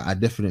 and I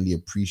definitely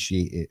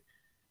appreciate it,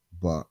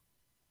 but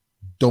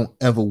don't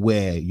ever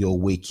wear your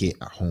away kit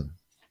at home.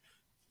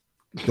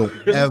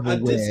 Don't ever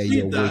wear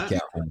your away kit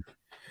at home.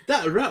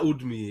 That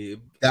rattled me.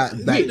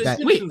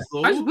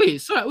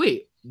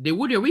 Wait. They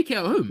wore their away kit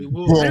at home.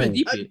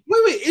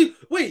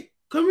 Wait.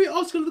 Can we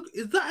ask?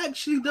 Is that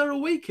actually their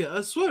away kit?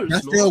 I swear it's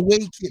that's not. Their away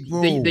kit,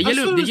 bro. The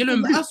yellow and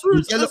blue. I swear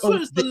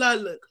it's the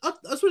lilac. I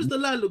swear it's the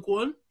lilac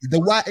one. The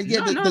white.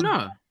 Yeah,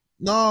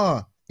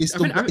 no.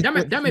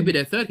 That may be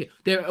their third kit.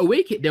 Their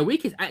away kit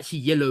is actually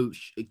yellow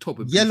top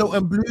and yellow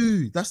and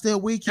blue. That's their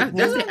away kit.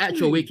 That's their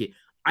actual away kit.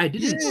 I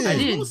didn't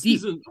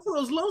deep. I thought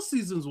it was last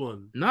season's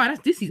one. No,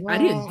 that's this season. I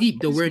didn't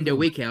deep the wearing their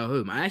away kit at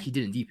home. I actually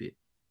didn't deep it.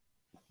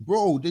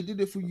 Bro, they did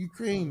it for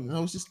Ukraine. I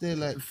was just there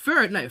like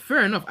fair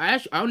enough. I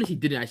honestly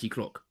didn't actually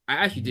clock. I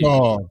actually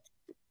didn't.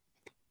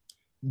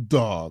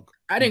 Dog.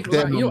 I didn't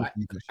clock.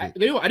 I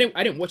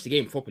didn't watch the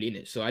game properly in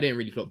it, so I didn't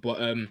really clock. But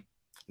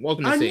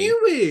what I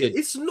knew it.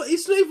 It's not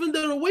even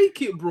their away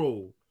kit,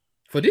 bro.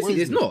 For this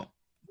season, it's not.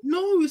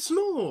 No, it's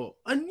not.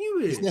 I knew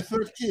it. It's their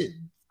first kit.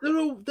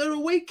 Their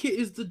away kit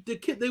is the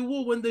kit they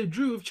wore when they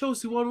drew with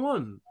Chelsea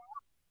 1-1.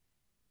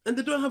 And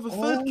they don't have a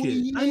third kit.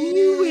 Yeah. I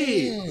knew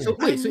it. So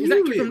wait, is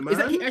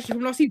that kit actually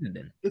from last season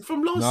then? It's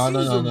from last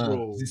season,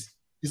 bro.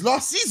 It's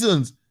last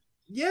season's.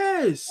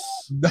 Yes.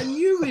 I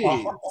knew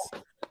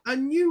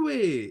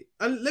it.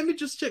 And let me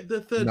just check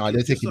the third kit.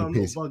 They're taking the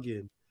piss.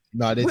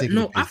 They're taking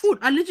the piss.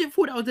 I legit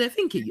thought that was their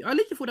thinking. I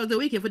legit thought that was their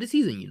weekend for the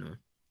season, you know.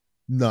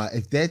 No,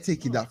 if they're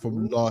taking that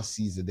from last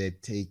season, they're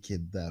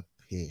taking the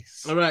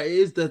piss. All right,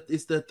 it's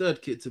their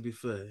third kit, to be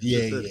fair.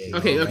 Yeah.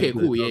 Okay,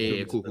 cool.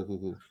 Yeah,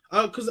 cool.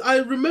 Because I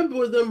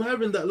remember them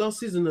having that last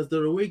season as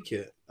their away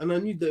kit, and I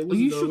knew that it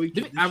wasn't their away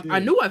kit. I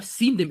know I've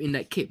seen them in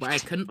that kit, but I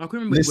couldn't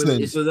remember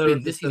whether it's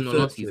been this season or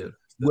last season.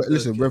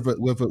 Listen, whether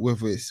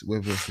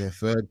it's their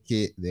third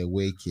kit, their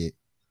away kit,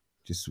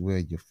 just wear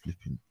your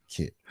flipping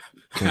kit.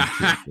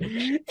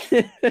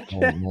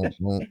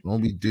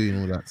 Don't be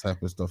doing all that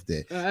type of stuff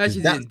there.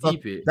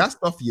 That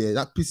stuff, yeah,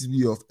 that pisses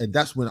me off, and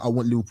that's when I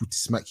want Liverpool to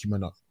smack you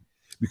man up.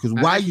 Because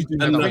why are you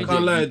doing that? I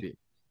can't lie.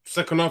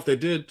 Second half they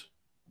did.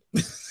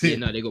 Yeah,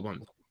 no, they got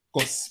bumped.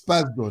 Got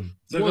spazzed on.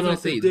 What was I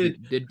say?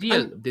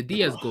 The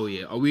Diaz goal,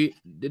 yeah. Are we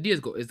the Diaz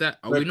goal? Is that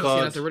are we not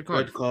saying that's a red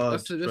card?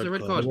 That's a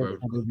red card, bro.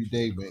 Every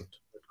day, mate.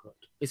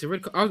 It's a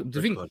red card.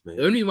 The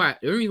only why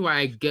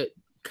I get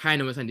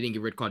kind of understand they didn't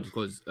get red card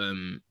because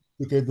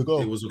they gave the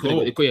goal. It was a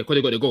goal. Because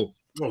they got the goal.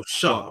 Oh,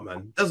 shut up,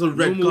 man. That's a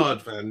red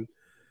card, man.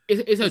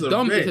 It's a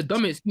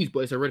dumb excuse,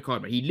 but it's a red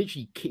card, man. He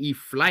literally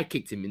fly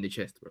kicked him in the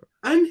chest, bro,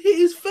 and hit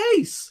his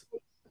face.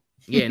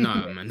 Yeah,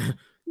 no, man.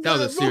 That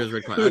was a serious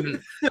red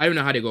card. I don't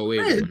know how they got away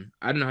with it, man.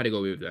 I don't know how they got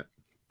away with that.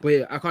 But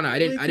yeah, I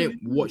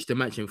didn't watch the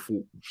match in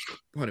full.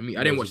 Pardon me.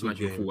 I didn't watch the match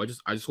in full. I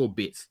just saw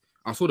bits.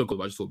 I saw the goal,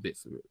 but I just saw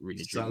bits.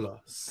 Really.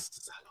 Salah.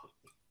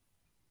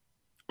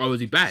 Oh, was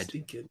he bad?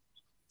 Stinking,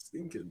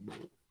 bro.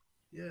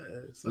 Yeah.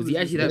 Was he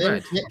actually that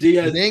bad?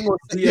 Diaz, they ain't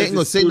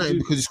gonna say nothing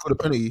because he scored a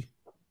penalty.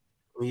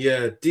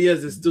 Yeah,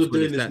 Diaz is still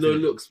doing his no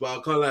looks, but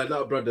I can't lie,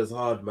 that brother's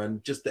hard,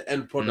 man. Just the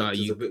end product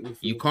is a bit.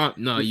 You can't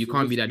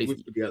be that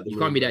addicted. You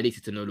can't be that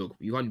addicted to no look.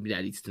 You can't be that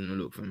addicted to no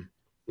look, fam.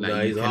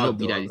 Like he's cannot hard,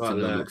 be that addicted to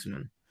no looks,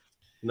 man.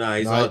 Nah,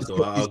 he's hard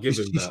though. I'll give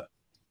him that.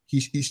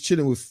 He's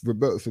chilling with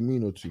Roberto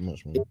Firmino too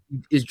much, man.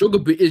 It's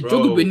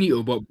Jogo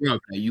Benito, but bro,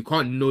 you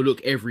can't no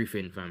look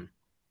everything, fam.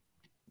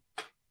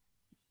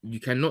 You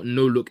cannot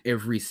no look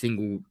every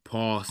single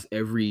pass,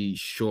 every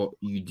shot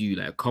you do.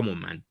 Like, come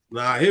on, man.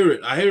 Nah, I hear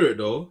it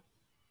though.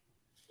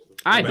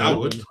 I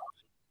would.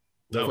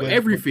 for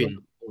everything.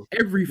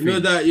 Everything.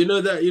 You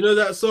know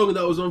that song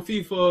that was on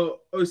FIFA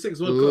 06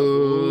 World Cup.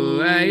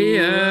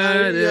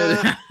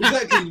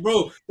 Exactly,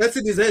 bro. That's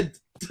in his head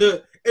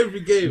every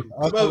game.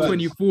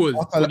 24.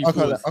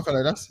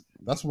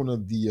 That's one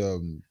of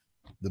the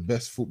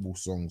best football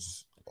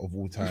songs of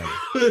all time.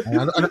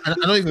 And I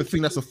don't even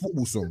think that's a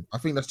football song. I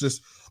think that's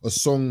just a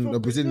song, a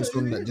Brazilian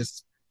song that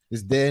just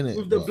is there, innit?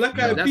 With the Black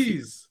Eyed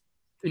Peas.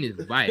 In his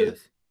vibes.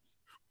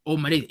 Oh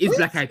my days, it's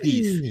Black Eyed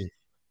Peas.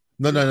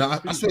 No.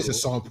 I swear it's a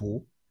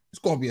sample. It's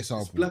gotta be a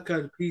sample. It's Black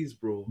Eyed Peas,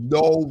 bro.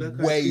 No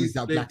way is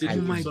that Black Eyed Peas.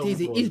 Oh my days,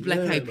 it is Black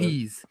Eyed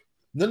Peas.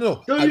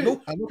 No. I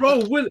know.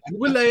 Bro,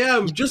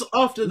 will.i.am just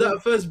after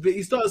that first bit,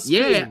 he starts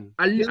spitting.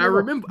 Yeah, I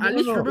remember. I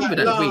literally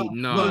remember that. Wait,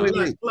 no.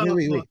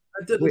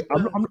 Wait.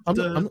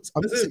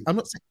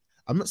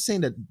 I'm not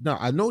saying that. No,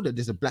 I know that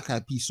there's a Black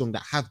Eyed Peas song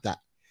that have that,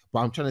 but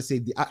I'm trying to say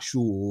the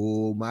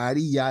actual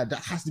Maria, that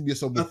has to be a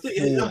song. I think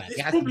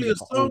it's probably a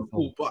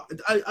sample, but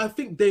I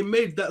think they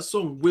made that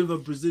song with a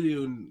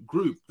Brazilian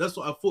group. That's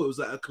what I thought. It was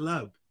like a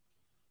collab.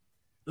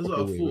 That's what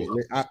I thought.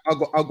 Wait.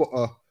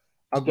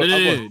 I got.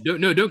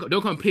 No,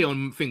 don't compare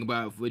on thing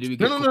about.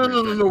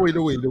 No. Wait.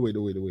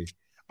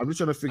 I'm just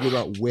trying to figure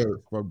out where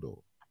it's from,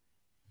 though.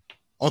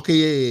 Okay,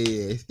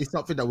 yeah. It's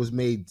something that was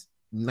made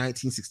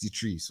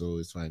 1963, so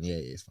it's fine. Yeah,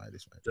 it's fine.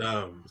 Damn.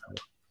 I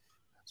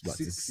was about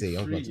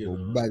to go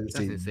back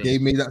and say they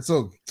made that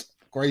song.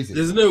 Crazy.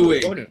 There's no way.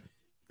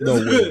 No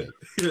way.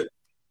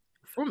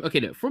 From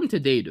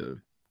today though,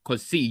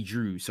 because City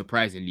drew,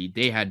 surprisingly,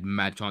 they had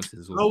mad chances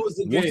as well. How was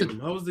the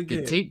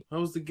game?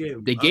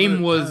 The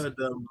game was.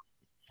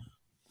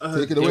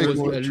 Take it away.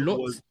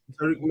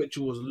 Derek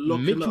Mitchell was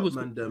locking up,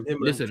 man.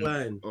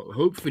 Listen,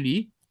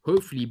 hopefully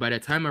by the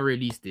time I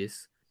release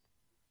this,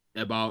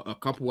 about a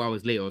couple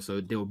hours later or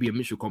so, there will be a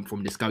Mitchell comp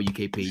from the Scout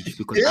UK page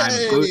because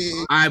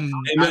I'm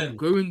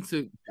going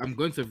to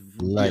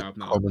like,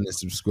 comment, and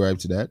subscribe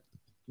to that,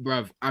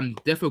 bruv. I'm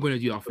definitely going to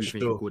do that for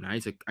finish recording. I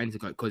need to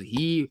because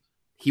he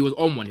was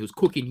on one. He was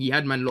cooking. He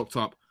had man locked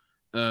up.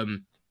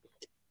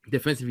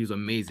 Defensively, he was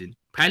amazing.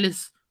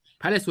 Palace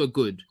were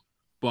good,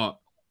 but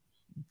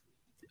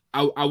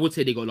I would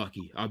say they got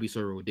lucky. I'll be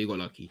sorry, they got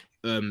lucky.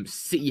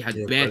 City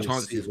had bare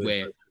chances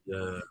where.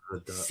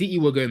 City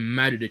were going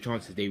mad with the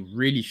chances. They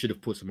really should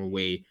have put some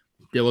away.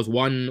 There was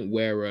one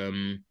where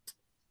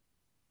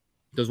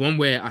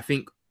I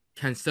think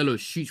Cancelo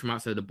shoots from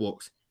outside the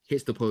box,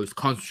 hits the post,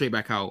 comes straight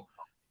back out,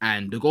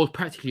 and the goal's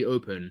practically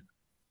open.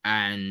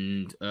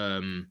 And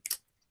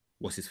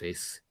what's his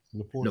face?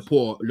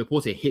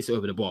 Laporte hits it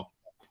over the bar.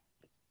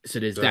 So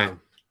there's that.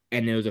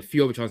 And there was a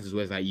few other chances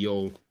where it's like,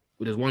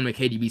 there's one where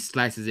KDB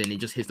slices in, it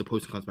just hits the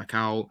post and comes back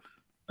out.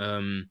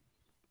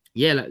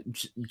 Yeah, like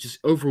just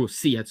overall,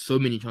 C had so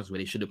many chances where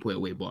they should have put it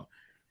away, but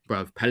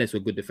bruv, Palace were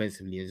good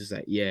defensively. It's just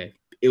like, yeah,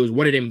 it was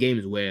one of them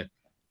games where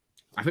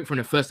I think from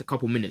the first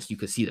couple minutes you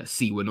could see that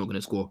C were not going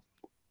to score,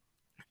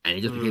 and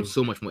it just became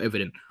so much more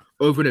evident.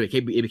 Over there, it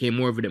became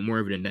more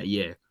evident that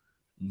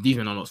these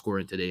men are not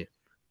scoring today,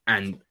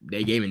 and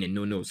they're gaming in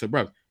 0-0. So,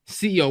 bruv,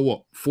 City are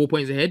what 4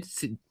 points ahead.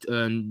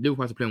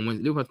 Liverpool has to play on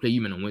Wednesday. Liverpool has to play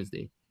you on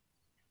Wednesday,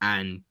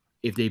 and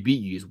if they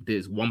beat you,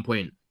 there's 1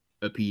 point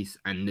a piece,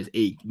 and there's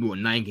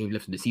 9 games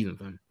left in the season,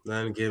 fam.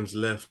 9 games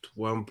left,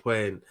 1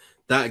 point.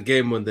 That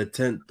game on the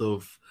 10th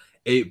of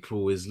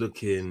April is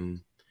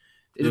looking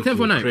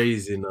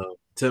crazy now.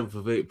 10th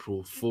of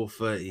April,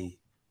 4:30.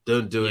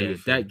 Don't do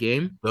anything. That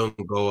game. Don't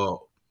go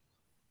out.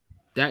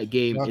 That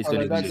game is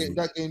going to be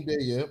that game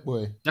there, yeah,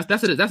 boy. That's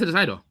a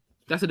decider.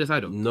 That's a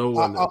decider. No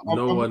one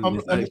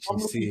is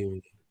actually seeing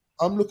me.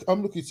 I'm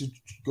looking to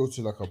go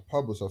to like a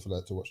pub or something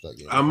like to watch that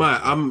game. I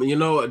might. You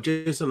know what,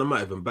 Jason? I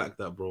might even back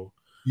that, bro.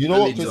 You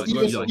know what? Because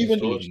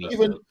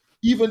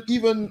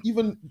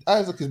even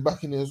Isaac is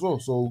back in there as well.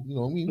 So you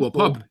know, I mean, what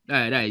pub?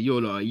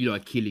 You are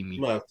killing me.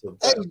 Hey,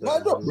 why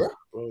not, bro?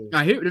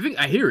 I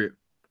hear it.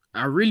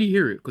 I really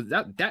hear it because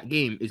that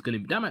game is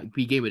that might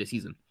be game of the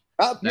season.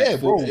 Yeah,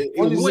 bro.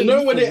 You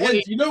know when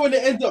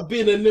it ends up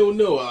being a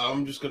 0-0,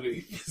 I'm just gonna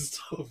eat this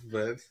stuff,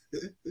 man.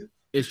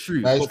 It's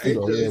true. For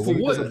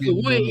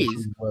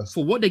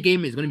what the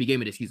game is going to be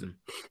game of the season,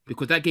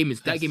 because that game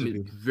is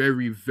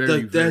very,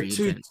 very, very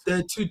intense.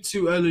 Their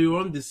 2-2 earlier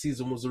on this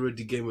season was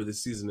already game of the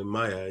season in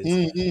my eyes.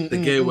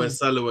 The game where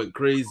Salah went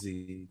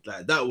crazy,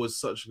 like that was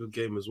such a good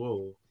game as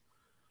well.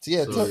 So,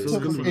 yeah,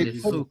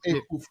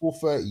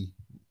 4:30.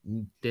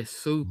 They're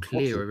so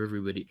clear of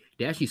everybody.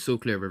 They're actually so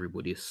clear of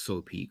everybody. It's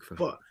so peak.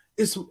 But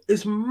it's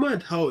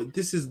mad how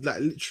this is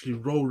like literally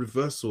role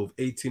reversal of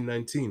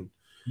 18-19.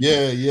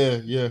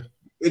 Yeah.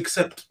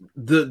 Except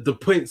the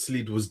points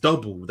lead was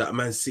double that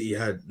Man City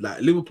had.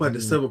 Like Liverpool had a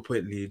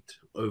 7-point lead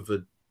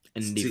over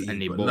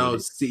City, but now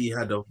City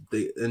had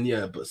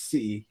but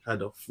City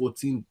had a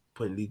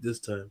 14-point lead this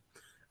time,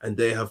 and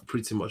they have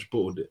pretty much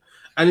bottled it.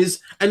 And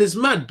it's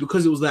mad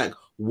because it was like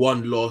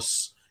one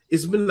loss.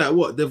 It's been like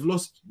what they've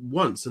lost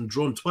once and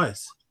drawn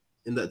twice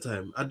in that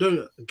time. I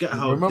don't get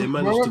how they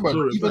managed to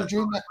draw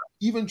it back.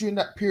 Even during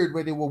that period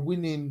where they were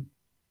winning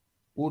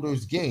all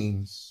those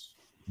games,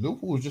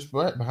 Liverpool was just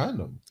right behind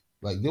them.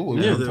 Like they were.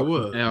 Yeah, they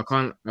were. Yeah, I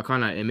can't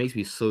like. It makes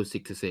me so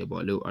sick to say,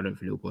 but I don't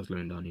feel Liverpool's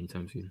slowing down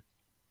anytime soon.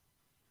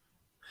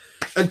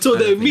 Until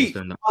they meet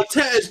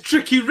Arteta's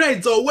tricky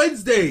Reds on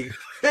Wednesday.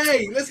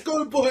 Hey, let's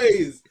go,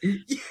 boys!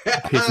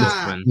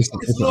 Yeah,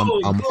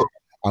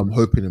 I'm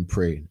hoping and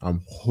praying.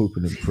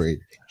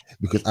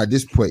 Because at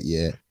this point,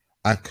 yeah,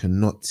 I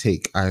cannot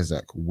take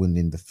Isaac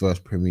winning the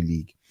first Premier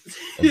League.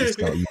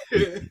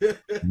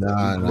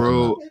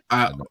 Bro.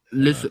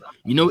 Listen,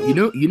 you know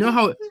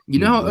how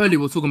earlier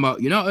we're talking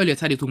about. Earlier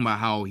Taddy was talking about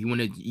how he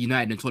wanted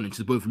United and Tottenham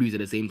to both lose at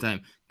the same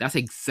time. That's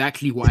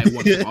exactly what I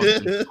want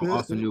from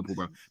Arsenal Liverpool,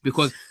 bro.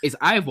 Because it's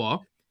either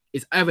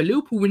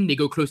Liverpool win, they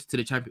go closer to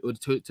the champion or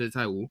to the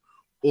title,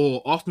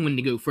 or Arsenal when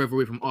they go further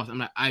away from us. I'm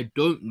like, I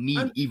don't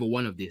need either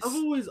one of this. I've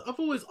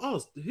always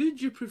asked, who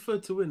do you prefer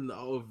to win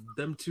out of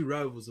them two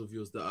rivals of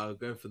yours that are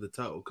going for the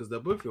title? Because they're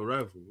both your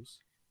rivals.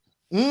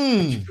 Who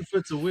do you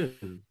prefer to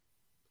win?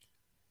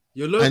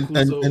 Your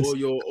locals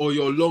or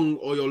your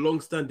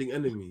long-standing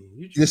enemy?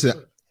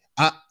 Listen,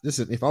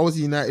 if I was a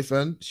United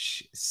fan,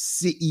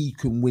 City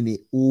can win it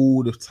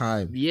all the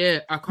time. Yeah,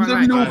 I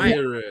can't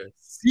lie.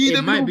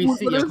 It might be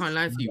City. I can't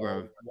lie to you,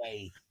 bro.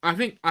 I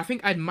think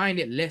I'd mind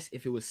it less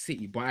if it was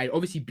City, but I'd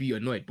obviously be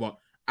annoyed. But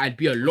I'd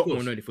be a lot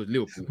more annoyed if it was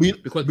Liverpool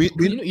because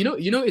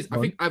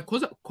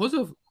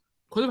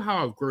because of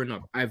how I've grown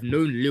up, I've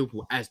known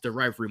Liverpool as the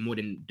rivalry more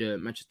than the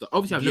Manchester.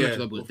 Obviously, I've known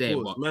Manchester was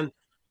there, but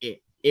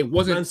it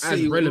wasn't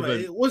as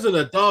relevant. It wasn't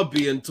a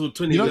derby until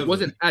 2011. It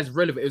wasn't as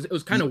relevant. It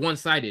was kind of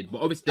one-sided.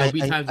 But obviously, there'll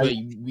be times where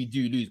we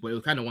do lose, but it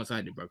was kind of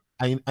one-sided, bro.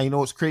 I know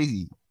what's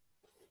crazy.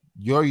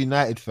 You're a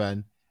United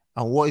fan,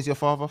 and what is your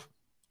father?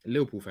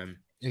 Liverpool fan.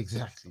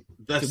 Exactly.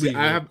 That's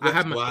I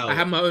have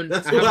my own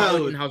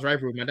in-house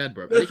rivalry with my dad,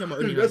 bro. I have my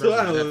own in-house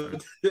rivalry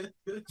with my dad.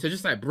 So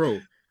just like, bro,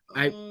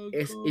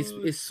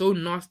 it's so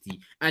nasty.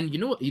 And you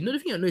know the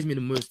thing that annoys me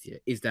the most here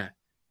is that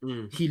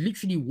he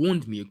literally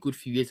warned me a good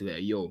few years ago.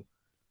 Yo,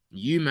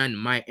 you man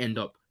might end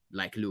up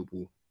like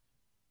Liverpool,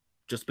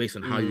 just based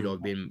on how you'd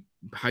have been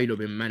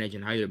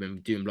managing, how you'd have been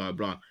doing blah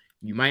blah.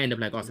 You might end up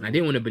like us, and I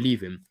didn't want to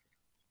believe him,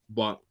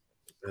 but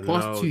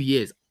past 2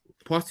 years,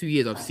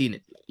 I've seen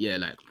it. Yeah,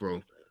 like,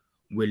 bro,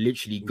 we're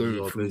literally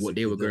going through what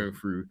they were going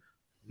through.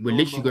 We're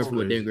literally going through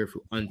what they were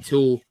going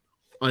through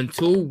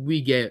until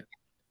we get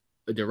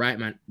the right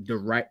man, the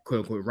right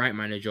quote unquote right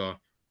manager,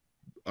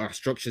 our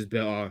structure's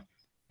better,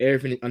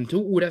 everything.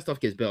 Until all that stuff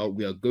gets better,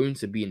 we are going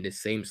to be in the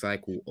same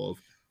cycle of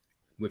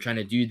we're trying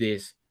to do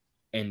this,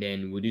 and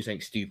then we'll do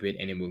something stupid,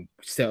 and then we'll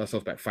set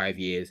ourselves back 5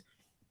 years,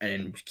 and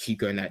then keep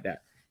going like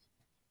that.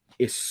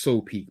 It's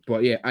so peak.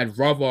 But yeah, I'd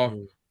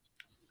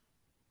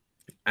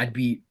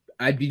be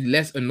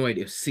less annoyed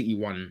if City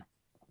won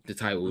the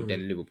title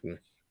than Liverpool.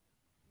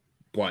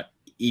 But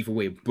either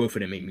way, both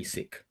of them make me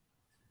sick.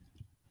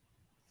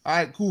 All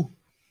right, cool.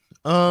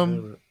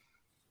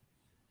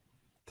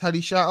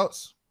 Taddy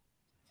shoutouts.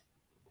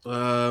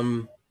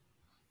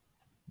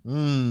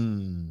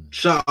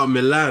 Shout out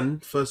Milan,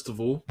 first of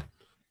all.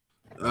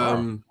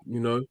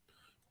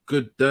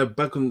 Good. They're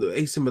back on the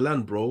AC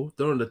Milan, bro.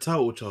 They're on the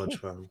title charge,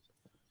 fam.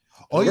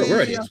 Oh yeah, Where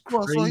are they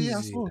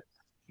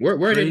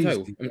in the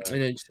title?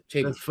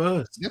 They're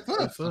first.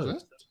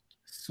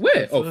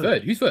 Swear. Oh,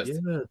 third. Who's first?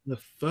 Yeah, they're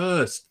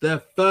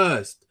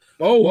first.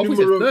 Oh, what was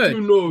it? Third.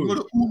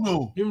 Numero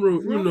uno,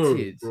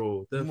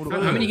 bro.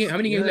 How many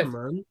games left?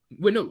 Man.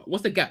 Wait, no.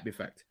 What's the gap, in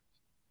fact?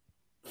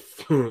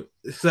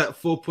 It's like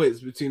 4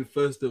 points between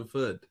first and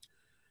third.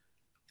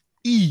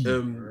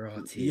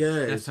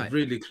 It's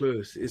really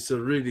close. It's a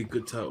really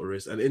good title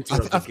race. And Inter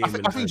have the game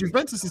in I think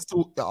Juventus is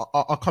still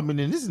are coming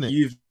in, isn't it?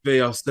 Juve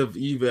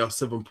are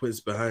 7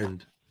 points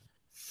behind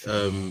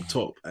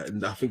top,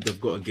 and I think they've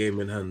got a game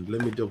in hand.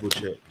 Let me double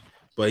check.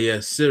 But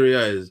yeah, Serie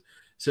A is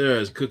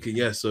cooking.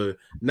 Yeah, so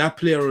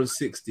Napoli are on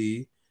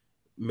 60,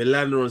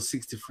 Milan are on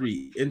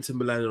 63, Inter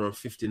Milan are on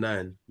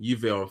 59,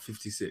 Juve are on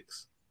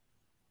 56.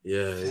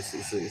 Yeah,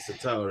 it's a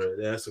title race.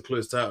 Yeah, it's a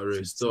close title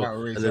race still,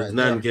 and there's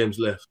 9 games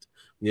left.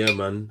 Yeah,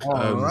 man.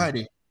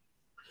 Alrighty.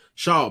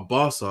 Shout out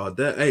Barca.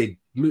 Hey,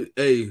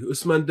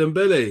 Ousmane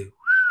Dembele.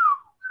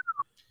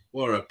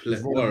 What a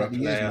player.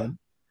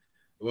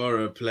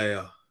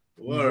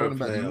 He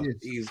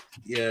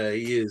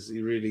is.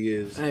 He really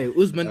is. Hey,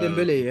 Ousmane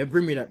Dembele,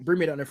 bring me that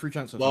in the free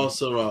transfer.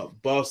 Barca are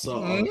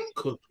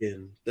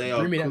cooking. They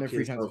are cooking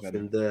free transfer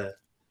in there.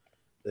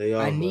 They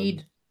are.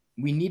 We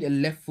need a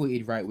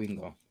left-footed right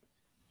winger.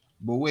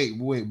 But wait.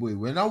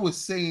 When I was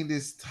saying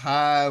this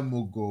time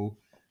ago,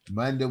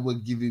 man, they were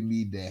giving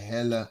me the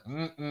hella.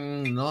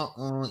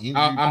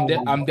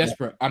 I'm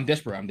desperate.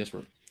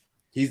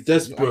 He's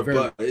desperate,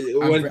 but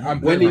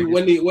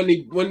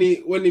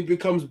when he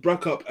becomes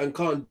back up and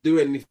can't do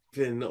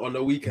anything on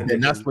the weekend, then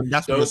that's when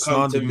don't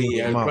come to me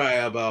and cry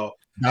about.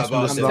 I'm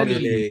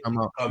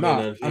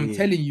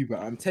telling you,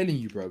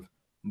 bro.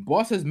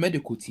 Barca's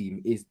medical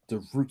team is the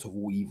root of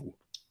all evil.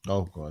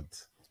 Oh God.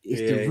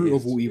 It's the root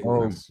of all evil.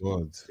 Oh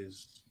God.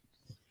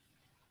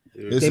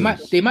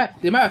 They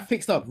might have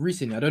fixed up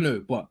recently. I don't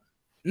know, but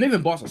not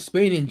even Barca,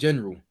 Spain in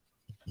general,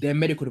 their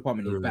medical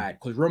department is bad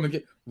because Real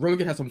Madrid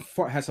has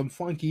some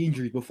funky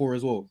injuries before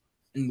as well.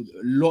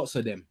 Lots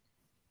of them.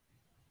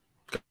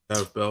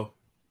 Gareth Bell.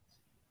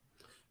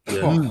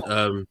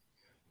 Yeah.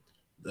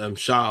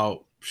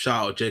 Shout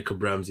out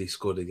Jacob Ramsey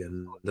scored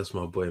again. That's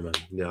my boy, man.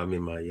 Yeah, I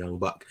mean my young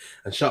buck.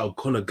 And shout out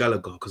Conor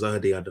Gallagher because I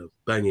heard he had a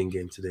banging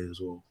game today as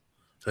well.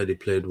 I heard he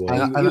played well. He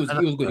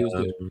was good. He was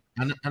good.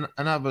 And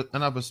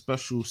another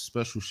special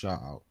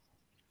shout out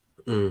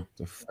to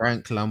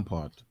Frank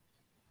Lampard.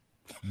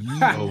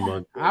 Oh my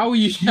God. How are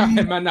you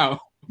shouting, man?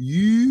 Now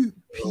you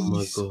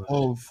piece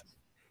of.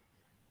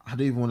 I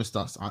don't even want to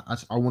start.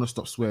 I want to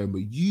stop swearing,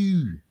 but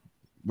you,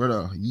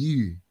 brother,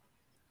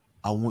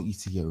 I want you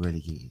to get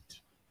relegated.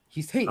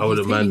 I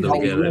wouldn't mind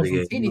them getting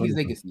relegated. His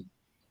legacy.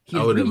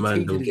 I wouldn't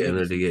mind them getting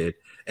relegated.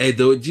 Hey,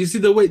 though, do you see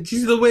the way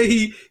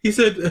he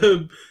said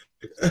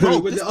Bro,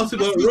 when they asked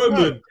about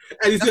Roman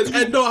and he said,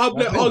 "And no, I'm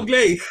not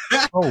Anglais."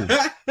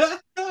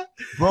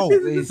 Bro,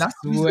 that's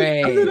the reason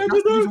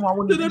why I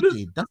want to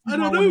be. I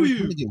don't know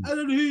you. I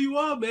don't know who you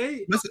are,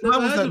 mate.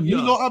 You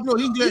know I'm not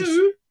English.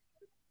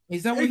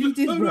 Is that what you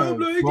did, bro?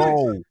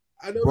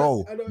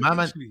 Bro, my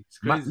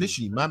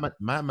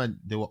man,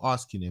 they were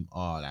asking him,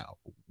 like,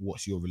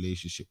 what's your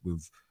relationship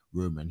with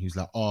Roman? He was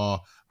like, I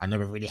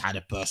never really had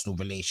a personal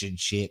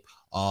relationship.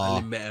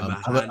 I've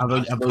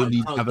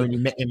only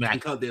met him. I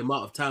count the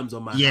amount of times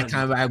on my hand.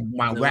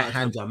 My right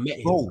hand. I met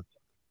him.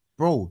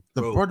 Bro,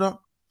 brother.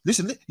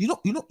 Listen, you know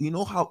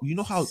how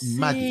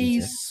mad it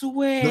is.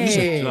 Swear.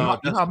 You know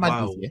how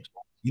mad it is. Yeah?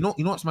 You know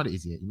what's mad it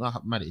is. Yeah, you know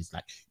how mad it is.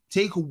 Like,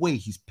 take away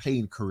his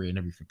playing career and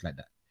everything like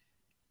that.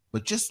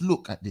 But just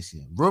look at this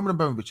here. Roman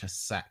Abramovich has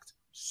sacked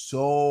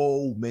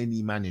so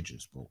many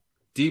managers, bro.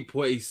 Deep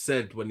what he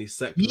said when he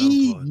sacked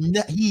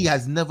Lampard. He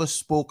has never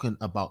spoken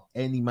about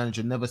any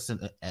manager, never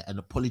sent an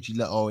apology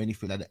letter or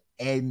anything like that.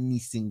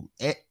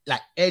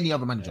 Like any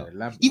other manager.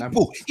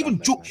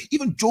 Even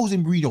Jose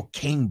Mourinho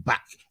came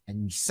back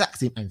and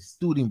sacked him and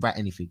still didn't write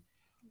anything.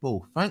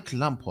 Bro, Frank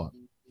Lampard,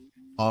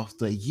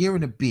 after a year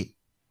and a bit,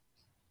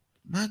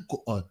 man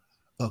got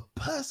a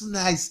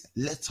personalized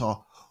letter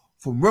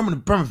from Roman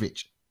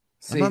Abramovich.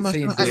 This one hurt.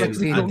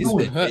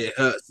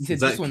 He said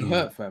this one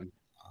hurt, fam.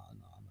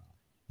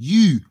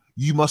 You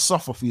must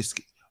suffer for your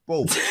skin,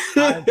 bro. He's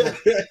bad.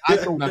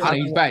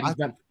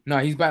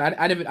 He's bad.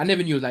 I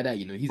never knew he was like that.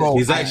 You know,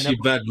 he's actually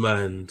bad,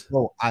 man.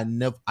 Bro, I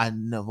never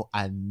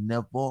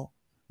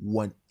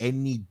want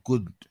any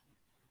good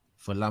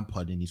for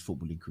Lampard in his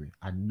footballing career.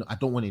 I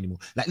don't want it anymore.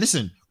 Like,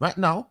 listen, right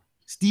now,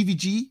 Stevie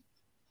G,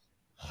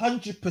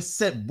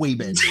 100% way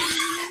better.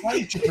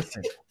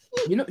 100%.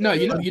 You know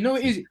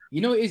what it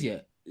is.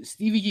 Yeah,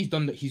 Stevie G's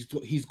done that.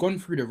 He's gone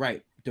through the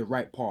right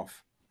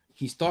path.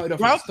 He started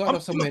off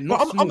somewhere I'm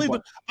not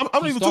even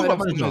talking about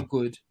manager.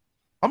 Good.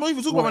 I'm not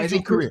even talking about manager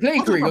career.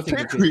 Playing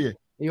career.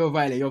 You're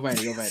violent.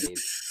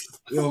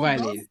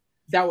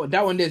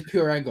 That one there's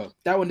pure anger.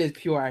 And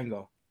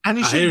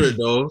I hear it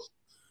though.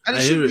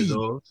 I hear it.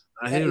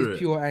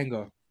 Pure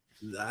anger.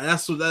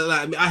 That's what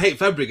I hate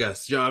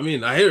Fabregas. Do you know what I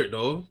mean? I hear it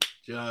though.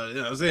 Do you know what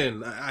I'm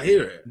saying? I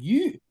hear it.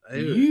 You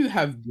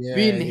have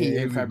been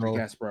hating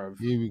Fabregas, bro.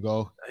 Here we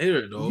go. I hear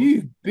it though.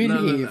 You've been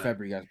hating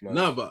Fabregas, bro.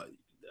 No, but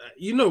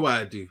you know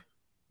why I do.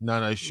 No,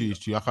 it's true.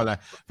 I can't lie.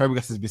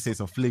 Fabregas has been saying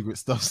some flagrant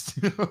stuff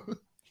still.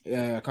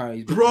 Yeah, I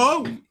can't.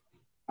 Bro,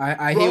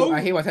 I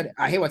hear what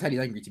Taddy's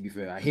angry. To be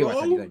fair, I hear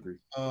what Taddy's angry.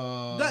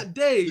 That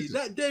day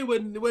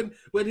when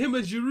him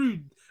and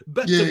Giroud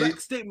back-to-back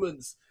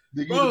statements.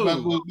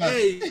 Bro,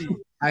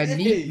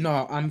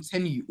 I'm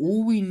telling you,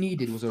 all we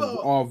needed was a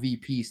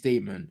RVP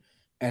statement,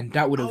 and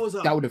that would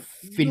have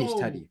finished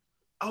Taddy.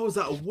 I was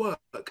at work.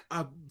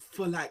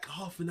 For like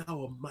half an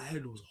hour, my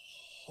head was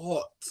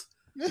hot.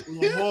 It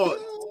was hot.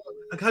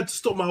 I had to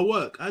stop my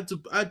work. I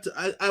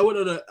went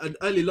on an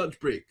early lunch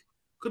break.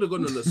 Could have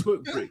gone on a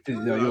smoke break. I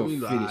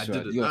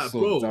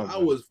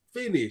was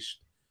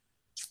finished.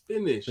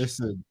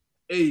 Listen.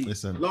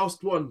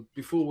 Last one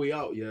before we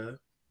out, yeah.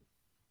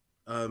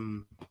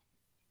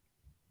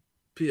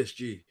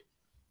 PSG.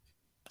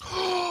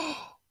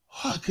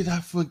 How could I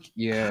forget?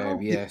 Yeah.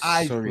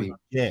 Sorry.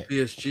 Yeah.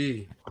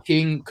 PSG.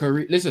 King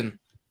Curry. Listen,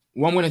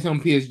 one when I say on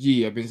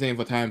PSG, I've been saying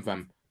for time,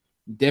 fam.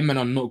 Them men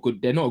are not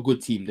good. They're not a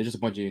good team. They're just a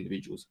bunch of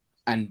individuals.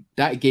 And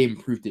that game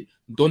proved it.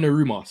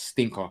 Donnarumma,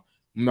 stinker.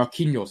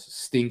 Marquinhos,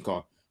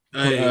 stinker.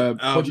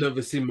 I've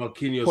never seen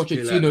Marquinhos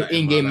Pochettino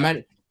in-game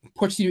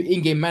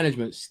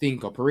management,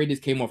 stinker. Paredes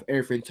came off,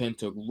 everything turned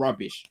to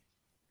rubbish.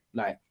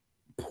 Like,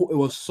 it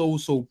was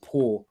so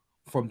poor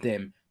from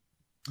them.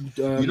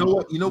 Two of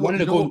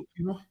the goals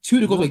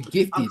were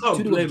gifted. I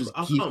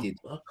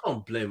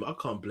can't blame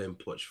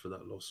Poch for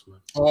that loss,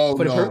 man.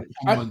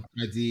 Come on,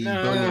 Eddie.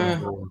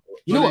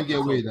 Don't let get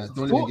away with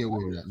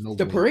that. No,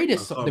 the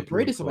Paredes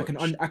stuff, I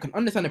can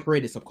understand the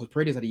Paredes stuff because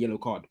Paredes had a yellow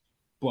card,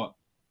 but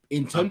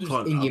in terms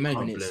of in-game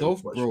management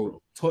itself, bro,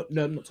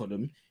 not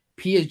Tottenham,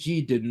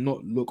 PSG did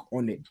not look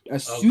on it.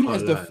 As soon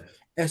as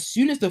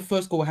the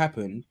first goal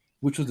happened,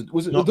 which was it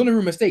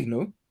Donnarumma mistake,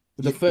 no?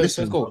 The first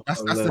goal.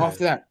 That's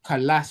after that,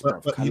 collapse, bro.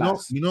 But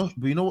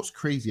you know what's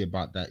crazy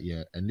about that,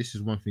 yeah? And this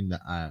is one thing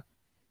that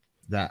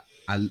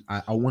I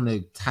want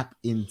to tap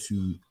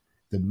into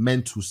the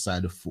mental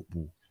side of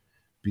football.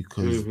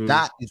 because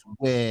that is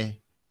where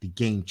the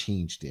game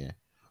changed there.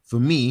 For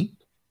me,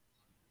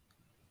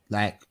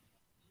 like,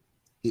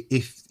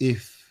 if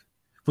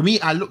for me,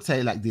 I looked at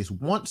it like this.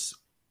 Once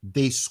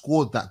they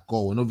scored that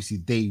goal, and obviously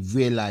they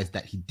realized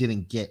that they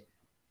didn't get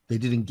the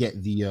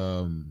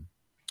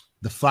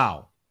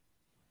foul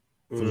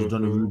for the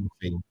Donnarumma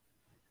thing.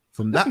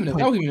 From that point, that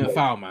wasn't even a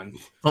foul, man.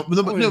 But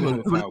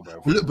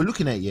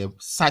looking at it,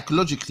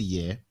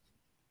 psychologically,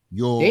 they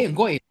ain't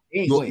got it.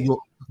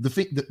 The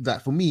thing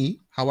that for me,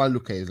 how I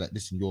look at it is like,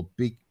 listen, you're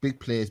big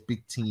players,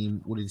 big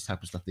team, all of this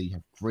type of stuff. That you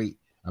have great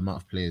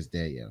amount of players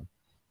there. Yeah,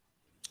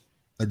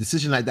 a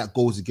decision like that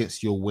goes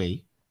against your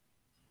way.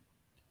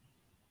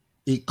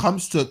 It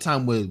comes to a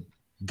time where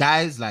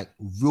guys like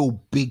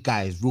real big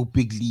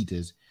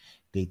leaders,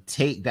 they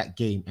take that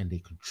game and they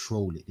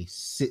control it. They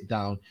sit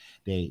down,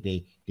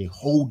 they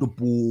hold the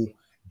ball.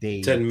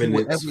 They 10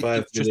 minutes,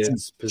 5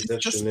 minutes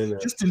possession,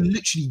 just to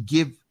literally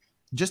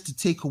just to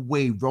take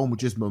away Real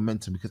Madrid's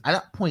momentum, because at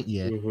that point,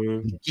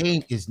 the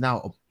game is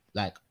now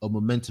like a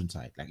momentum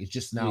type. Like, it's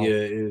just now it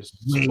is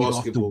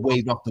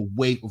wave after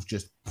wave of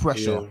just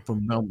pressure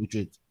from Real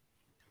Madrid.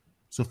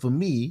 So for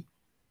me,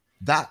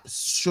 that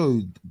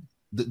showed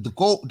the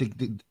goal,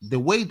 the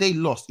way they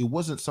lost. It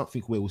wasn't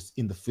something where it was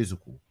in the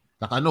physical.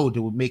 Like, I know they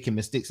were making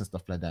mistakes and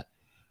stuff like that,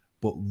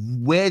 but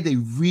where they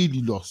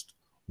really lost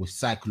was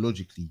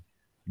psychologically,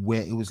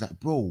 where it was like,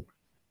 bro,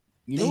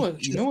 you know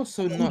what's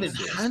so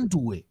nuts?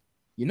 Handle it.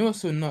 You know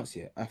what's so nuts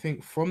here? I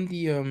think from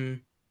the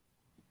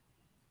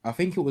I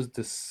think it was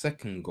the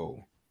second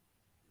goal.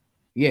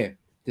 Yeah,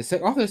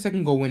 after the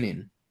second goal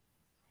went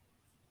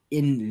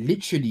in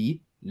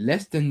literally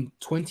less than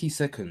 20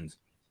 seconds,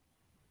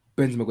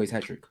 Benzema got his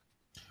hat trick.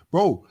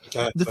 Bro,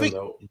 the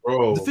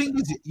thing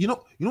is, you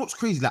know what's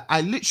crazy? Like,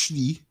 I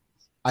literally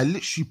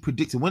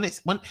predicted when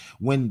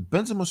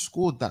Benzema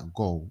scored that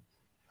goal,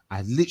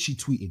 I literally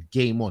tweeted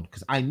game on,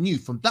 because I knew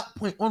from that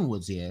point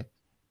onwards,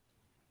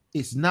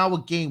 it's now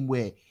a game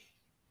where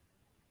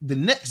the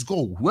next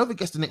goal, whoever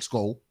gets the next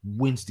goal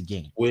wins the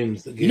game.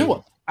 You know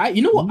what? I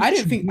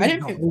didn't think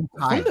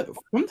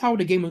from how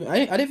the game was.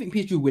 I didn't think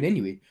PSG would win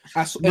anyway.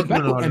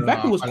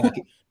 Mbappe was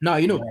cooking.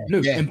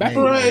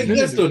 Mbappe.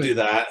 Let's don't do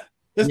that.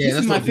 This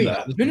is my thing.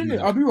 No.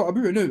 I'll be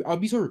real. No, I'll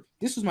be sorry.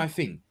 This was my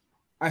thing.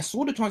 I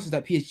saw the chances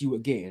that PSG were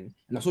getting,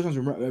 and I saw the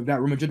chances that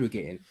Real Madrid were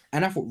getting,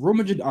 and I thought Real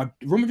Madrid are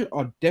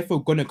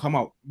definitely gonna come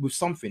out with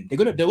something. They're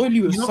gonna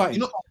leave with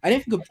something. I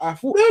didn't think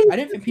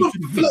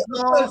PSG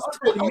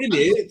would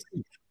win.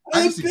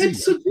 I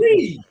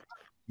disagree.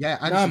 Yeah,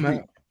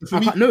 I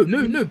disagree.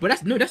 No, but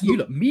that's you.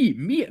 Look, me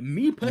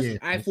personally,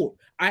 I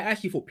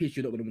actually thought PSG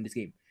were not gonna win this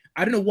game.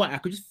 I don't know why. I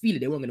could just feel it.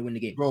 They weren't going to win the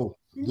game, bro.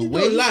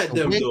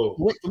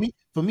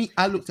 For me,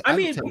 I looked.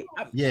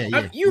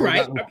 You're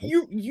right.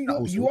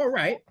 You are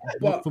right.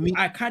 But for me,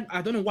 I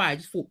don't know why. I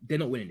just thought they're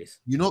not winning this.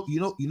 You know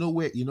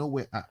where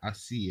I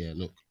see. Yeah,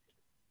 look.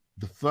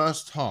 The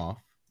first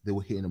half, they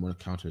were hitting them on a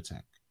counter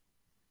attack.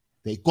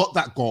 They got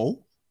that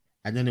goal,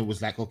 and then it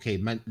was like, okay,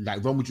 man,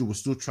 like Real Madrid was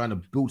still trying to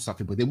build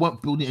something, but they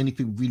weren't building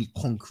anything really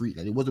concrete.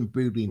 Like, they wasn't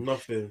building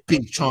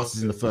big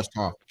chances in the first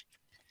half.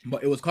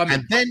 But it was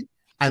coming.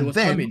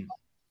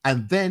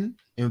 And then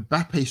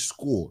Mbappe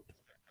scored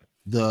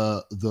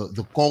the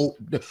goal,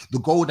 the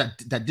goal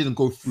that didn't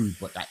go through,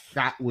 but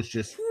that was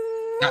just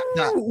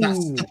that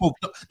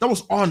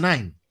was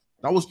R9.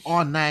 That was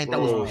R9. That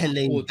was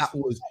Pele.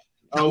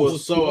 I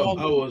was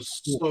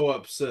so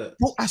upset.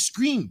 Bro, I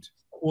screamed.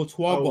 I was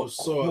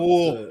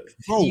so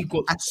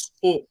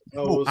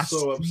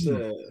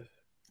upset.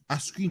 I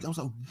screamed. I was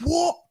like,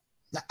 what?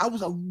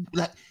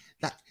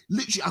 Like,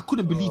 literally, I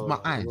couldn't believe my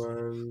eyes.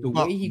 The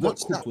way he got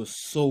cooked was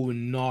so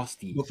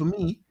nasty. But for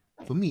me,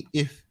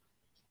 if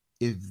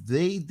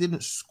they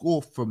didn't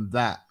score from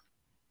that,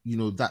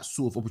 that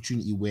sort of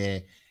opportunity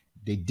where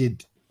they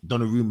did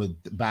Donnarumma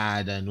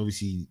bad, and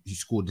obviously he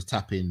scored the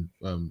tap in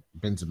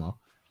Benzema,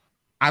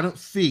 I don't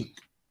think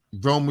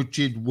Real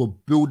Madrid were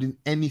building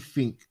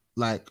anything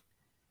like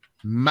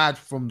mad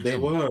from them. They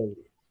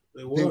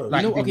were.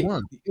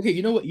 Okay,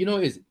 you know what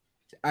it is?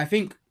 I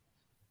think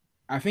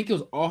it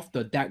was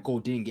after that goal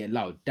didn't get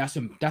allowed. That's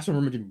when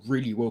Real Madrid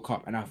really woke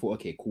up, and I thought,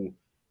 okay, cool.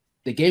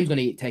 The game's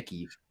gonna get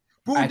techie.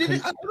 Bro, I don't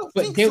think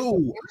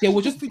so. There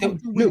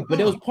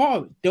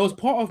was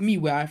part of me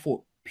where I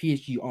thought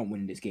PSG aren't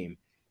winning this game,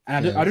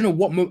 and I don't know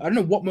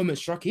what moment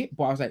struck it,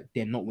 but I was like,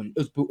 they're not winning.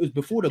 It was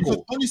before the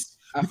goal.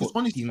 I thought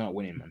honestly, not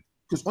winning, man.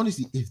 Because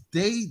honestly, if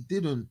they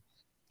didn't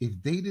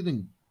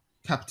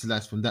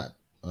capitalize from that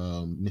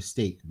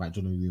mistake by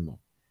Donnarumma,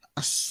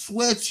 I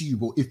swear to you,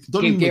 bro. If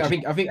I think it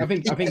would have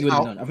been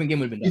done. I think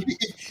game would have been done.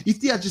 If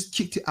they had just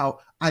kicked it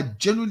out, I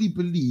generally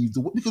believe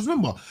because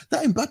remember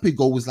that Mbappe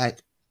goal was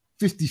like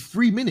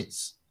 53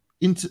 minutes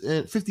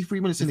into 53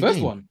 minutes in the first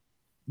game. One.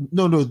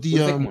 No,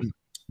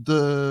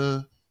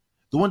 the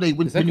one they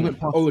went. The went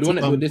past,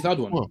 the one this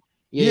other one.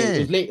 Yeah, it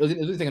was late.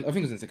 It was second. I think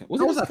it was in second.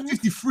 Was like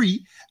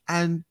 53,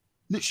 and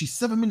literally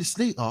 7 minutes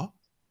later,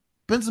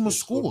 Benzema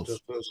scores. The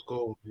first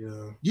goal,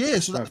 yeah. Yeah,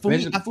 so for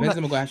me, I feel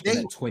Benzema got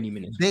like 20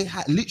 minutes. They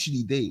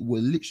were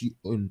literally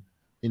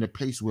in a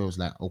place where it was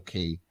like,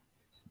 okay,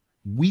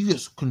 we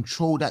just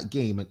control that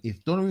game. And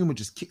if Donnarumma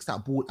just kicks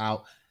that ball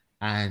out,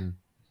 and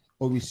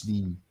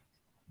obviously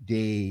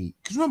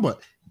because remember,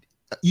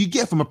 you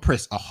get from a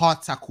press, a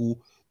hard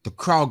tackle, the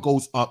crowd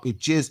goes up, it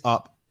jeers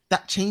up,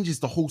 that changes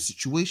the whole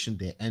situation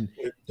there. And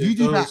you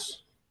do that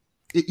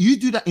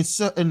in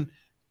certain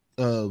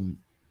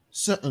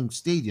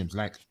stadiums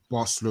like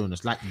Barcelona,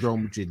 like Real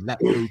Madrid,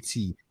 like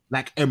OT,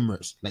 like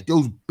Emirates, like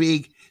those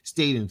big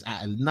stadiums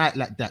at a night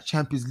like that,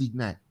 Champions League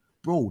night,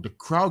 bro. The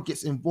crowd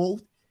gets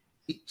involved,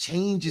 it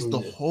changes the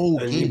whole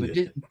game.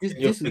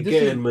 You're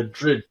forgetting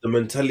Madrid, the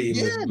mentality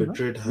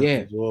Madrid has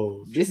as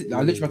well.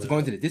 I'll let you to go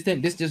into this.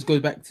 This just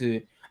goes back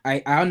to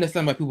I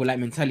understand why people like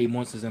mentality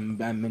monsters and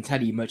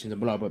mentality merchants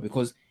and blah blah,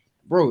 because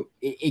bro,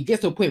 it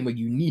gets to a point where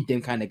you need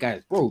them kind of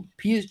guys, bro.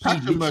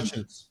 PSG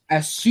merchants.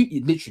 As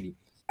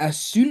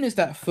soon as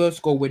that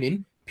first goal went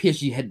in,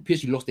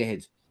 PSG lost their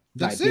heads.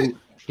 That's it.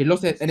 They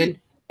lost it, and then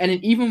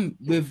even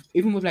with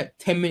like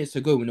 10 minutes to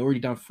go when they're already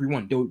down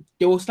 3-1,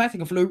 they were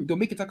sliding for no, they were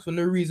making tackles for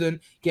no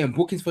reason, getting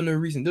bookings for no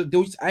reason. They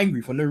were just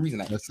angry for no reason.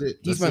 Like that's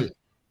it. These men,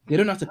 they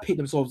don't have to pick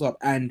themselves up,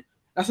 and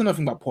that's another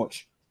thing about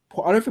Poch.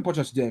 I don't think Poch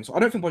has to do it. So I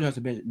don't think Poch has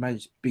to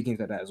manage big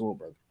games like that as well,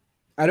 bro.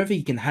 I don't think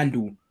he can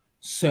handle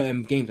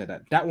certain games like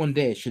that. That one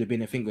there should have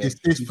been a thing where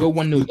you go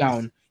 1-0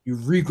 down, you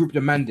regroup the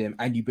man them,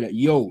 and you be like,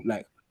 yo,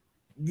 like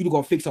you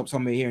got to fix up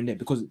somewhere here and there,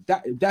 because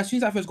that as soon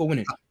as that first goal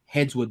winning,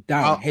 heads were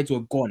down, heads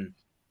were gone.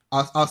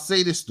 I'll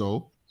say this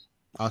though.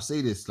 I'll say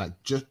this, like,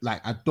 just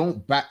like I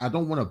don't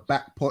want to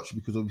back Poch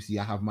because obviously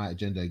I have my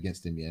agenda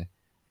against him, yeah.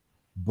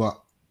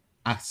 But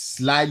I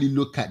slightly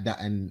look at that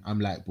and I'm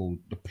like, bro,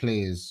 the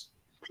players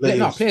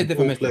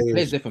different.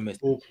 Players different.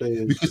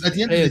 Because at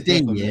the end of the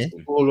day, yeah,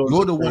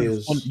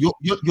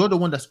 you're the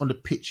one that's on the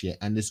pitch, yeah,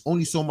 and there's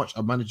only so much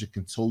a manager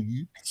can tell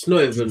you. It's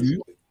not even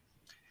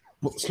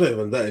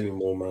that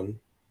anymore, man.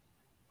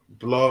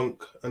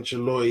 Blanc,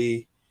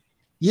 Ancelotti,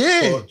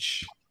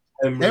 Poch,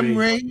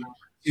 Emery.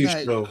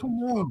 Like,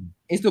 come on.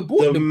 It's the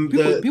board.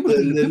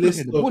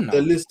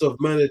 The list of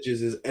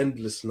managers is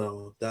endless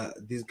now. That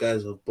these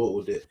guys have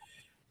bottled it.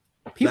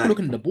 People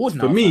looking at the board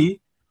now. For me,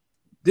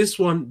 this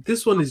one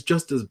is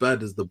just as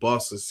bad as the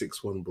Barca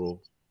 6-1, bro.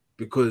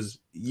 Because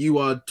you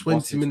are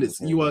 20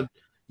 minutes. You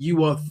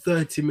are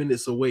 30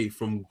 minutes away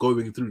from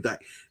going through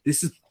that.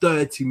 This is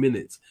 30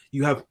 minutes.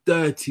 You have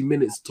 30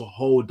 minutes to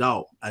hold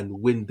out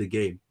and win the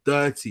game.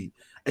 30,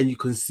 and you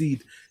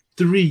concede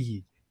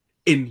 3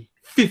 in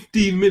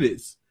 15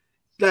 minutes.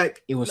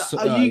 Like, it was.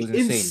 Are you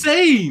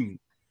insane?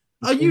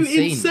 Are you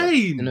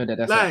insane? No,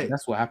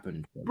 that's what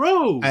happened,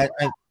 bro.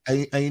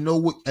 And you know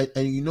what?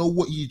 And you know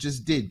what you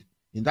just did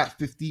in that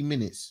 15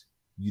 minutes?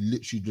 You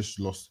literally just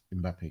lost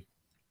Mbappe.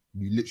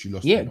 You literally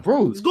lost. Yeah, Mbappe.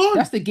 bro. It's gone.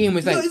 That's the game.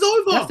 It's like it's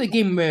over. That's the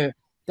game where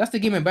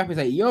Mbappe's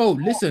like, "Yo,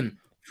 listen,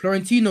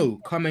 Florentino,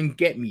 come and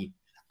get me."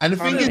 And the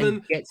thing is,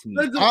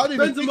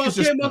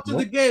 Benzema came after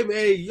the game.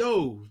 Hey,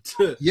 yo.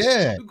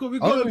 Yeah. I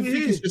don't think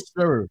it's just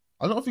Ferro.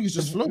 I don't think it's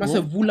just Flo.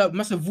 Massive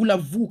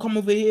Vula, come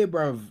over here,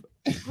 bruv.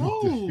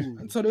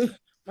 Bro. So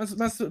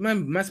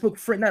man spoke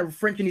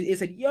French in his ear,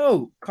 said,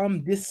 "Yo,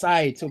 come this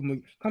side.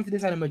 Come to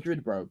this side of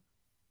Madrid, bro."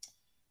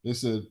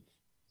 Listen,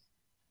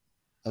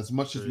 as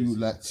much as we would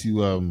like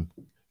to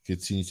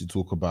continue to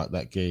talk about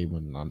that game,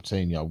 and I'm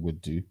telling you I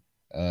would do,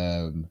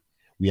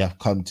 we have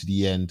come to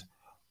the end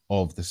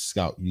of the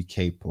Scout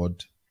UK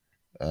pod.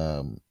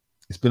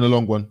 It's been a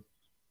long one.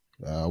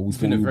 It's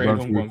been a very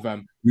long one,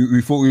 fam.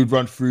 We thought we would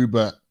run through,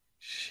 but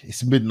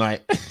it's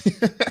midnight.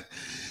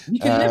 We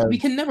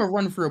can never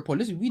run through a pod.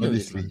 Listen, we know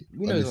this, man.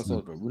 We know this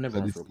ourselves, bro. We'll never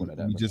run through a pod like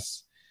that.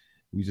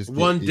 We just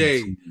one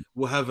day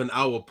we'll have an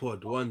hour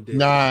pod. One day.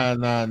 Nah.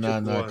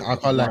 I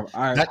can't like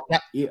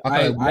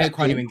I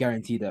can't even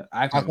guarantee that.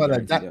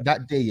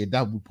 That day, yeah,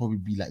 that would probably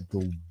be like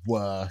the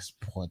worst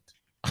pod.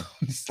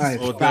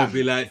 Or there'll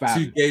be like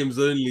 2 games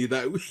only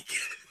that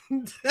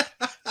weekend.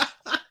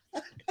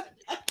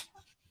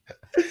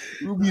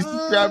 We'll be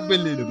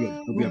scrambling. It'll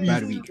be a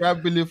bad week.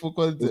 Scrambling for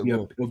content.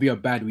 It'll be a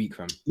bad week,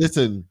 fam.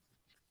 Listen,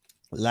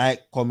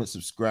 like, comment,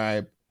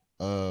 subscribe.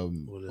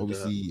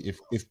 Obviously,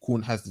 if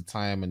Kuhn has the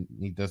time and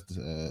he does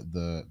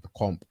the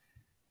comp,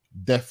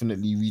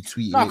 definitely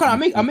retweet. No,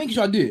 I'm making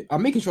sure I do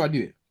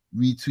it.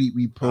 Retweet,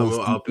 repost.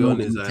 I'll be on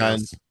his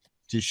ass.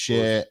 To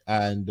share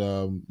and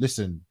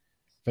listen.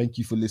 Thank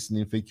you for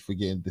listening. Thank you for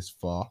getting this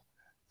far.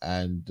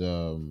 And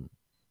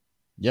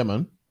yeah,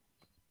 man.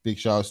 Big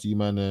shout outs to you,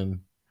 man, and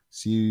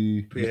see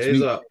you next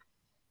week. Up.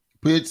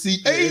 Hey,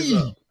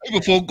 I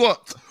even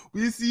forgot.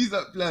 We see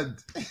that planned.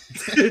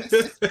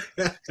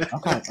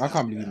 I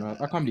can't believe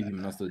you,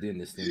 man. I'm still doing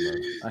this thing,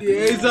 bro.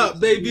 Hands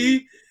up,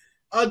 baby.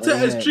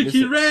 Arteta's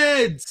tricky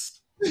reds.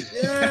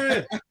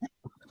 Yeah.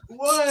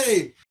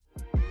 Why?